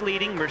 Ford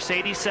leading,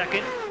 Mercedes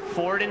second,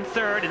 Ford in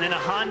third, and then a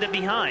Honda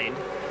behind.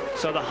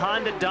 So the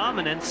Honda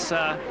dominance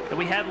that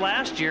we had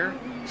last year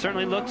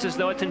certainly looks as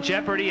though it's in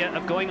jeopardy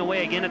of going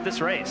away again at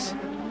this race.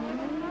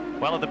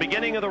 Well, at the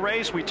beginning of the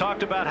race, we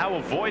talked about how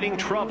avoiding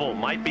trouble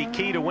might be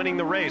key to winning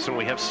the race, and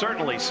we have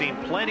certainly seen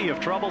plenty of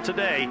trouble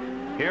today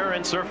here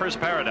in Surfers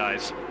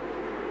Paradise.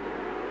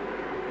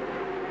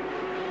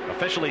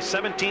 Officially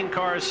 17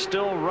 cars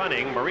still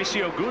running.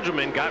 Mauricio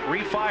Gugelmin got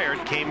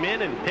refired, came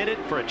in and pitted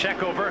for a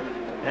checkover,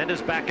 and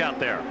is back out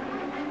there.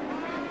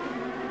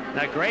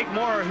 Now Greg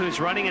Moore, who's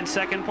running in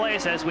second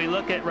place as we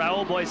look at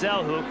Raul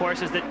Boesel, who of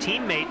course is the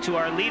teammate to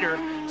our leader,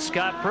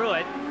 Scott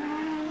Pruitt.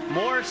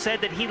 Moore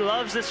said that he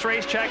loves this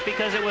racetrack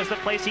because it was the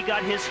place he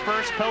got his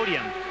first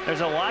podium.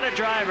 There's a lot of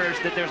drivers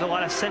that there's a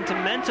lot of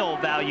sentimental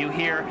value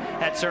here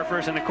at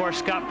Surfers, and of course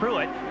Scott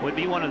Pruitt would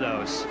be one of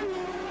those.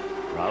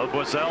 Raul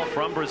Boesel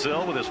from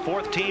Brazil with his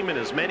 4th team in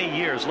as many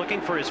years, looking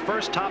for his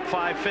first top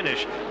 5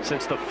 finish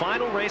since the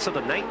final race of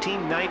the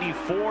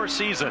 1994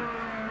 season.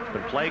 He's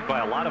been plagued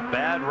by a lot of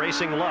bad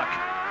racing luck.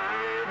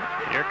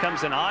 Here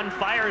comes an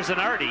on-fire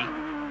Zanardi.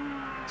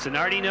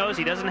 Zanardi knows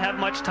he doesn't have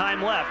much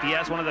time left. He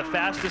has one of the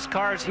fastest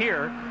cars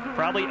here,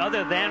 probably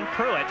other than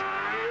Pruitt.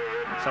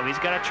 So he's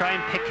got to try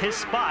and pick his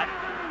spot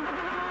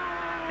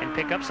and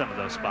pick up some of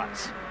those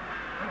spots.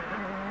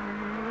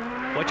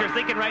 What you're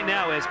thinking right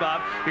now is,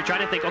 Bob, you're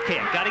trying to think, okay,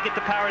 I've got to get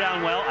the power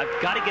down well. I've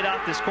got to get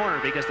off this corner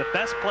because the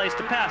best place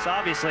to pass,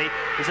 obviously,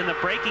 is in the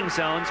braking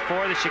zones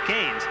for the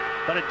chicanes.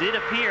 But it did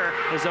appear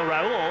as though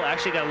Raul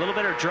actually got a little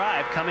better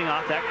drive coming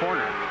off that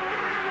corner.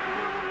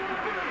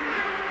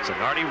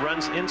 Zanardi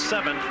runs in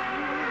 7th.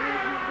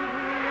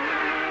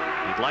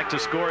 He'd like to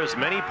score as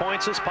many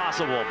points as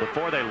possible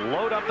before they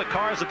load up the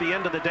cars at the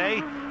end of the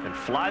day and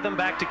fly them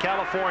back to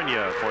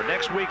California for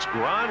next week's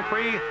Grand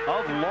Prix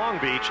of Long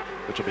Beach,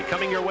 which will be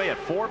coming your way at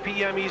 4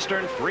 p.m.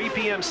 Eastern, 3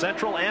 p.m.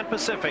 Central and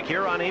Pacific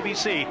here on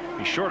ABC.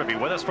 Be sure to be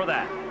with us for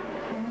that.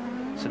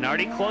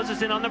 Zanardi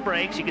closes in on the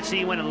brakes. You can see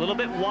he went a little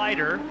bit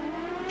wider,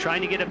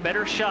 trying to get a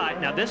better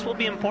shot. Now this will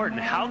be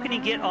important. How can he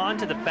get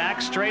onto the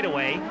back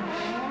straightaway?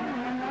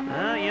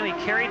 You know,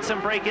 he carried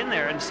some brake in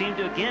there and seemed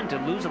to, again, to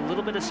lose a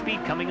little bit of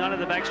speed coming onto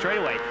the back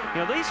straightaway.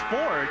 You know, these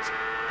Fords,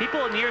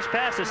 people in years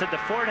past have said the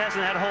Ford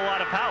hasn't had a whole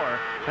lot of power.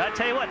 But I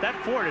tell you what,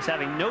 that Ford is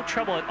having no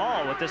trouble at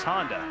all with this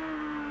Honda.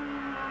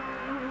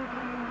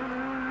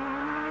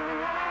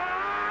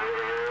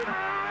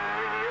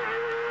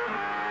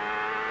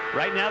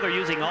 Right now they're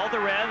using all the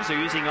revs,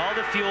 they're using all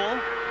the fuel.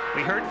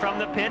 We heard from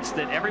the pits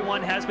that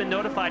everyone has been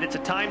notified it's a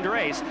timed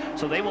race,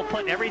 so they will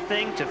put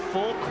everything to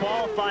full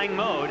qualifying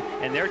mode,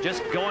 and they're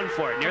just going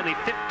for it. Nearly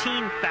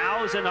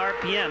 15,000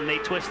 RPM they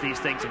twist these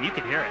things, and you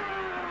can hear it.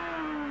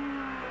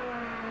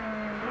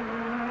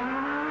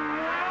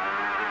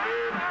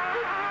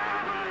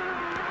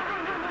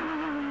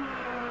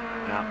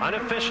 Now,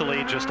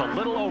 unofficially, just a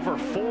little over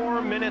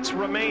 4 minutes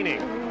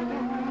remaining,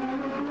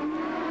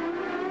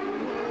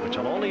 which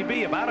will only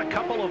be about a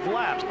couple of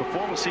laps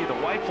before we'll see the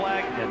white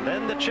flag and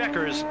then the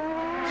checkers.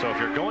 So if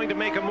you're going to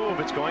make a move,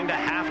 it's going to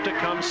have to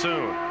come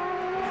soon.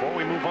 Before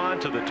we move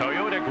on to the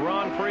Toyota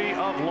Grand Prix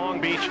of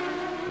Long Beach,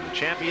 the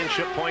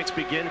championship points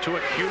begin to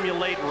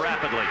accumulate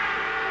rapidly.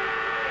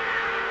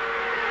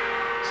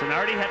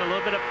 Zanardi had a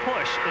little bit of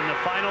push in the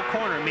final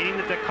corner, meaning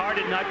that the car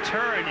did not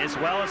turn as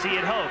well as he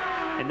had hoped.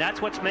 and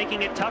that's what's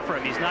making it tough for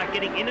him. He's not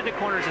getting into the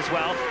corners as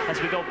well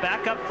as we go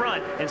back up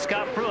front, and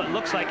Scott Pruitt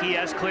looks like he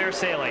has clear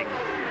sailing.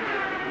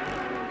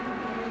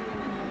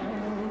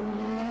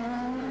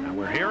 Now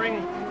we're hearing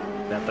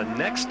that the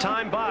next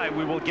time by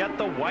we will get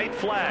the white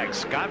flag.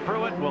 Scott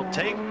Pruitt will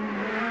take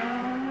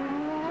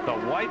the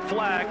white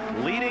flag,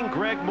 leading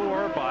Greg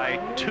Moore by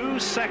 2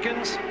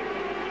 seconds.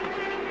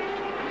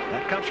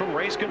 That comes from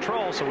race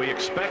control, so we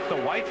expect the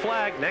white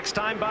flag next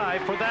time by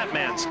for that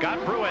man, Scott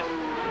Pruitt.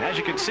 As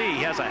you can see,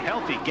 he has a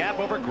healthy gap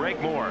over Greg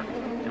Moore.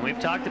 And we've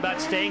talked about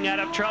staying out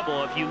of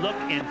trouble. If you look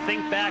and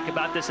think back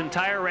about this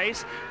entire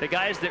race, the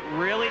guys that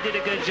really did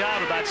a good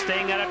job about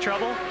staying out of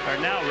trouble are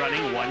now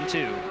running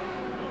 1-2.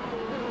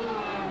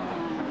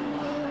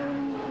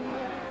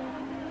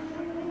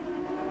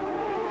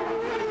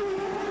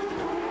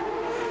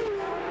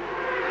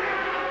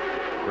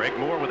 Greg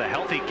Moore with a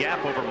healthy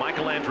gap over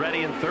Michael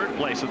Andretti in 3rd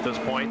place at this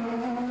point.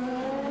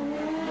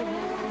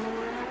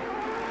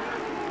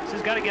 This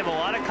has got to give a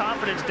lot of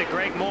confidence to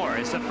Greg Moore.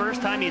 It's the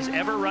first time he's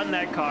ever run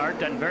that car,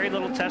 done very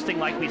little testing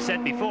like we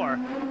said before,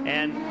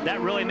 and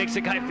that really makes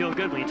a guy feel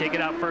good when you take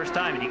it out first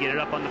time and you get it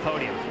up on the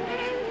podium.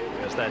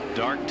 There's that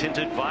dark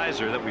tinted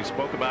visor that we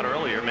spoke about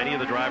earlier, many of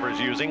the drivers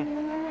using.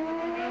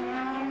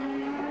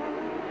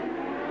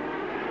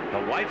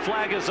 The white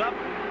flag is up,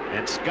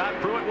 and Scott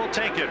Pruitt will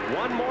take it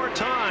one more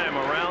time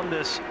around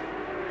this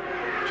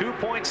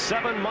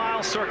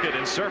 2.7-mile circuit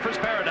in Surfers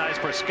Paradise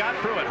for Scott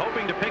Pruitt,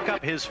 hoping to pick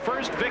up his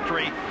first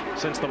victory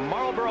since the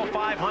Marlboro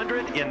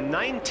 500 in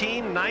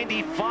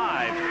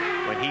 1995,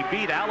 when he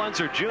beat Al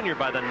Unser Jr.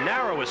 by the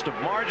narrowest of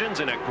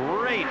margins in a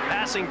great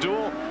passing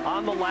duel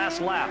on the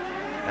last lap.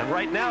 And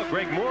right now,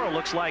 Greg Moore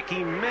looks like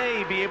he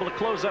may be able to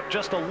close up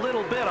just a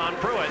little bit on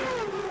Pruitt.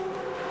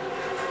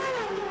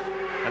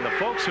 And the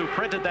folks who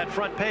printed that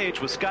front page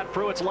with Scott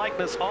Pruitt's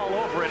likeness all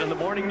over it in the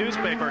morning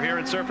newspaper here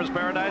in Surfers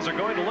Paradise are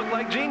going to look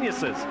like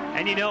geniuses.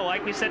 And you know,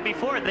 like we said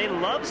before, they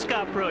love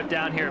Scott Pruitt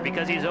down here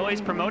because he's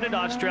always promoted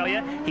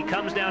Australia. He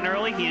comes down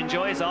early, he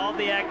enjoys all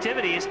the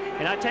activities,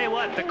 and I tell you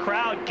what, the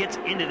crowd gets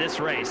into this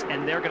race,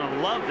 and they're going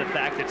to love the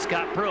fact that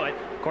Scott Pruitt,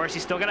 of course,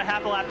 he's still got a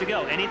half a lap to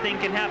go. Anything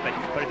can happen,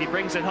 but if he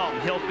brings it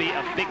home, he'll be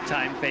a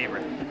big-time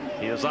favorite.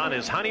 He is on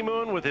his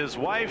honeymoon with his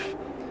wife.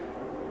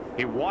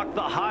 He walked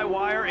the high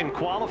wire in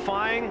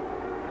qualifying,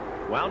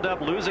 wound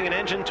up losing an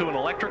engine to an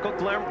electrical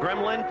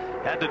gremlin,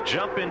 had to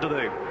jump into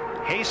the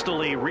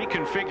hastily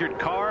reconfigured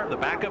car, the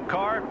backup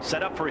car,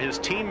 set up for his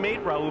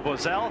teammate Raul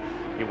Boesel.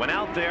 He went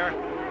out there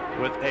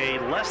with a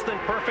less than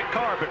perfect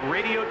car, but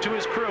radioed to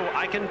his crew,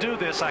 I can do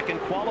this, I can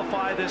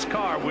qualify this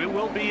car, we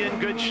will be in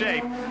good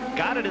shape.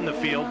 Got it in the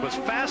field, was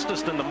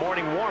fastest in the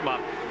morning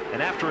warm-up,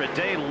 and after a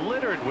day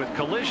littered with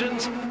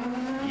collisions,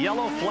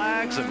 yellow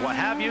flags and what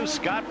have you,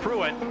 Scott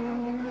Pruitt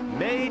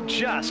may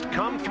just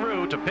come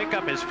through to pick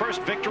up his first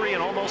victory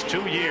in almost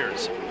 2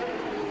 years.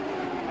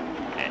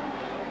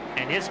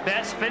 And his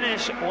best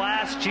finish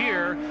last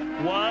year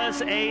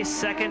was a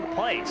 2nd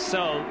place.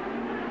 So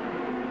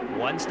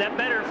one step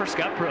better for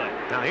Scott Pruitt.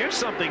 Now here's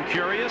something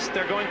curious.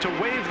 They're going to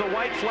wave the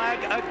white flag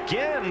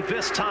again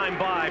this time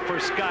by for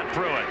Scott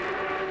Pruitt.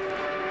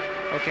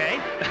 Okay.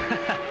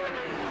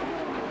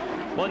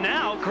 Well,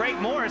 now Greg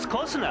Moore is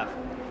close enough.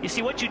 You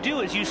see, what you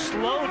do is you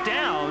slow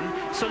down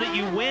so that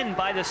you win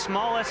by the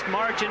smallest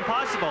margin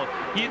possible.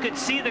 You could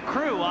see the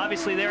crew,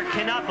 obviously, there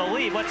cannot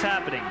believe what's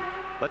happening.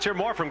 Let's hear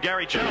more from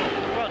Gary Joe.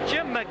 Well,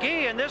 Jim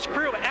McGee and this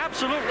crew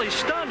absolutely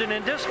stunned and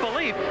in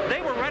disbelief.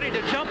 They were ready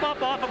to jump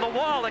up off of the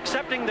wall,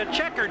 accepting the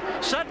checkered.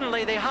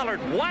 Suddenly, they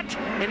hollered, "What?"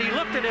 And he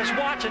looked at his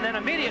watch and then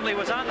immediately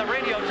was on the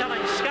radio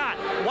telling Scott,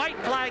 white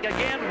flag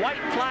again,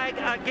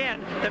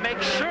 to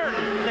make sure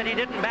that he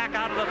didn't back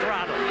out of the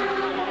throttle.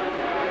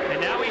 And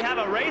now we have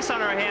a race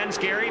on our hands,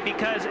 Gary,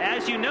 because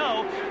as you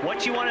know,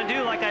 what you want to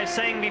do, like I was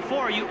saying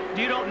before, you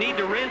don't need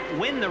to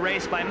win the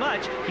race by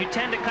much. You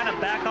tend to kind of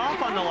back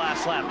off on the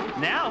last lap.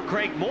 Now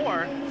Greg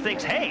Moore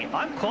thinks, hey,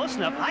 I'm close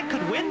enough, I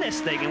could win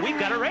this thing, and we've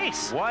got a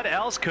race. What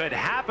else could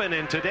happen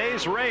in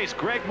today's race?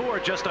 Greg Moore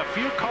just a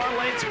few car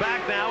lengths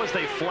back now as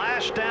they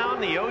flash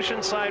down the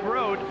Oceanside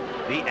Road,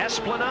 the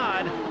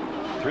Esplanade,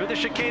 through the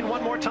chicane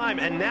one more time,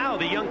 and now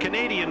the young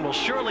Canadian will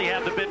surely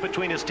have the bit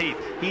between his teeth.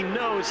 He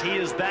knows he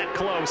is that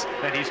close,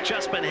 and he's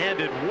just been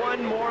handed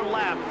one more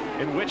lap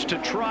in which to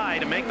try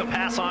to make the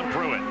pass on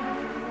Pruitt.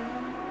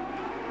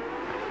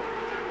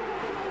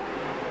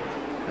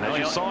 And as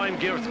you saw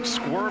him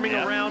squirming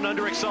around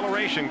under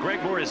acceleration,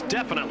 Greg Moore is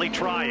definitely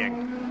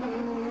trying.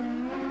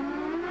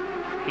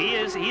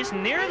 He's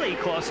nearly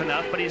close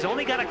enough, but he's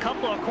only got a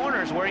couple of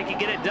corners where he can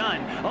get it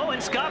done. Oh,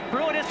 and Scott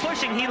Pruitt is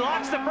pushing. He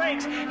locks the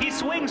brakes. He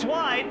swings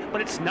wide,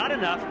 but it's not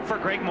enough for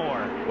Greg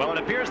Moore. Well, it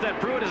appears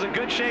that Pruitt is in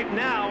good shape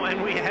now,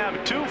 and we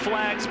have 2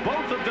 flags,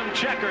 both of them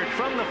checkered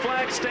from the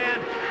flag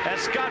stand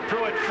as Scott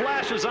Pruitt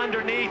flashes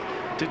underneath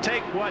to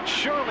take what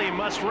surely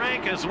must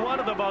rank as one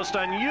of the most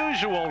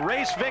unusual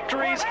race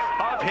victories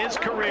of his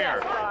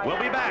career.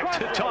 We'll be back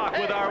to talk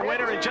with our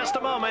winner in just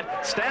a moment.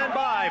 Stand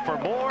by for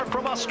more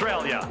from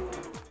Australia.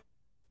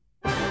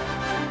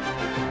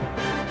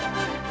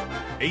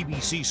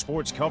 ABC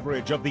Sports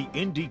coverage of the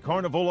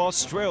IndyCarnival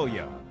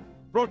Australia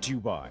Brought to you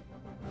by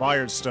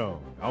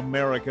Firestone,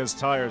 America's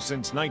tire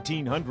since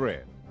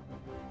 1900.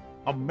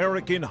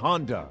 American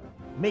Honda,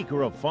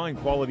 maker of fine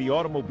quality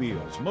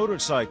automobiles,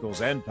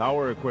 motorcycles, and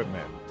power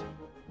equipment.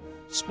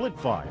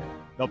 Splitfire,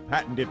 the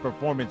patented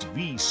Performance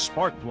V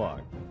spark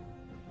plug.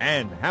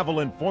 And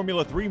Haviland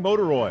Formula 3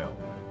 motor oil.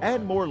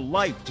 Add more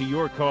life to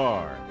your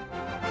car.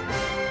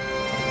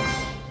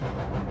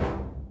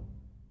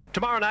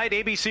 Tomorrow night,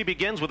 ABC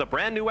begins with a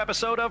brand new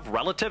episode of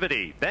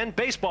Relativity. Then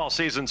baseball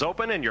season's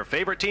open and your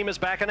favorite team is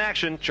back in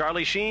action.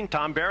 Charlie Sheen,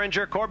 Tom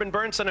Berenger, Corbin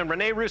Burnson, and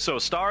Rene Russo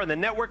star in the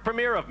network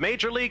premiere of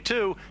Major League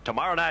 2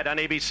 tomorrow night on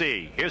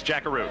ABC. Here's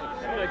Jackaroo.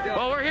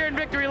 Well, we're here in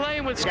Victory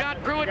Lane with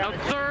Scott Pruitt, a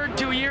third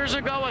 2 years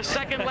ago, a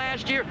second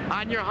last year,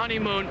 on your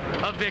honeymoon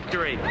of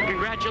victory.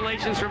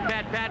 Congratulations from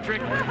Pat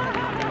Patrick.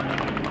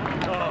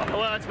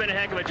 Well, it's been a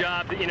heck of a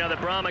job. You know, the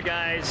Brahma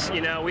guys, you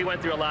know, we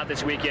went through a lot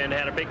this weekend.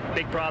 Had a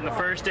big problem the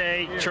first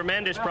day,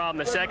 tremendous problem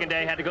the second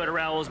day. Had to go to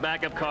Raul's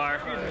backup car.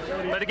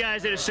 But the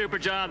guys did a super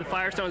job. The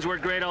Firestones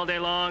worked great all day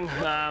long.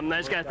 I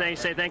just got to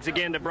say thanks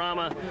again to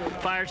Brahma,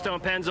 Firestone,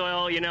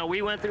 Pennzoil. You know,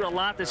 we went through a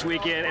lot this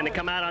weekend, and to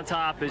come out on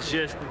top is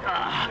just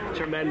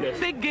tremendous.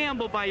 Big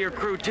gamble by your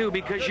crew, too,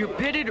 because you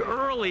pitted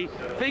early,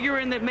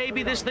 figuring that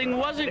maybe this thing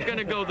wasn't going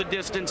to go the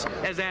distance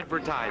as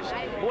advertised.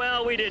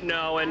 Well, we didn't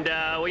know, and,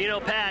 well, you know,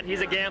 Pat,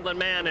 he's a gambling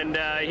man, and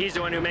he's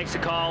the one who makes the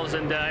calls,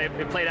 and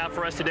it played out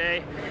for us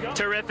today.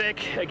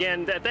 Terrific.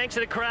 Again, thanks to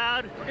the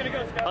crowd.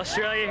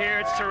 Australia here,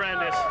 it's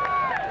horrendous.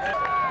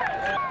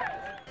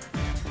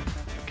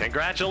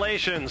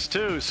 Congratulations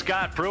to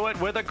Scott Pruitt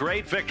with a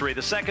great victory,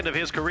 the second of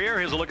his career.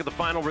 Here's a look at the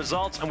final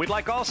results, and we'd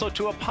like also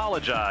to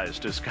apologize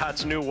to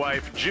Scott's new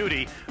wife,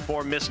 Judy,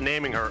 for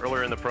misnaming her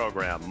earlier in the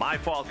program. My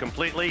fault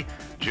completely.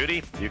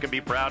 Judy, you can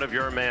be proud of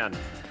your man.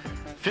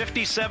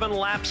 57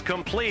 laps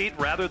complete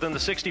rather than the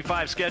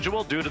 65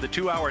 schedule due to the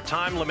 2-hour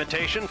time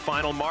limitation.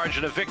 Final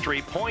margin of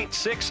victory,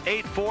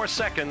 0.684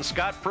 seconds.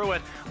 Scott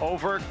Pruitt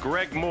over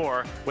Greg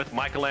Moore with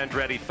Michael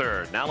Andretti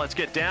third. Now let's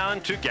get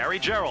down to Gary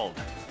Gerald.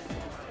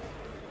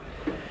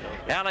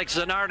 Alex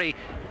Zanardi,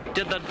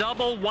 did the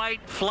double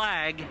white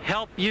flag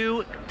help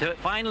you to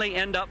finally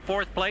end up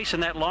fourth place in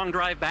that long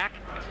drive back?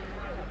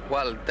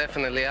 Well,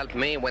 definitely helped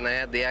me when I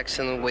had the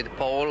accident with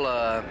Paul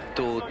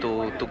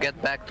to get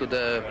back to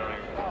the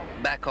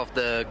back of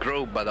the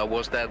group, but I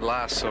was dead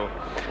last, so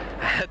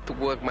I had to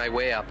work my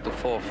way up to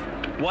fourth.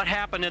 What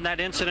happened in that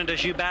incident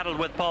as you battled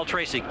with Paul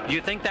Tracy? Do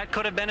you think that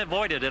could have been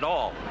avoided at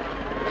all?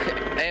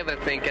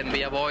 Everything can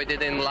be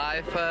avoided in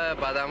life,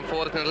 but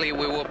unfortunately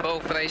we were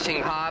both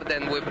racing hard,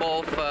 and we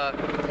both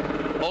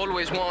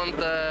always want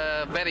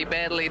very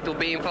badly to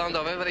be in front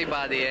of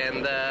everybody,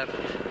 and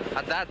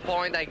at that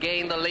point I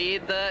gained the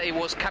lead. It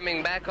was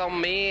coming back on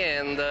me,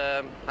 and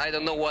I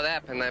don't know what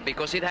happened,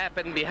 because it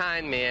happened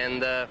behind me,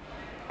 and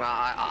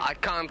I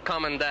can't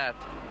comment that.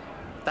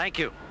 Thank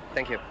you.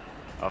 Thank you.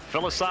 A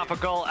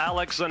philosophical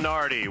Alex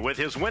Zanardi with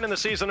his win in the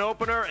season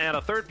opener and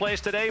a third place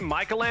today.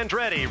 Michael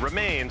Andretti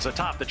remains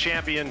atop the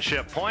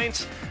championship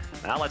points.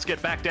 Now let's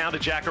get back down to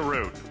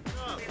Jackaroo.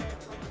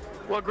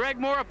 Well, Greg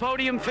Moore, a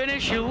podium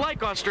finish. You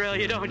like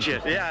Australia, don't you?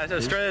 Yeah,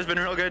 Australia's been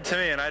real good to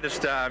me, and I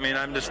just,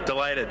 I'm just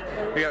delighted.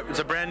 It's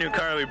a brand new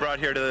car we brought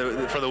here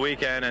for the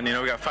weekend, and, you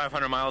know, we got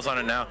 500 miles on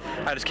it now.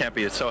 I just can't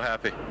be so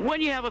happy.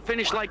 When you have a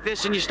finish like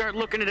this and you start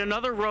looking at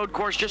another road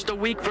course just a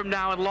week from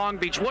now in Long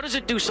Beach, what does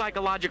it do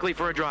psychologically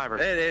for a driver?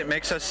 It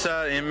makes us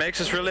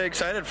really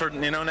excited for,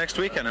 you know, next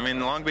weekend. I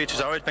mean, Long Beach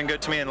has always been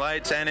good to me in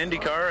lights and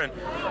IndyCar,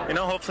 and, you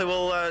know, hopefully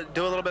we'll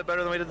do a little bit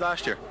better than we did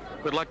last year.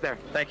 Good luck there.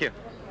 Thank you.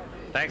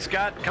 Thanks,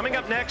 Scott. Coming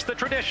up next, The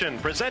Tradition,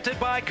 presented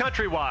by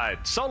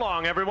Countrywide. So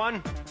long,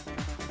 everyone.